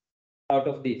out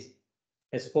of these?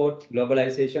 Export,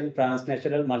 globalization,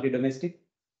 transnational, multi-domestic.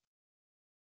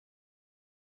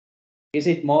 Is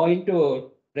it more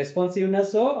into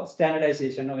responsiveness or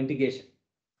standardization or integration?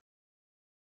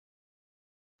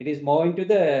 It is more into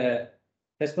the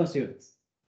responsiveness.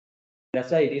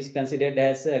 That's why it is considered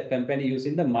as a company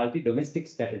using the multi-domestic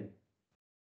strategy.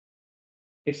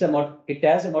 It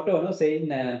has a motto saying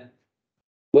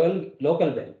world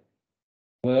local bank.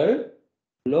 World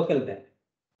local bank.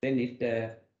 Then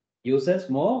it uses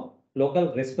more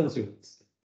local responsiveness.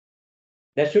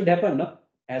 That should happen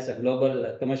as a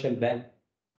global commercial bank,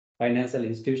 financial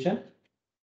institution.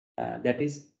 That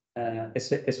is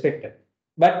expected.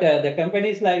 But the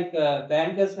companies like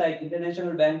bankers, like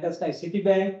international bankers like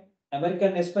Citibank,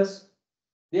 American Express,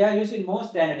 they are using more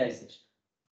standardization,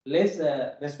 less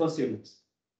responsiveness.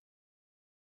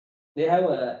 They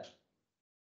have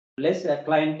less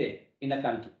clientele in the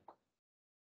country.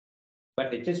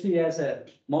 But HSBC has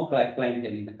more clientele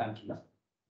in the country now.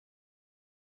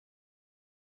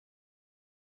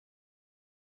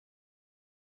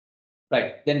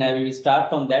 Right, then we will start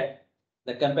from that.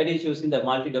 The company is using the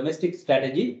multi-domestic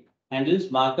strategy,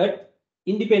 handles market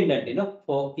independent,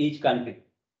 for each country.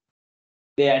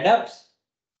 They adapt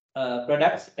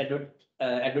products,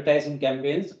 advertising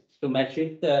campaigns to match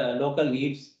with the local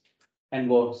needs and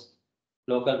wants,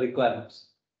 local requirements.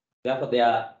 Therefore,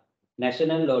 their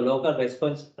national or local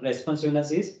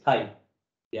responsiveness is high.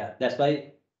 Yeah, that's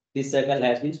why this circle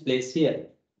has been placed here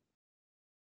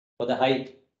for the high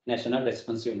national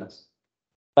responsiveness.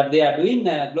 But they are doing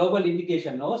global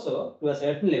indication also to a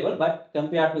certain level, but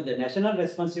compared to the national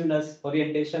responsiveness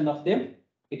orientation of them,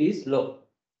 it is low.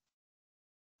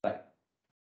 Right.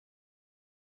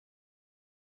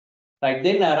 Right.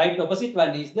 Then right opposite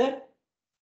one is the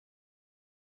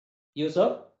use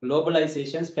of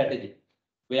globalization strategy,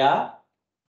 where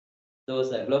those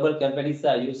global companies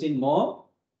are using more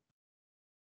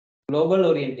global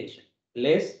orientation,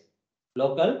 less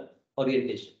local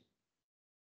orientation.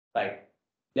 Right.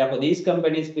 Therefore, these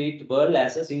companies treat world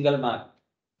as a single market.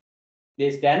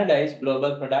 They standardize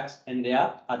global products and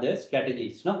their other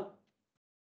strategies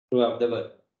throughout the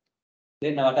world.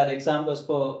 Then what are the examples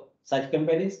for such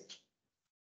companies?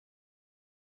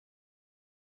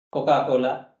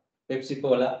 Coca-Cola,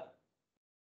 Pepsi-Cola,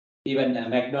 even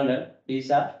McDonald's,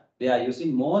 they are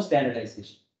using more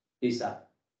standardization. These are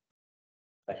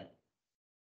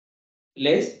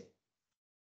less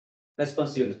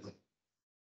responsiveness.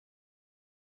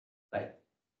 Right.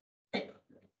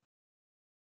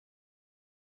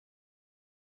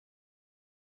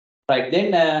 Right.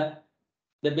 Then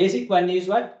the basic one is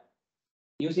what?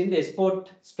 Using the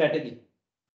export strategy.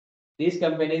 These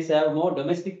companies have more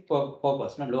domestic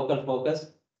focus, not local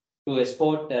focus, to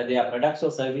export their products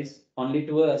or service only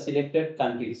to selected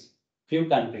countries, few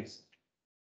countries.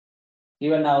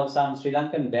 Even now, some Sri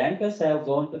Lankan bankers have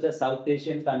gone to the South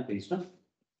Asian countries,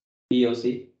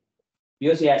 BOC.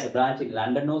 BOC has a branch in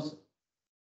London also.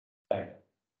 Right.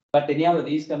 But any of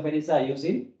these companies are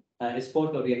using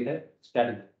export-oriented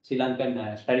strategy. Sri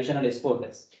Lankan traditional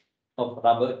exporters of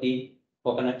rubber, tea,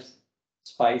 coconuts,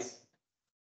 spice.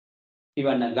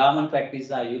 Even garment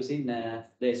factories are using the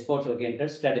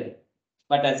export-oriented strategy.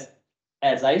 But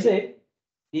as I said,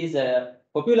 these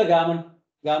popular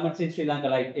garments in Sri Lanka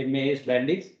like MAS,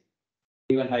 Brandix,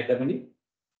 even Hyderabad,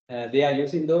 they are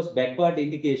using those backward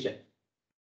integration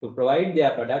to provide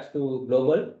their products to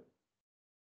global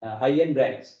high-end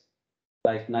brands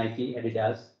like Nike,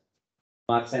 Adidas,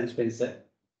 Marks and Spencer,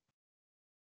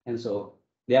 and so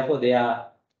therefore they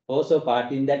are also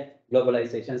part in that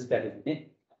globalization strategy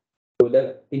to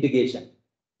the integration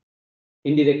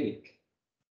indirectly.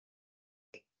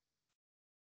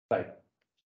 Right.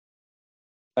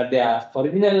 But their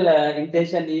original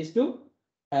intention is to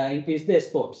increase the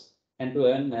exports and to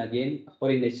earn again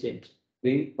foreign exchange,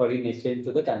 bring foreign exchange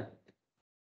to the country.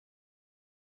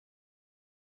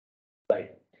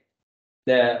 Right.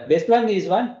 The best one is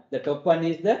the top one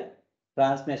is the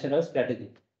transnational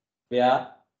strategy, where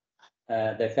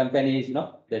the companies,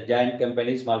 the giant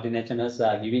companies, multinationals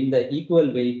are giving the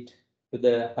equal weight to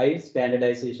the high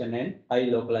standardization and high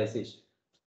localization.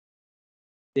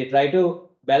 They try to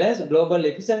balance global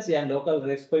efficiency and local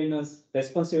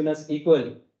responsiveness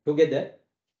equally together.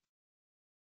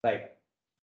 Right.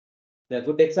 The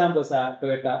good examples are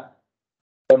Toyota,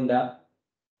 Honda,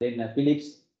 then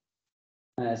Philips,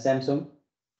 Samsung,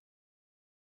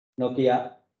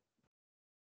 Nokia.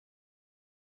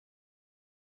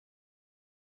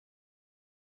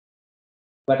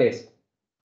 What else?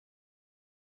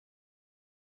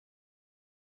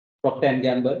 Procter and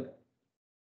Gamble,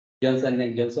 Johnson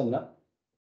and Johnson. No?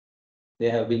 They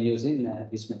have been using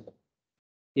this method.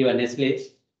 Even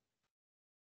Nestle,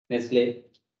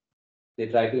 they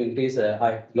try to increase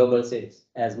high global sales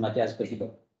as much as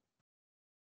possible.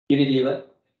 Unilever.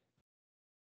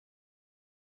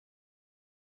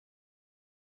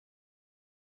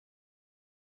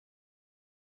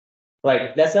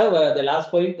 Right, that's how the last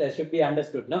point should be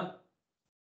understood. No,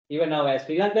 even now as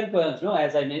Sri Lankan firms, no,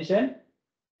 as I mentioned,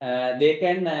 they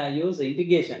can use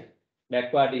integration,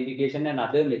 backward integration, and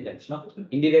other methods, no,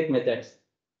 indirect methods,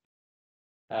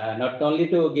 not only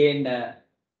to gain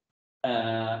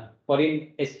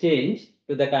foreign exchange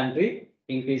to the country,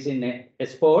 increase in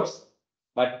exports,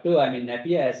 but to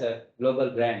appear as a global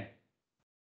brand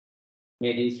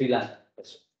made in Sri Lanka.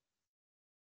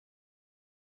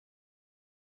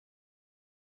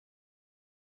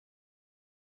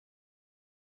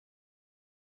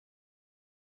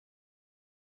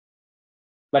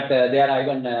 But there are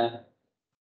even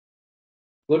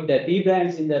good tea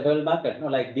brands in the world market, no,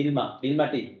 like Dilma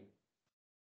tea.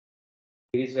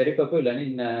 It is very popular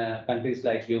in countries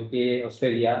like UK,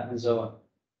 Australia, and so on.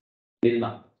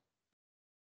 Dilma.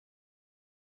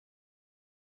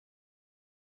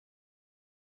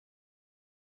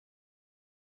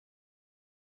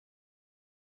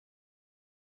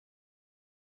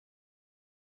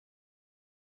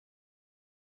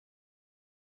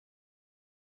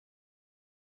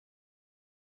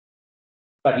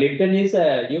 But Lipton is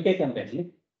a UK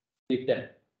company. Lipton.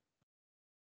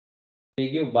 We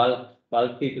give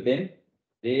bulk tea to them.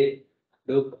 They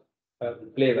do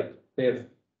flavor.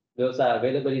 Those are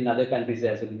available in other countries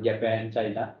as well, in Japan,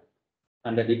 China,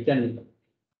 under Lipton.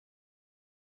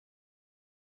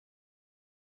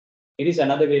 It is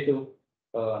another way to,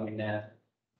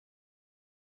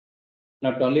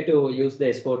 not only to use the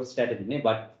export strategy,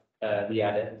 but the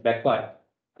other backward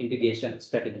integration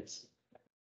strategies.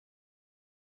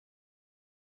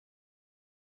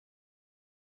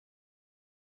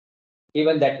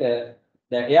 Even that the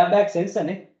airbag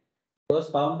sensor was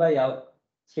found by our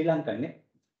Sri Lankan.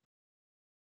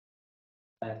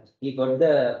 He got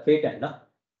the patent, no?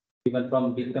 Even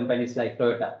from big companies like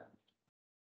Toyota.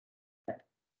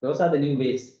 Those are the new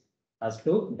ways as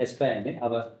to expand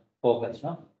our focus,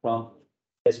 no? From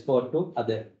export to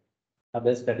other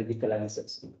strategic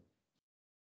alliances.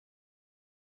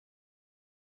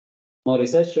 More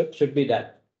research should be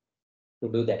done to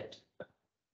do that.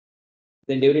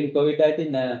 Then during COVID, I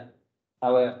think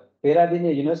our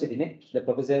Peradeniya University, the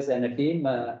professors and the team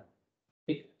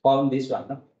formed this one,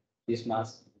 no? This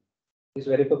mask. It's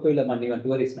very popular among even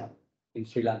tourists now in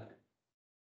Sri Lanka.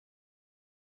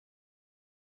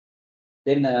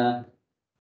 Then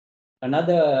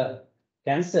another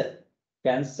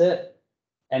anti-cancer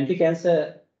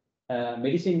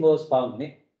medicine was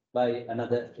found by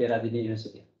another Peradeniya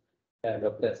University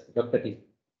doctor team.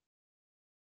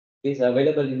 It is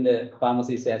available in the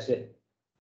pharmacies as well.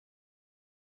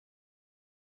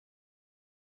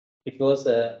 It was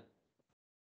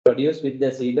produced with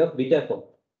the seed of bitter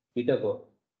gourd,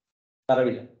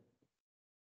 Caravilla.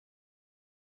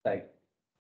 Right.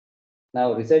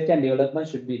 Now, research and development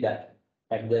should be done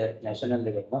at the national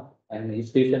level and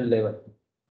institutional level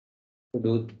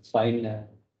to find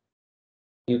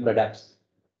new products,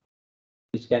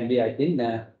 which can be, I think,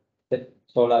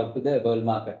 sold out to the world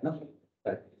market. No?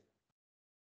 Right.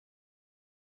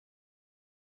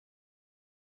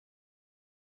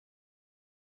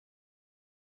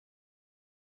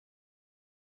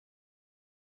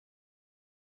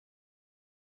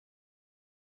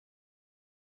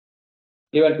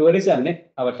 Even tourism,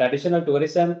 our traditional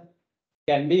tourism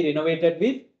can be renovated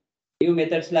with new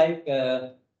methods like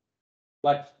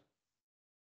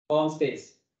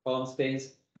homestays,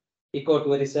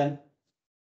 ecotourism.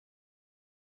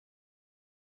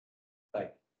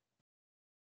 Right.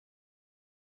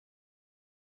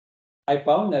 I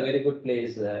found a very good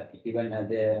place. Even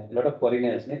there are a lot of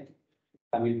foreigners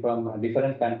coming from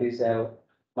different countries have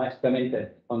much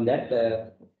commented on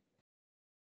that.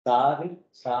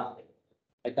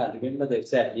 I can't remember the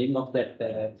exact name of that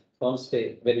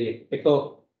homestay. Very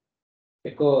eco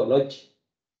lodge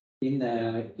in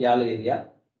Yala area.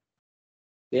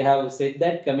 They have said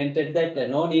that, commented that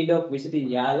no need of visiting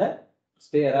Yala,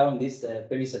 stay around these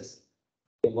premises.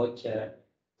 To watch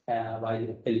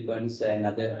wild elephants and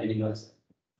other animals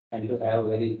and to have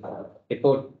very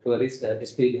tourist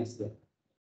experience there.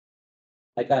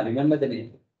 I can't remember the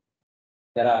name.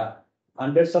 There are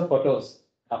hundreds of photos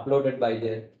uploaded by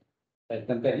the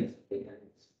company.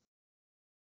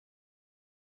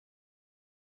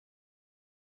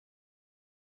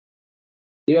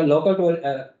 Even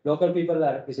local people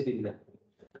are visiting them.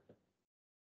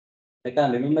 I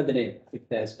can't remember the name.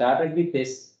 It started with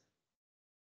this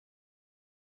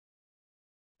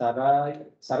Sarai,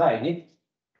 SARRA.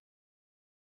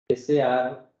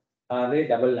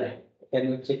 Can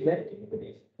you check that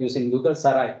using Google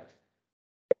Sarai?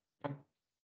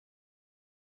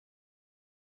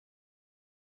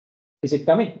 Is it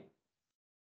coming?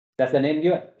 That's the name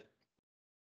given.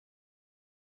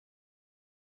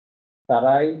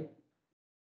 Sarai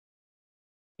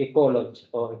Ecology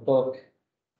or Eco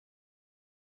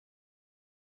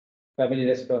Family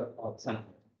Restaurant or something.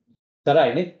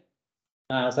 Sarai,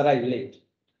 Sarai Village.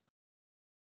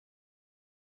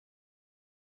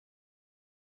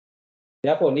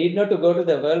 Therefore, need not to go to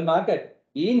the world market.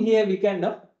 In here, we can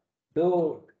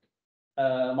do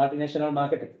multinational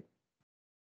marketing.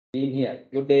 In here,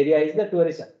 good area is the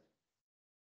tourism.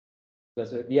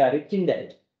 Because we are rich in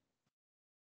that.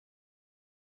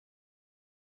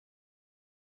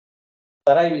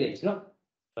 Sarai Village, no?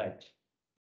 Right.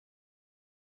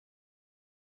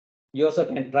 You also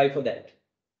can try for that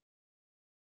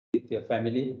with your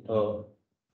family or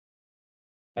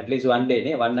at least one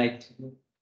day, one night.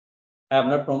 I am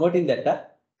not promoting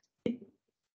that.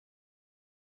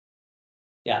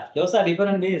 Yeah, those are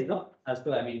different ways, as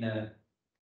to,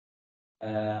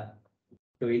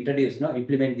 to introduce,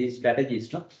 implement these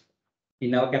strategies,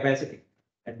 in our capacity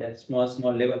at that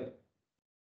small level.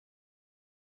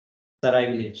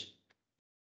 Sarai Village.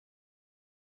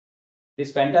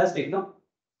 It's fantastic,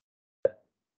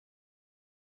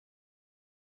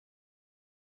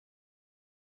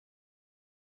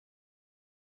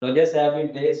 Lodges have been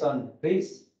placed on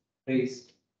trees.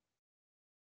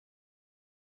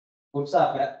 Foods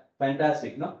are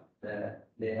fantastic,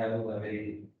 they have a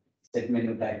very set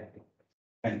menu type.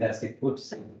 Fantastic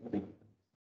foods in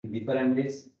different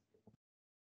ways.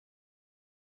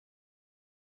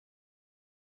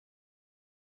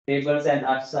 Tables and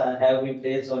huts have been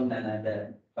placed on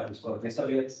another what is called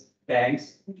restaurants,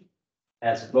 tanks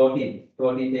as protein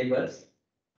tables.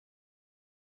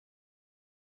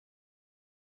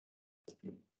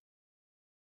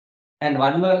 And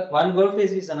one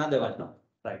workplace is another one,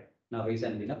 right? Now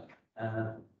recently,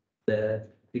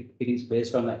 it is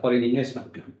based on a foreign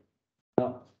investment.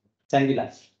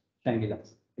 Shangri-Las. It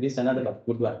is another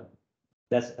good one.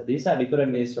 These are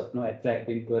different ways of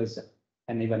attracting tourism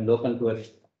and even local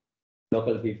tourists,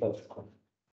 local people.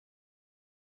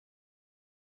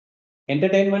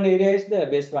 Entertainment area is the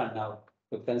best one now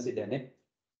to consider,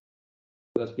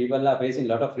 because people are facing a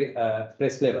lot of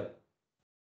stress level.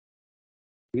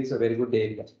 It is a very good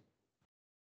area.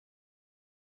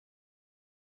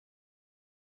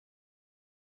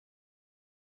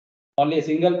 Only a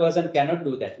single person cannot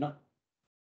do that,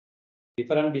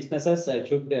 Different businesses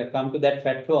should come to that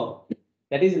platform.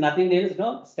 That is nothing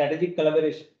else, strategic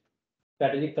collaboration.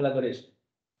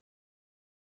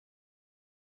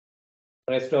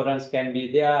 Restaurants can be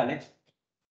there,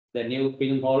 the new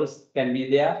film halls can be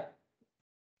there,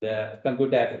 the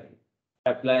computer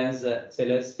appliance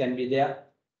sellers can be there,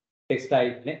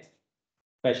 textile,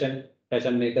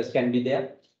 fashion makers can be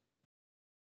there,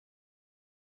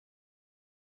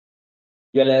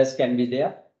 jewelers can be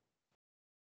there.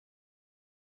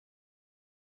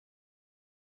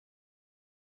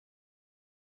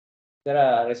 There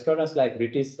are restaurants like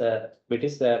British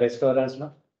restaurants,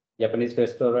 Japanese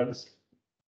restaurants.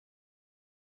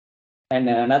 And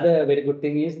another very good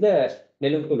thing is the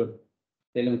Nelunkulu,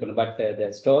 but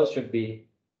the stores should be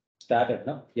started,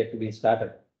 yet to be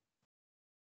started.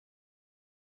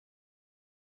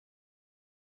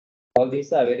 All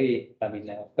these are very,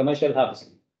 commercial hubs.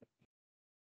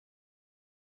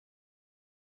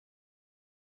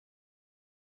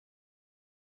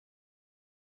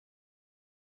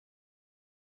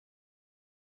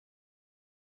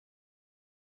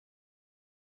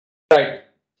 Right.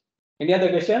 Any other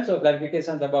questions or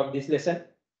clarifications about this lesson?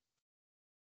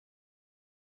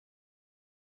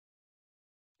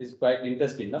 It's quite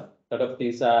interesting, A lot of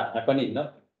things are happening,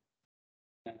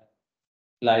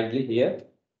 lively here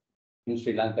in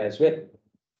Sri Lanka as well.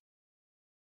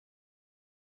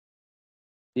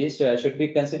 These should be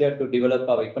considered to develop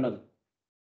our economy.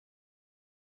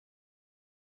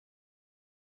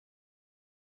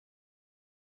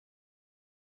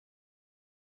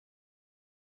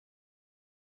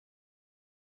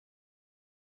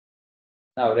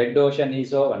 Now red ocean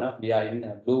is over. No? We are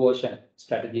in blue ocean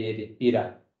strategy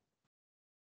era.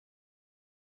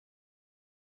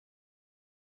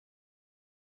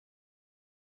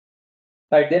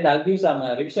 Right, then I'll give some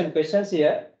revision questions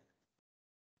here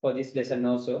for this lesson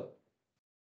also.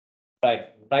 Right,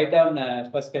 write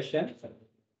down first question.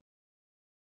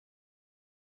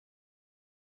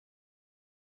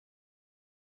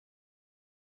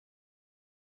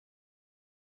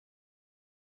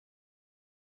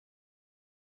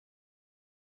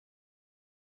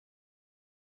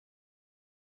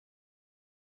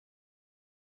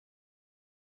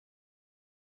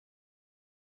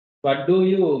 What do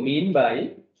you mean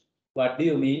by? What do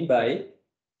you mean by?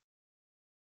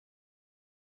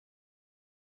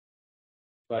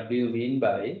 What do you mean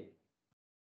by?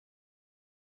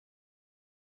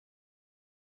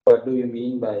 What do you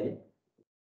mean by?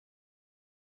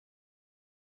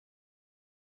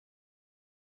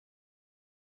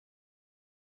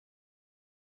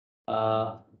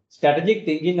 Strategic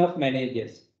thinking of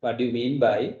managers. What do you mean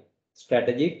by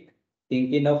strategic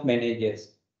thinking of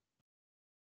managers?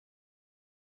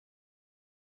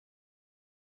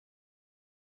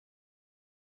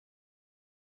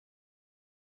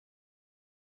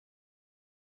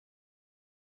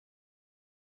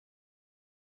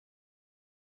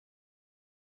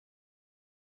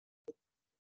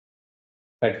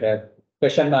 But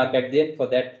question mark at the end for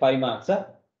that 5 marks.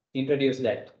 Introduce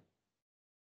that.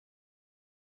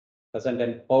 Present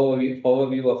an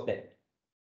overview of that.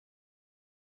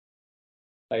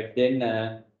 Right, then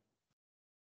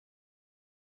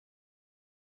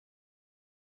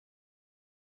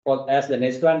as the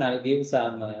next one, I'll give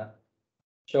some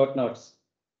short notes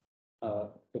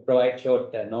to provide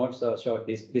short notes or short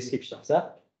descriptions.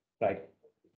 Right.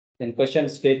 Then question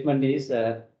statement is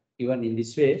given in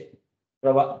this way.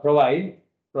 Provide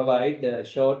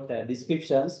short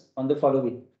descriptions on the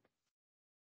following.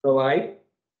 Provide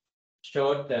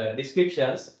short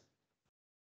descriptions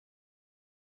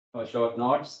or short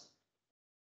notes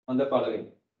on the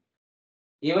following.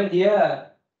 Even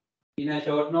here, in a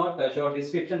short note, a short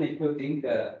description, if you think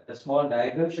a small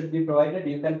diagram should be provided,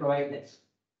 you can provide this.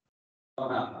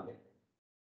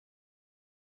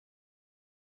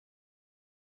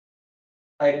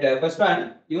 Right, first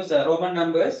one, use Roman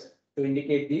numbers to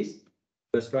indicate these.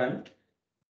 First one,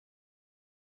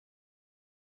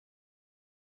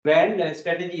 grand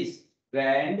strategies.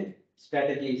 Grand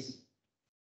strategies.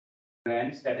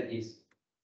 Grand strategies.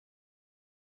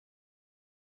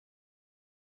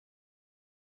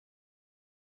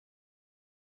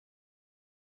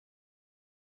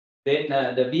 Then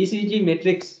the BCG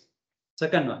matrix.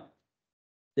 Second one,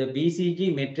 the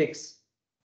BCG matrix.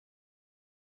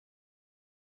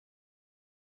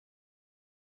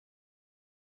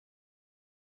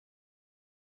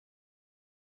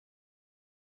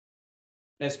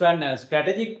 Next one,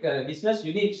 strategic business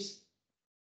units.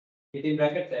 Within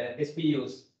bracket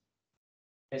SBUs.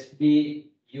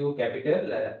 SBU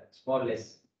capital small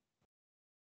s.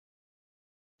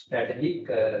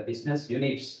 Strategic business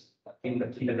units in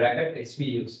the bracket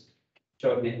SBUs.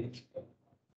 Short name.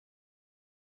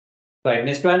 Right.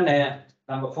 Next one,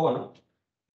 number 4. No?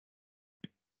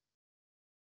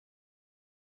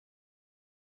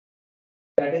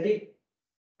 Strategic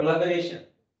collaboration.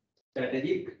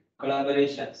 Strategic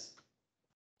collaborations.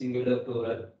 Singular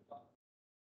plural.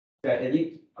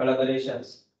 Strategic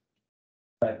collaborations.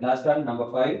 Right. Last one,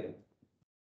 number 5.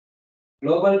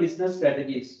 Global business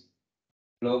strategies.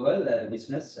 Global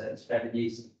business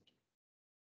strategies.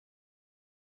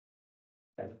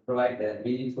 Provide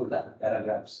meaningful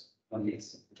paragraphs on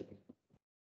this.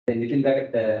 Then within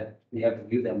that, we have to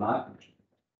give the mark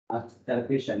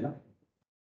calculation. No?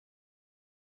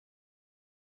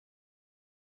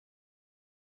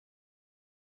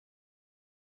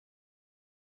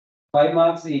 Five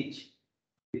marks each.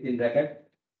 Within bracket,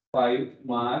 5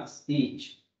 marks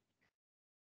each.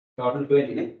 Total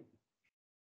 20.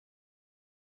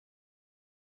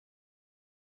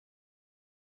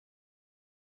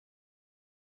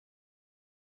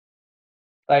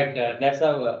 Right, that's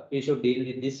how we should deal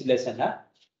with this lesson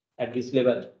at this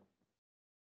level.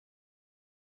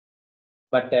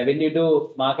 But when you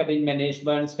do marketing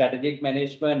management, strategic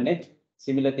management,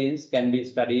 similar things can be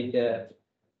studied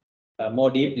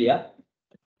more deeply.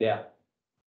 Yeah.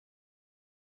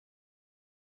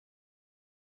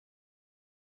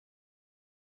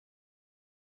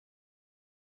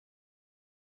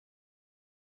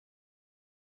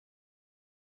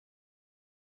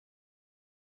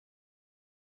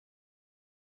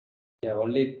 Yeah,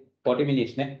 only 40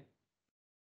 minutes. It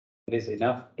is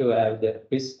enough to have the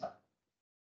quiz.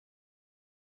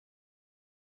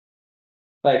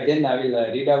 Right, then I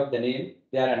will read out the name.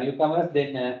 There are newcomers,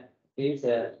 then please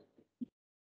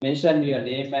mention your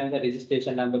name and the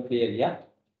registration number clearly, yeah?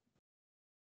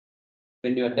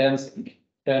 When your turn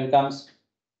comes.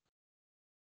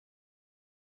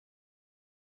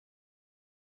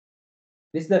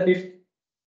 This is the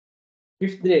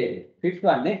fifth grade, fifth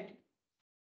one, eh?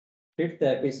 Fifth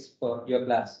quiz for your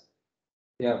class.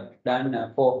 You have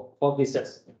done four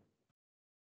quizzes.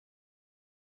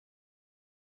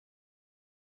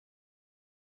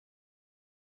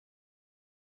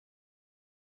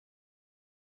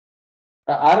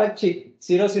 Arachchi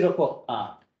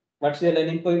 004. What's your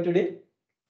learning point today?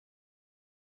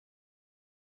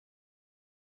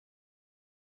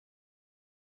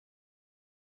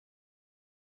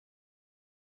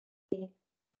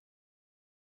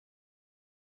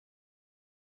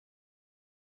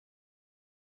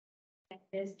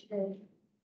 Just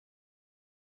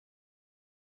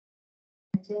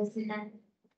an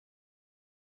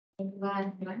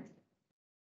environment,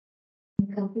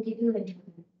 competitive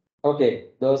environment. Okay,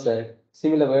 those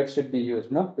similar words should be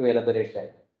used, no, to elaborate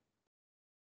that.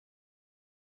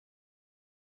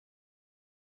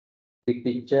 Big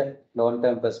picture,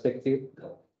 long-term perspective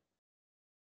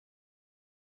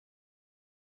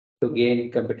to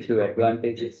gain competitive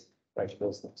advantages. Right,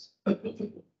 those things.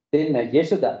 Then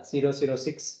Yeshoda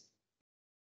 006.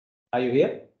 Are you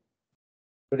here?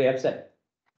 Today absent.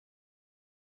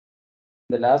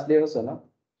 The last day also, no?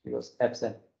 He was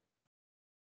absent.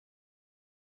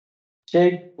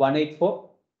 Shade 184.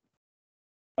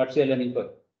 What's your learning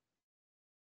point?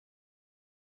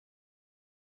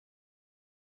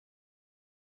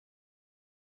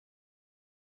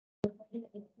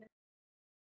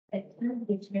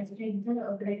 Which restricts the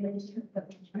organization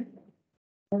potential.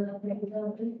 For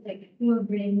example, like your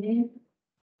brain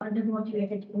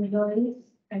undermotivated employees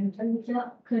and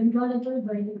controllable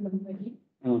by the company.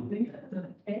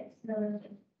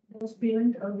 Those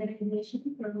prevent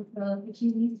organization from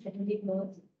achieving strategic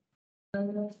goals,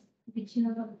 which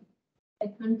are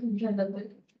uncontrollable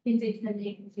since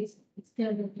it's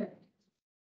external.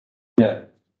 Yeah.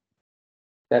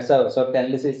 That's how SWOT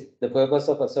analysis, the purpose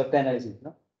of a SWOT analysis,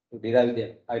 no? To derive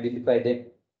them, identify them.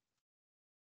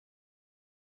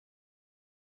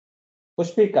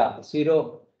 Pushpika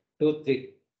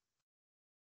 023.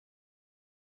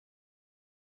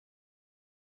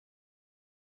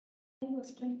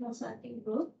 Western consulting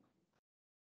group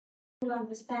to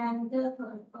understand the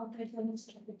operational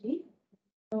strategy.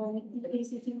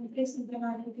 Basically, we can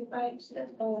identify we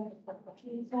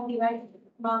can divide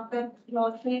market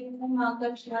growth rate and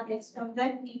market share based on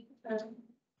that. We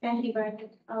can divide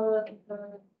our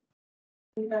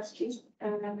industries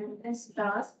and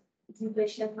stars,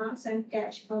 question marks, and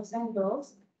cash flows and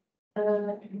lows.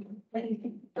 When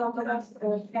you talk about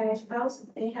cash flows,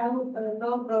 they have a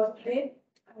low growth rate,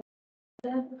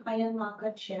 the higher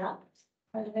market share.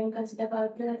 When consider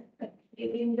about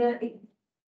during the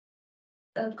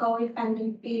COVID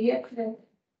pandemic period,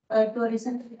 the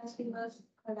tourism industry was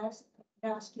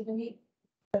drastically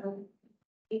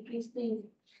decreased the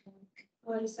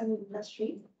tourism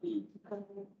industry.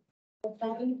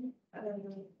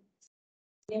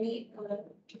 Many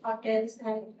hotels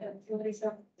and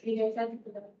tourism related to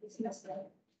the business,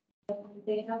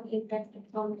 they have impacted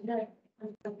from the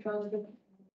uncontrollable.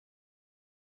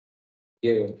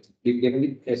 Give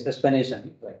me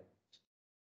explanation, right?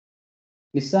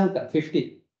 Nisanka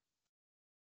 50.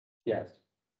 Yes.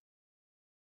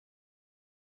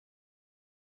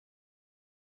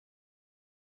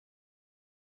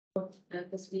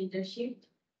 Purpose leadership,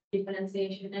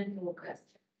 differentiation, and focus.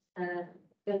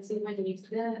 Consumer needs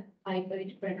the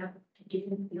high-quality product at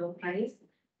low price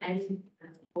and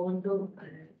want to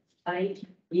buy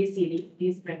easily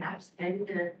these products. And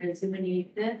consumer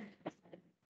needs the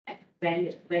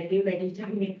value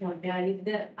addition may compare with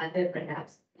the other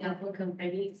products. Therefore,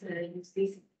 companies use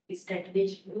this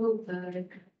strategy to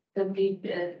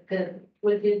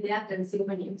fulfill their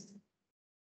consumer needs.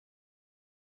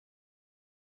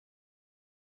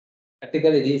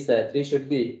 Practically, these three should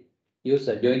be used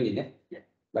jointly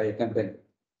by a company.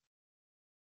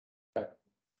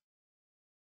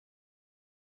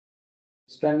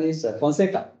 This one is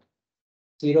Fonseca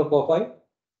 045.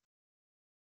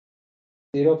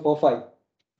 045.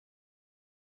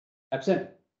 Absent.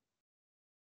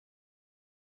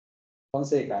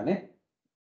 Fonseca, ne?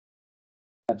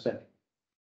 Absent.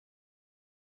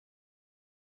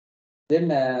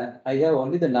 Then I have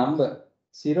only the number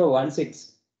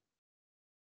 016.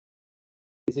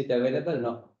 Is it available?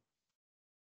 No.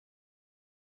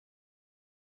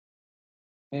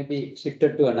 Maybe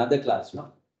shifted to another class,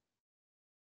 no?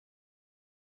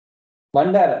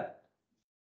 Bandara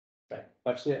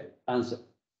What's your answer?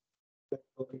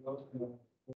 Talking about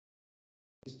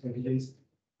studies,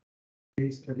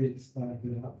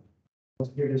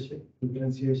 post leadership,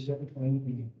 differentiation,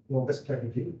 and focus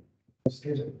strategy.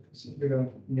 Basically,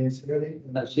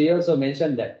 She also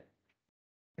mentioned that.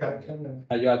 You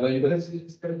are going to. differentiation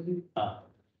strategy. Ah.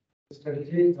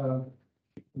 Strategy,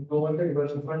 over the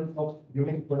development of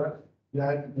unique product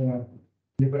that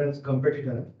different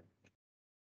competitor.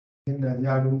 And they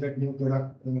are doing that new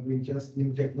product, features,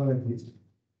 new technologies.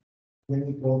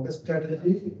 When focus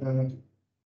strategy,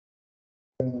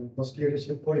 post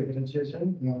leadership for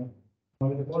differentiation,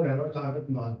 multiple narrow target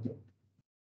market.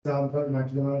 Example,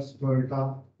 McDonald's,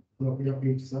 Toyota, Nokia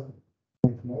Pizza,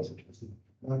 combination.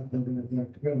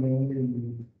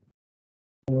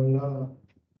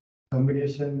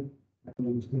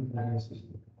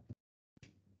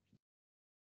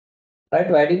 Try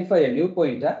to identify a new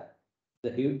pointer.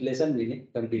 The huge lesson we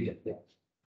need completed. Yeah.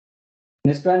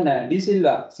 Next one, D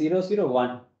Silva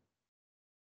 001.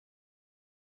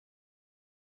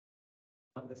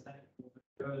 Understand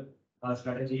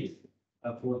strategies,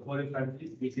 portfolio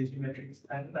strategies, BCG metrics,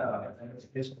 and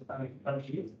strategies.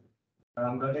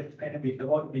 I'm going to explain a bit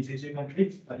about BCG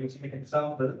metrics using an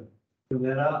example. So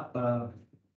there are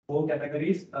 4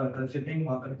 categories considering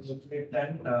market growth rate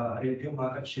and relative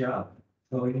market share.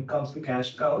 So when it comes to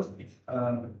cash cows,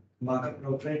 market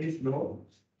growth rate is low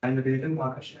and the relative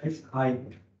market share is high.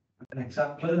 An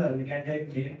example, we can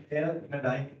take main player in a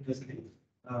dyeing industry.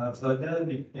 Further,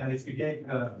 if we take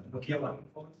Nokia one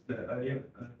phones,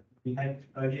 we had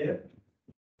earlier,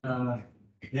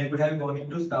 they could have gone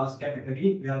into stars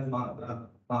category. We have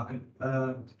market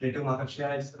relative market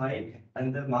share is high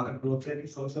and the market growth rate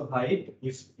is also high.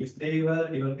 If they were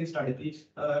developing strategies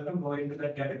to go into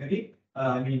that category,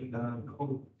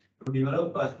 to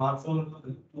develop a smartphone,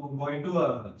 to go into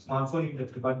a smartphone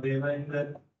industry, but they were in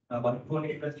the smartphone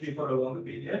industry for a longer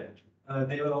period.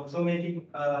 They were also making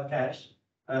cash.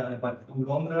 But in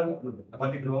long run,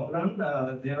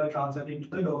 they were transiting to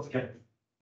the low scale.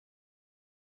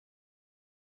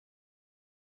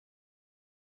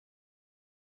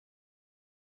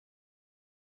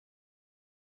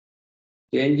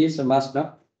 Change is a must,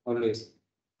 no? Always.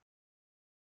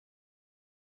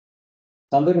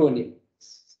 Sandurvani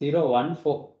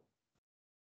 014.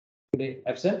 Today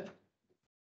absent.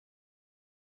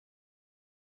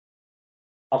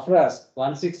 Afras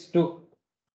 162.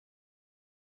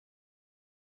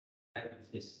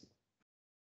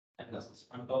 And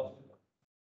assessment of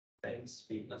strengths,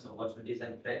 weakness, opportunities,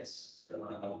 and threats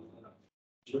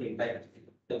should impact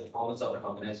the performance of an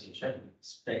organization.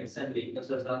 Strengths and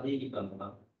weaknesses are the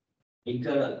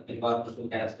internal environmental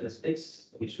characteristics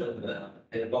which will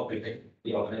help prevent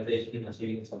the organization in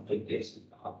achieving some objectives.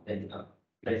 Then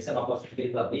threats and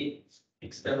opportunities are the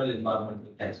external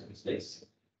environmental characteristics.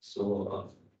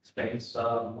 So strengths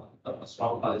are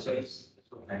strong cultures,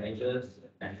 managers,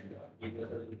 and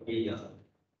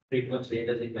frequent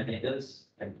changes in managers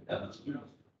and employees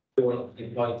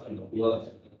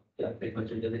and frequent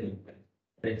changes in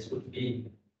trends would be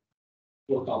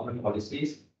poor government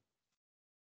policies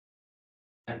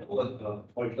and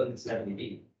political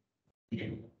instability.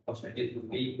 Opportunities would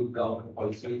be good government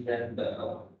policies and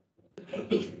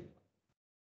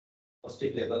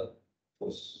positive labor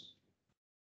force.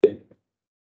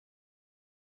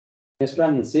 Next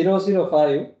one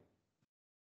 005.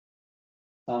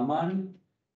 Saman.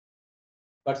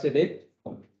 What's the date?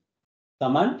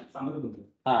 Saman?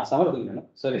 Samarthunga, no?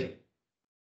 Sorry.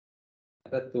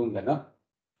 Rathunga, no?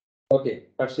 Okay,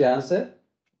 what's the answer?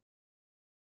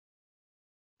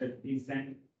 Strategies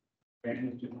and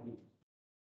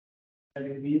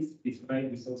strategies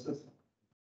describe resources,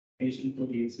 patient to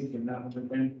the basic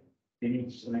environment and any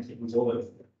goals.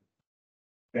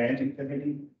 Brand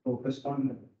strategy focused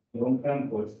on long-term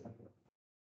goals.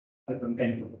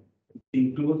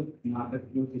 Include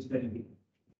market growth strategy.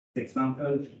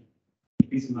 Example,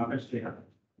 is market share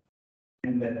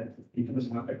and into the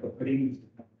market offering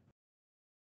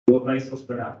low price of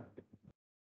product.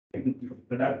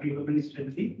 Product development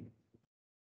strategy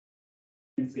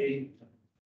and say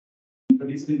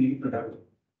introduce the new product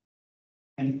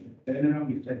and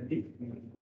turnaround strategy.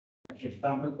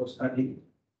 Example for study,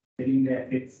 selling the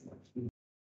assets.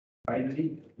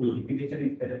 Finally,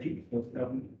 liquidation strategy.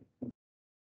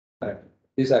 Right.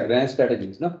 These are grand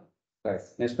strategies, no? Right.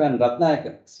 Next one,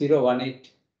 Ratnayaka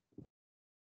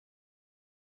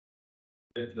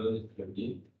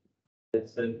 018.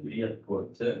 That's a real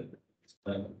quarter.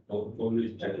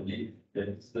 Portfolio strategy.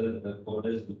 That's the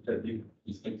quarter strategy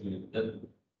is continued.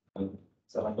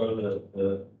 Some of the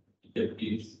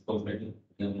objectives, cosmetic,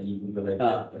 and even the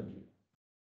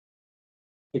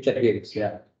It's a case,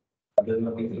 yeah.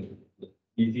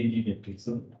 ECG metrics.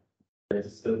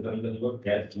 That's the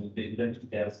gas usage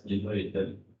and gas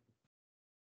delivery.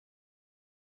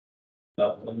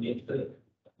 One is the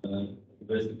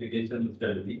diversification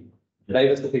strategy.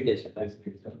 Diversification. That's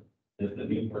the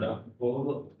new product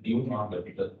for new market.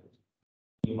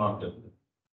 New market.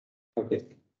 Okay.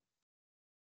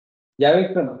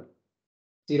 Javik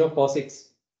 046.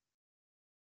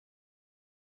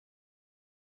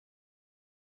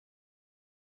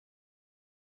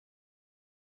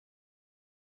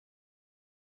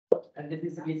 And this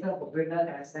is a piece of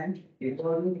operator assigned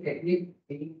involving technique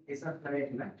in business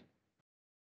management.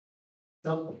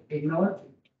 So ignore,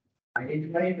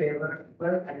 identify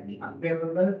favorable and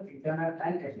unfavorable internal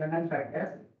and external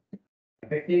factors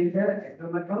affecting the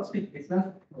achievement of business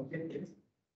objectives.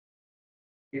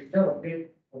 If the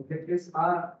objectives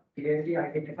are clearly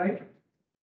identified,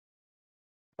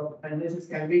 so analysis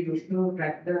can be used to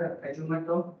track the achievement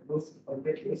of those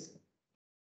objectives.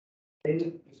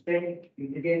 Then instead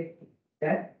indicate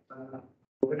that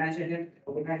organizational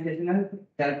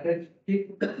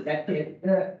characteristics that help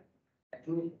the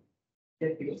achieve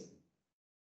objectives.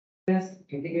 Just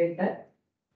indicate that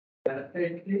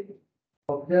characteristics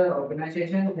of the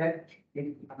organization that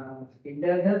hinder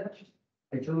the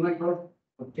achievement of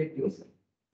objectives.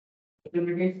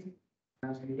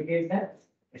 Indicate that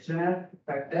external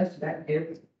factors that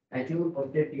help achieve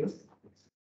objectives.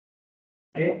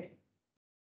 Okay.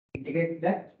 Indicate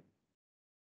that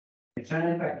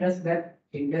external factors that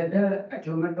hinder the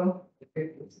achievement of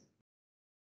objectives.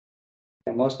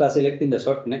 Most are selecting the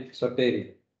short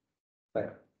area. Right.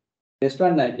 Next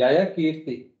one, Jaya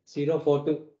Kirti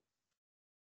 042.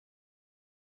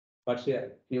 What's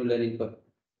your new learning for?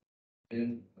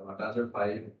 In class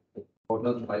 5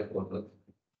 portals, 5 portals.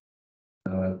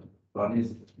 One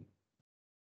is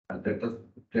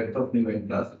depth of new in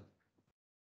class.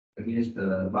 Against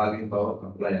the bargaining power of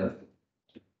suppliers.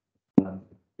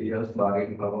 Here's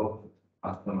bargaining power of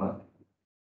customers.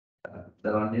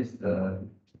 The one is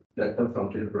depth of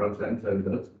functional products and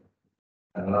services.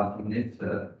 And last one is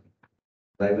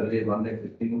rivalry one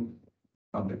existing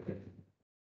competition.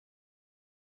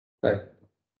 Right.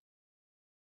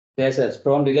 There's a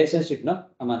strong relationship, no,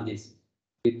 among these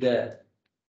with the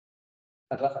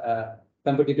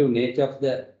competitive nature of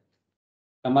the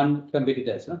common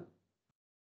competitors, no?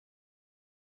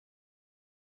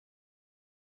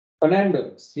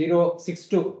 Fernando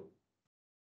 062.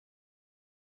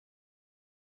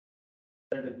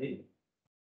 Strategy.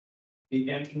 We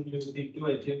can use it to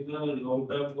achieve the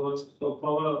long-term goals of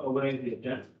our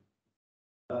organization.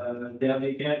 There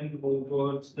we can move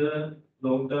towards the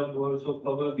long-term goals of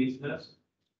our business.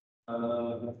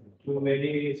 Through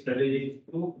many strategies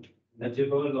to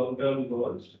achieve our long-term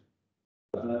goals,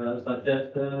 such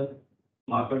as the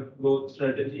market growth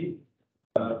strategy,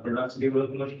 product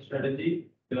development strategy,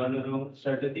 turnaround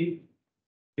strategy,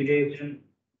 mitigation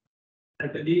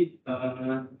strategy,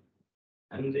 and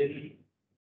then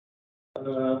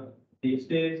these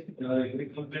days every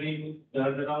company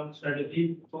turnaround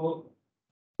strategy for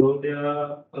grow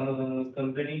their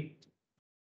company.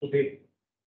 Okay.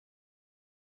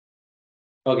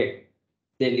 Okay.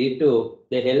 They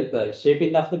help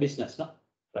shaping of the business, no?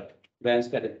 Right. Brand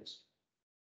strategies.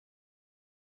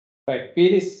 Right.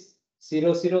 P is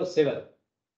 007.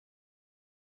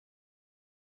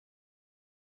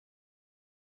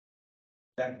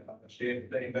 That shape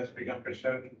the industry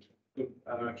compression to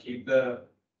keep the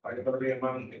particularly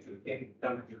among existing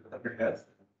competitors.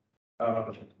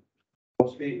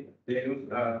 Mostly they use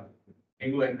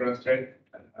new interested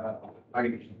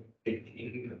in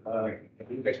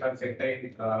educational sector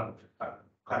in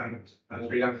current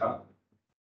Sri Lanka,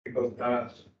 because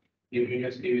the new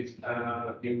universities,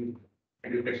 new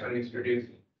educational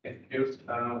institutes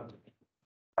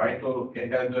try to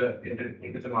enter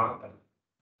into the market.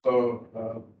 So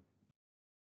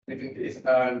I think this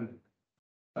current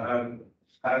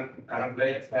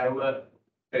players have a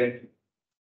trend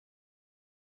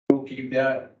to keep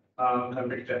their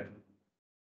competitor.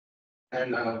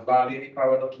 And bargaining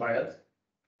power of buyers,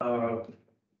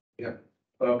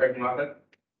 perfect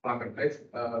marketplace.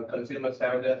 Consumers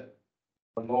have the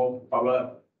more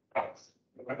power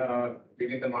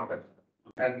within the market,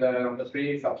 and the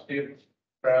three substitute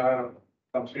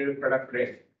product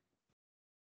rates.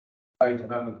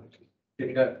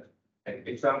 Similar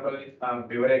example is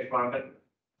beverage market.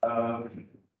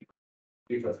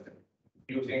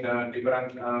 Using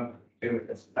different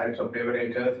types of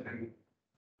beverages and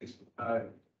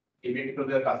giving to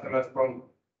the customers from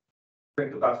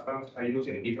customers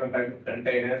using different types of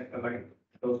containers like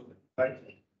those types.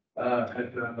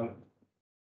 And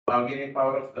bargaining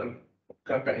power of the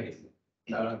companies,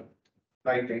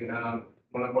 like in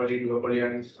monopoly, duopoly,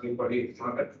 and oligopoly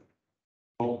market,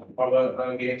 or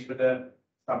power gains with the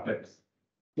subjects.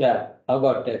 Yeah, how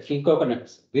about king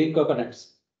coconuts, green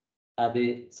coconuts? Are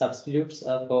the substitutes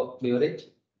for beverage?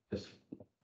 Yes.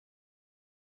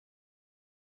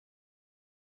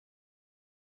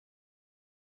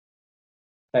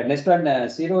 Right, next one,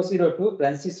 002,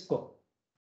 Francisco.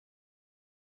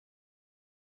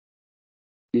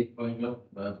 The point of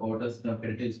orders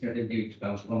competitive strategy, which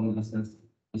comes from business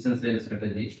sales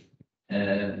strategy.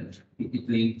 It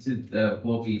links with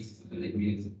four pieces. It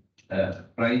means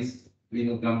price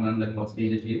will come under cost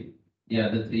leadership. The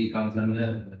other three comes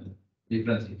under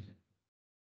differentiation.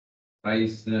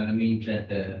 Price means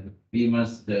that we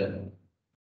must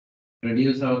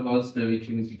reduce our cost, which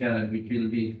will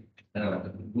be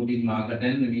good in market,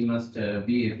 and we must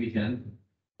be efficient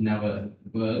in our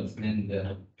works,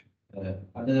 and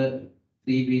other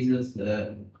three pieces,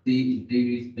 three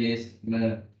based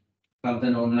comes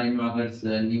an online markets,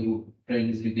 new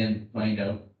trends we can find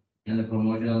out, and the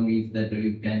promotional means that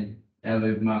we can have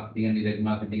web marketing and direct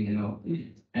marketing, you know.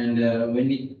 And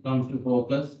when it comes to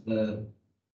focus, the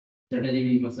strategy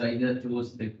we must either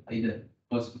choose either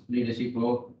cost leadership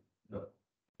or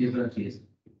differentiation.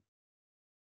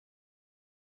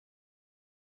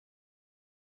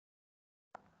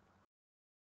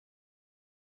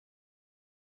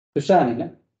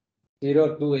 Tushani,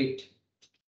 028.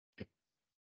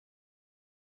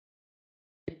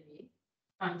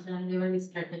 Functional level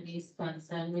strategies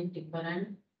concerned with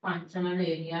different functional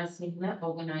areas in the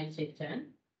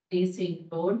organization. These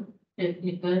include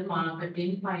technical,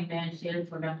 marketing, financial,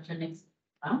 production,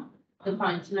 etc. The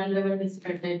functional level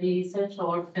strategy is a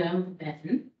short-term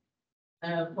plan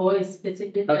for a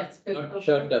specific aspect of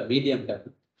Short term, medium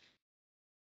term.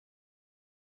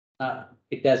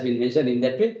 It has been mentioned in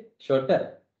that way, short term,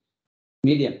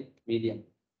 medium.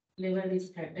 level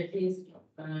strategies,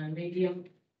 medium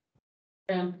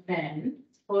term plan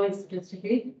for a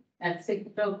specific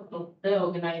aspect of the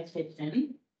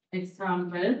organization.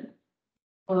 Example,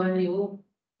 for new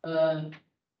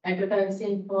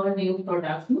advertising for new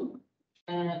product,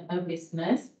 a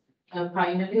business.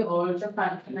 Finally, all the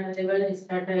functional level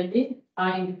strategy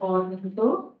are important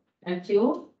to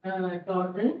achieve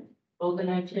total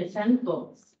organization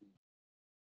goals.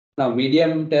 Now,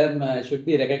 medium term should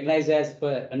be recognized as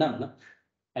per annum, no?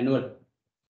 Annual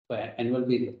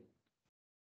period.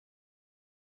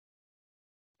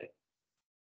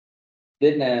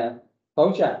 Then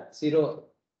Pausha,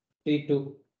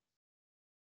 032.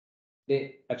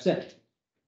 They absent.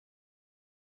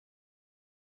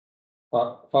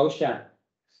 Pausha,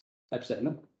 absent,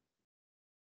 no?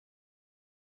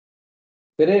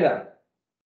 Pereira,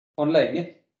 online, yeah?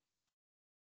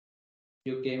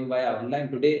 You came via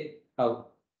online today. How?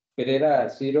 Pereira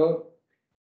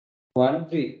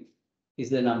 013 is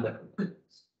the number.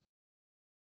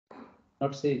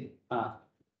 Not same.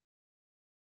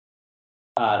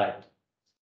 Right.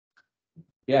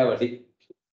 Yeah, what it?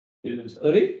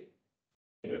 Sorry?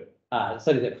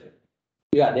 Sorry.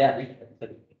 Yeah, they are.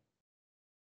 Sorry.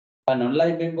 An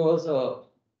online member also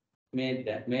made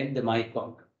the mic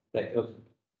on. Right. Okay.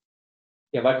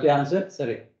 Yeah, what's the answer?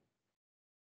 Sorry.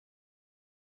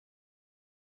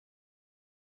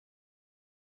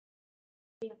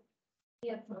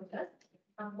 Yeah, product,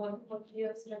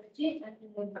 portfolio strategy, and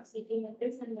seeking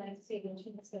metrics and life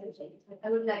segmentation strategy. I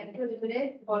would like to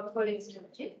elaborate portfolio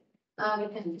strategy. We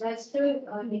can just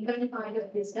different kind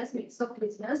of business, mix of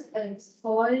business, and it's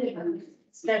called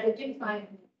strategic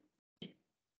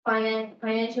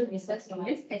financial business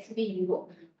units, SBU.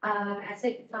 As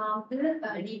an example,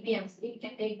 DPMC, you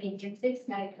can take DPMCs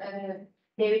like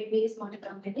David Bees motor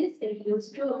companies. They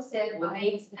used to sell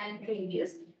bikes and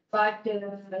reviews, but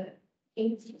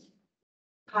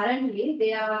currently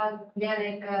they are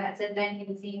like asset line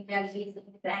leasing, they are leasing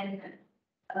and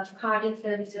carding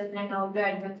services and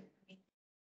outdoor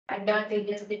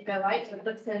advantages they provide for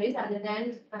the service other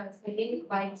than selling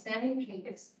bikes and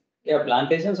reviews. Yeah,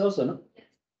 plantations also, no?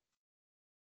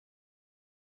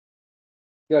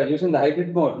 You are using the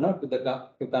hybrid mode, no,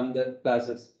 to come the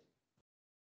classes.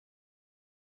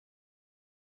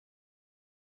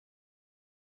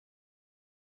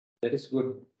 That is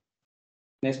good.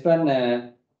 Next one,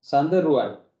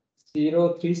 Sandaruan,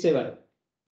 037.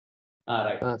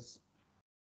 Right.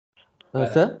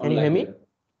 Sir, can you hear me?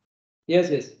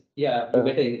 Yes. Yeah, you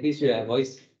better increase your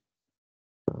voice.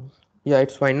 Yeah,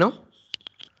 it's fine now.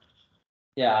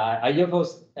 Yeah,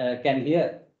 IFOs can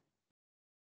hear,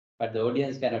 but the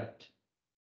audience cannot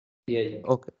hear you.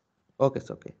 Okay. Okay.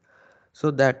 So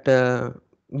that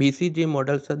BCG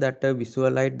models that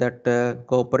visualize that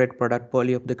corporate product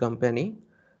portfolio of the company,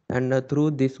 and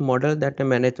through this model that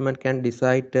management can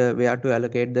decide where to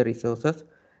allocate the resources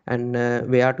and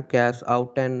where to cash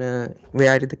out and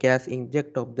where is the cash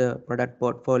inject of the product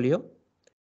portfolio.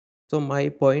 So my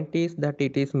point is that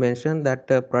it is mentioned that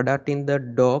product in the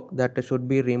doc that should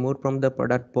be removed from the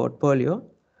product portfolio.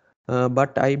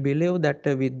 But I believe that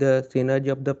with the synergy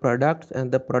of the products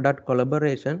and the product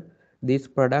collaboration, these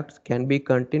products can be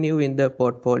continued in the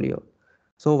portfolio.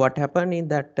 So what happened in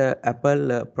that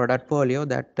Apple product portfolio,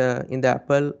 that in the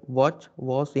Apple Watch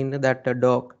was in that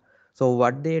dock. So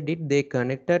what they did, they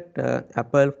connected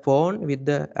Apple phone with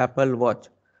the Apple Watch.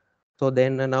 So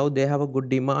then now they have a good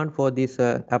demand for this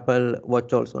Apple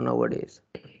Watch also nowadays.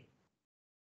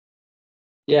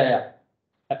 Yeah.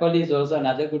 Apple is also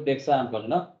another good example,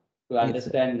 no? To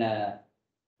understand the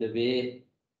way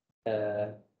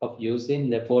of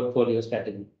using the portfolio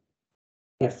strategy.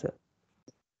 Yes, sir.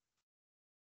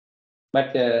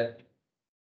 But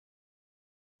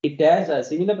it has a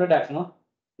similar products, no?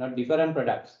 Not different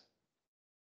products.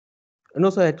 No,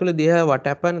 so actually they have what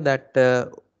happened that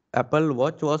Apple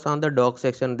Watch was on the dock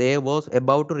section. They was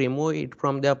about to remove it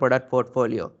from their product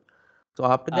portfolio. So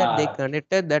after that, they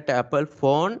connected that Apple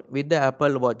phone with the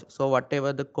Apple Watch. So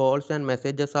whatever the calls and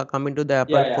messages are coming to the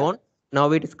Apple phone,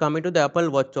 now it is coming to the Apple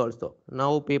Watch also.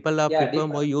 Now people are prefer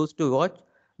more used to watch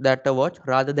that watch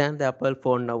rather than the Apple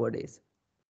phone nowadays.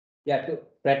 Yeah, to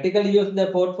practically use the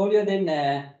portfolio, then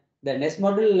the next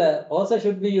model also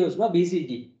should be used, no?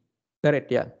 BCG.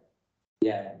 Correct, yeah.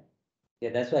 Yeah,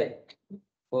 that's why.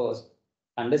 For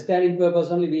understanding purpose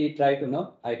only, we try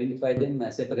to identify them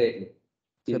separately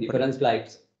in different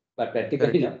slides. But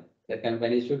practically, the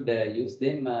company should use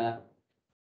them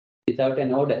without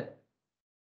an order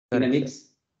in a mix.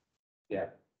 Yeah.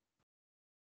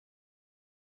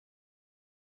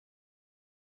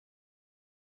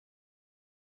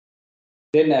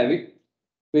 Then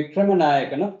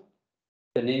Vikramanayaka, no?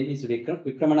 The name is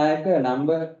Vikramanayaka,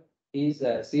 number is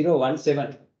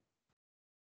 017.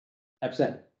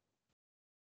 Absent.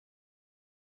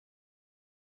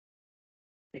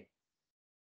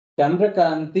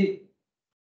 Chandrakanti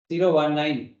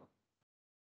 019.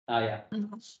 Yeah.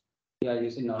 You are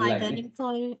using My online.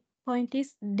 turning point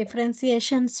is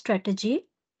differentiation strategy.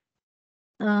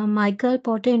 Michael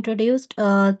Porter introduced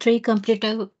three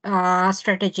competitive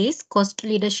strategies: cost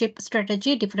leadership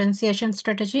strategy, differentiation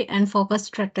strategy, and focus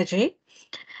strategy.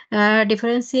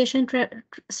 Differentiation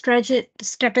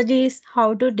strategy is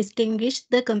how to distinguish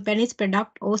the company's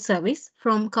product or service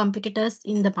from competitors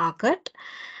in the market.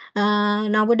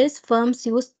 Nowadays, firms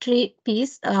use three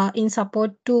P's in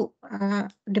support to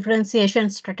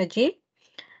differentiation strategy.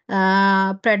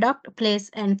 Product, place,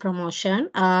 and promotion.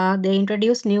 They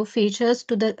introduce new features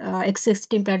to the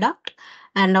existing product,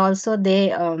 and also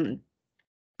they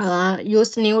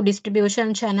use new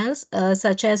distribution channels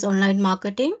such as online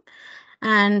marketing,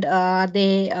 and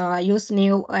they use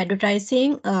new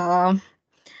advertising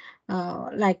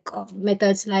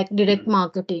methods like direct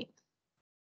marketing.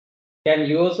 Can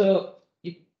you also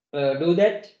do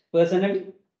that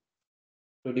personally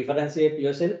to differentiate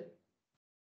yourself?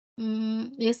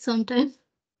 Yes, sometimes.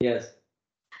 Yes.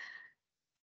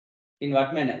 In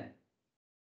what manner?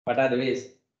 What are the ways?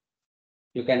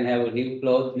 You can have a new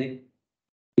clothes, new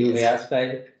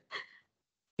hairstyle.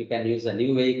 You can use a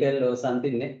new vehicle or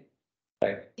something,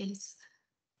 right? Yes.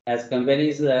 As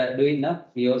companies doing now,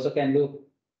 we also can do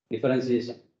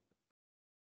differentiation.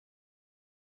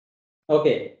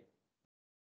 Okay.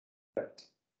 Right.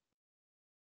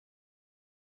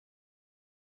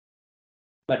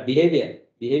 But behavior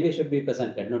should be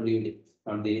presented, not newly,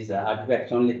 on these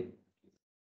artifacts only.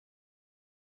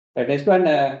 The next one,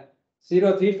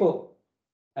 034,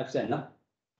 absent, no?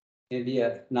 Maybe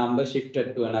a number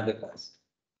shifted to another class.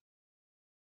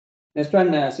 Next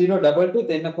one, 022,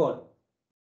 then a phone.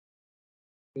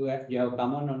 You have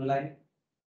come on online?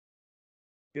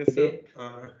 Yes, sir.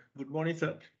 Good morning,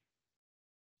 sir.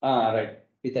 Right.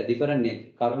 With a different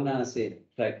name, Karuna say,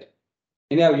 right.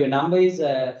 Anyhow, your number is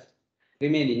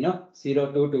remaining, no?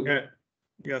 022. Yeah.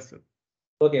 Yes, sir.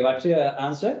 Okay, what's your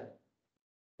answer?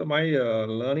 So my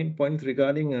learning points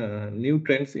regarding new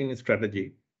trends in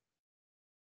strategy.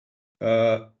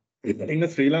 In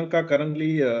Sri Lanka,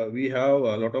 currently, we have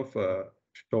a lot of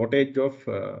shortage of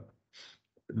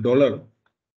dollar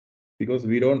because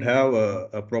we don't have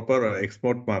a proper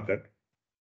export market.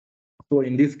 So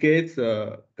in this case,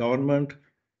 government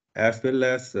as well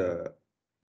as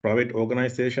private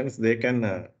organizations, they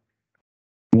can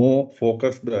more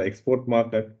focus the export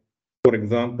market. For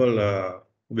example,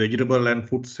 vegetable and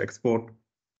foods export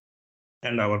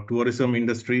and our tourism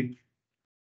industry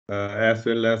as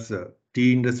well as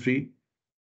tea industry.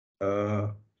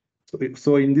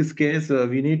 So in this case,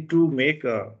 we need to make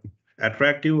a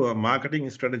attractive marketing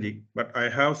strategy. But I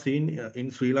have seen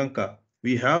in Sri Lanka,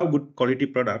 we have good quality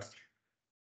products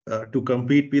to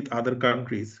compete with other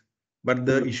countries. But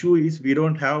the issue is we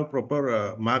don't have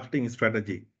proper marketing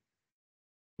strategy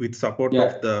with support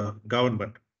of the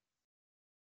government.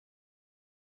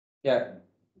 Yeah.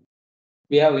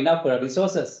 We have enough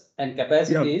resources and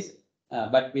capacities,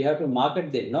 but we have to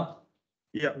market them, no?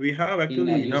 Yeah, we have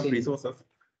actually enough resources.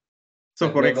 So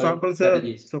for global example,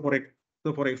 strategies. so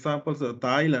for example,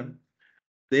 Thailand,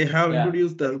 they have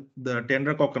introduced the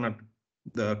tender coconut,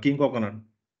 the king coconut.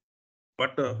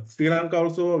 But Sri Lanka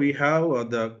also, we have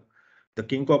the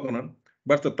king coconut.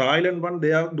 But the Thailand one,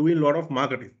 they are doing a lot of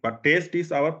marketing. But taste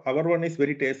is our one is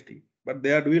very tasty. But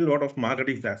they are doing a lot of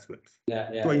marketing as well.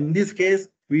 So in this case,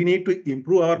 we need to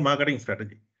improve our marketing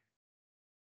strategy.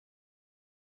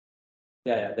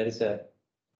 Yeah, that is a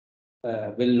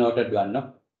well noted one,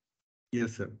 no?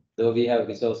 Yes, sir. So we have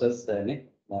resources,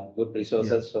 good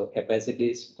resources, so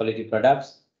capacities, quality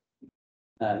products.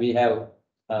 We have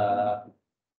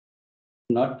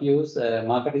not use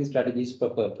marketing strategies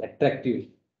proper, attractive.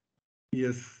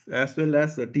 Yes, as well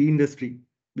as the tea industry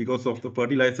because of the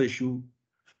fertilizer issue.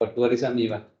 For tourism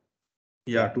even.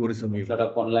 Yeah, tourism even. Sort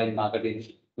of online marketing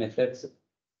methods.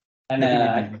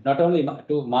 And not only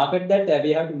to market that,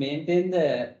 we have to maintain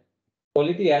the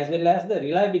quality as well as the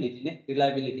reliability.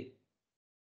 Reliability.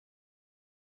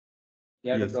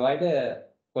 You have to provide a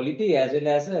quality as well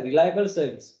as a reliable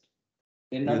service.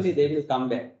 Then only they will come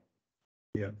back.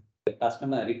 Yeah. The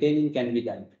customer retaining can be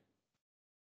done.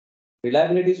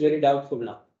 Reliability is very doubtful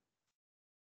now.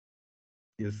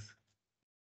 Yes.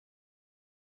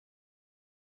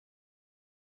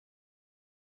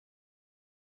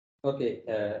 Okay.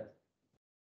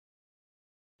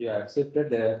 You have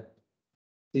accepted the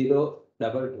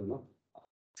 022, no?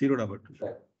 022.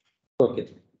 Right. Okay.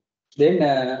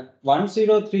 Then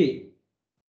 103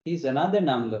 is another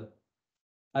number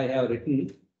I have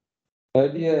written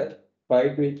earlier,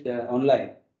 tried with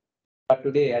online. But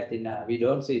today, I think we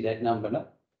don't see that number. No?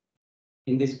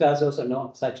 In this class also,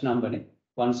 no such number.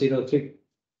 103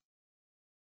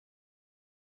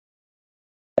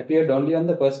 appeared only on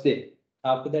the first day.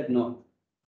 After that, no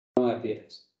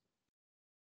appearance.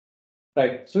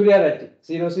 Right,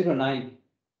 Kaluarachchi 009.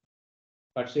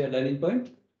 What's your learning point?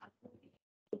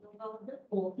 About the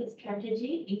focus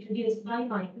strategy introduced by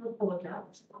Michael Porter.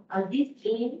 This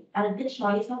aims at the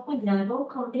choice of a narrow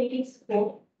competitive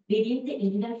scope within the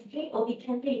industry, or we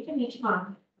can take a niche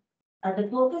market. The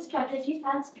focus strategy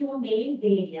has two main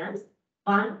variants.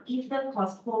 One is the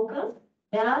cost focus,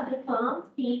 where the firm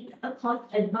seeks a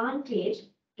cost advantage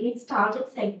in its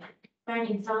target segment. For an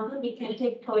example, we can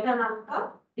take Toyota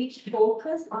Lanka, which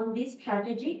focus on this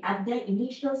strategy at the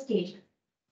initial stage.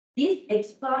 This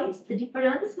exploits the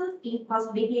differences in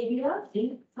cost behavior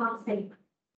in some segments.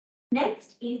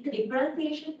 Next is the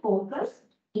differentiation focus,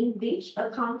 in which a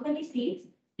company seeks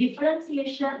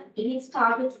differentiation in its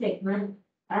target segment.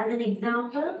 As an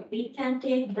example, we can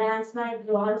take brands like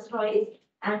Rolls-Royce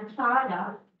and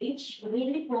Prada, which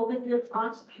really focuses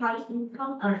on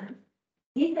high-income earners.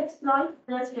 This exploits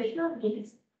the special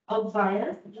needs of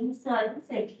buyers in certain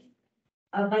segments.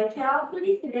 By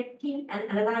carefully selecting and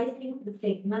analyzing the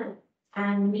segment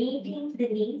and meeting the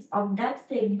needs of that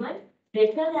segment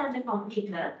better than the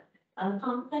competitor, a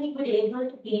company would be able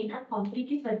to gain a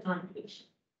competitive advantage.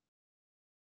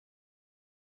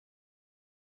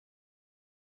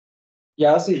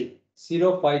 Yasi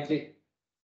 053.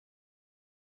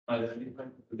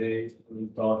 Today we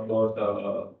talk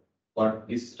about what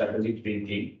is strategic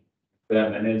thinking, where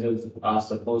managers are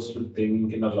supposed to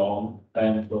think in a long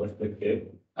time perspective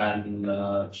and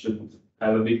should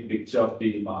have a big picture of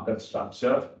the market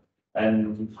structure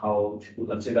and how to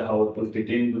consider how to fit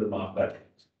into the market.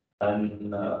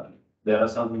 And there are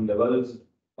some levels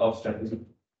of strategic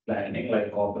planning,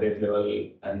 like corporate level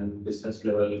and business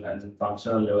level and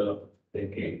functional level of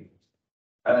thinking.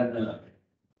 And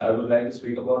I would like to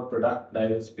speak about product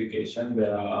diversification,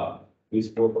 where we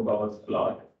spoke about a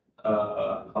lot,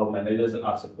 how managers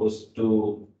are supposed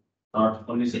to not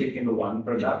only stick into one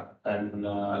product. And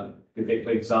we take,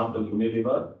 for example,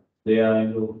 Unilever, they are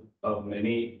into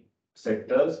many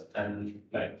sectors, and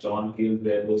like John Hill,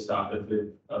 where they started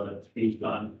with tea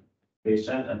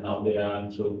plantation, and now they are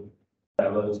into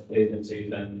travel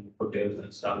agencies and hotels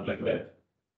and stuff like that,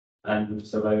 and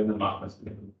surviving the market.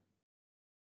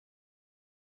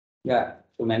 Yeah,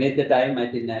 to manage the time,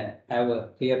 I think have a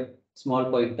clear small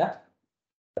pointer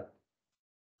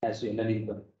as you learning.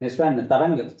 Next one,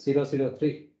 Taranga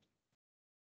 003.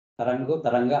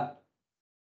 Taranga.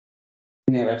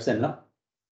 In a website, no?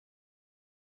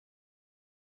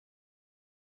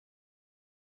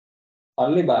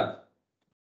 Only bag.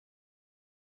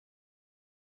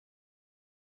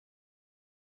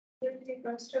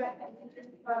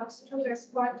 To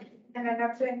respond and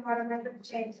adapt to environmental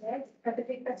changes.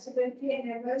 Strategic flexibility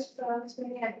enables firms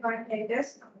many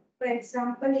advantages. For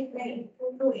example, it may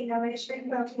improve to innovation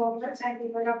performance and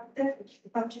develop the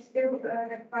objective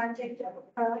advantage of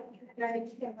in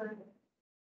demand.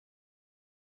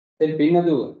 Then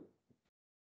Pinadu.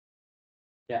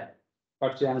 Yeah.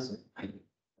 What's your answer?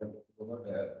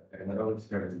 Around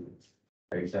strategies.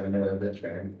 Right, the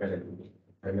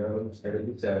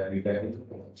strategies regarding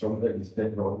from the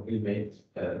distant wrongly made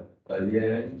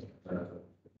earlier and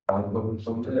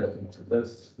from the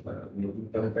making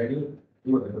company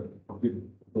to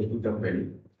making company.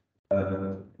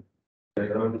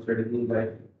 Background strategy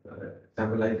like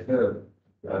example like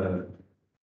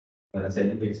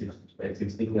selling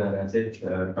existing assets,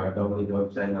 cut down the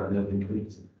jobs and other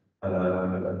benefits,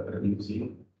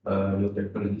 using new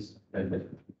technologies and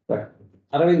that.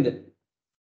 Aravind.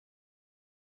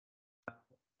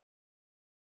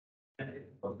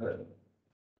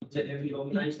 Every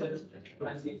organization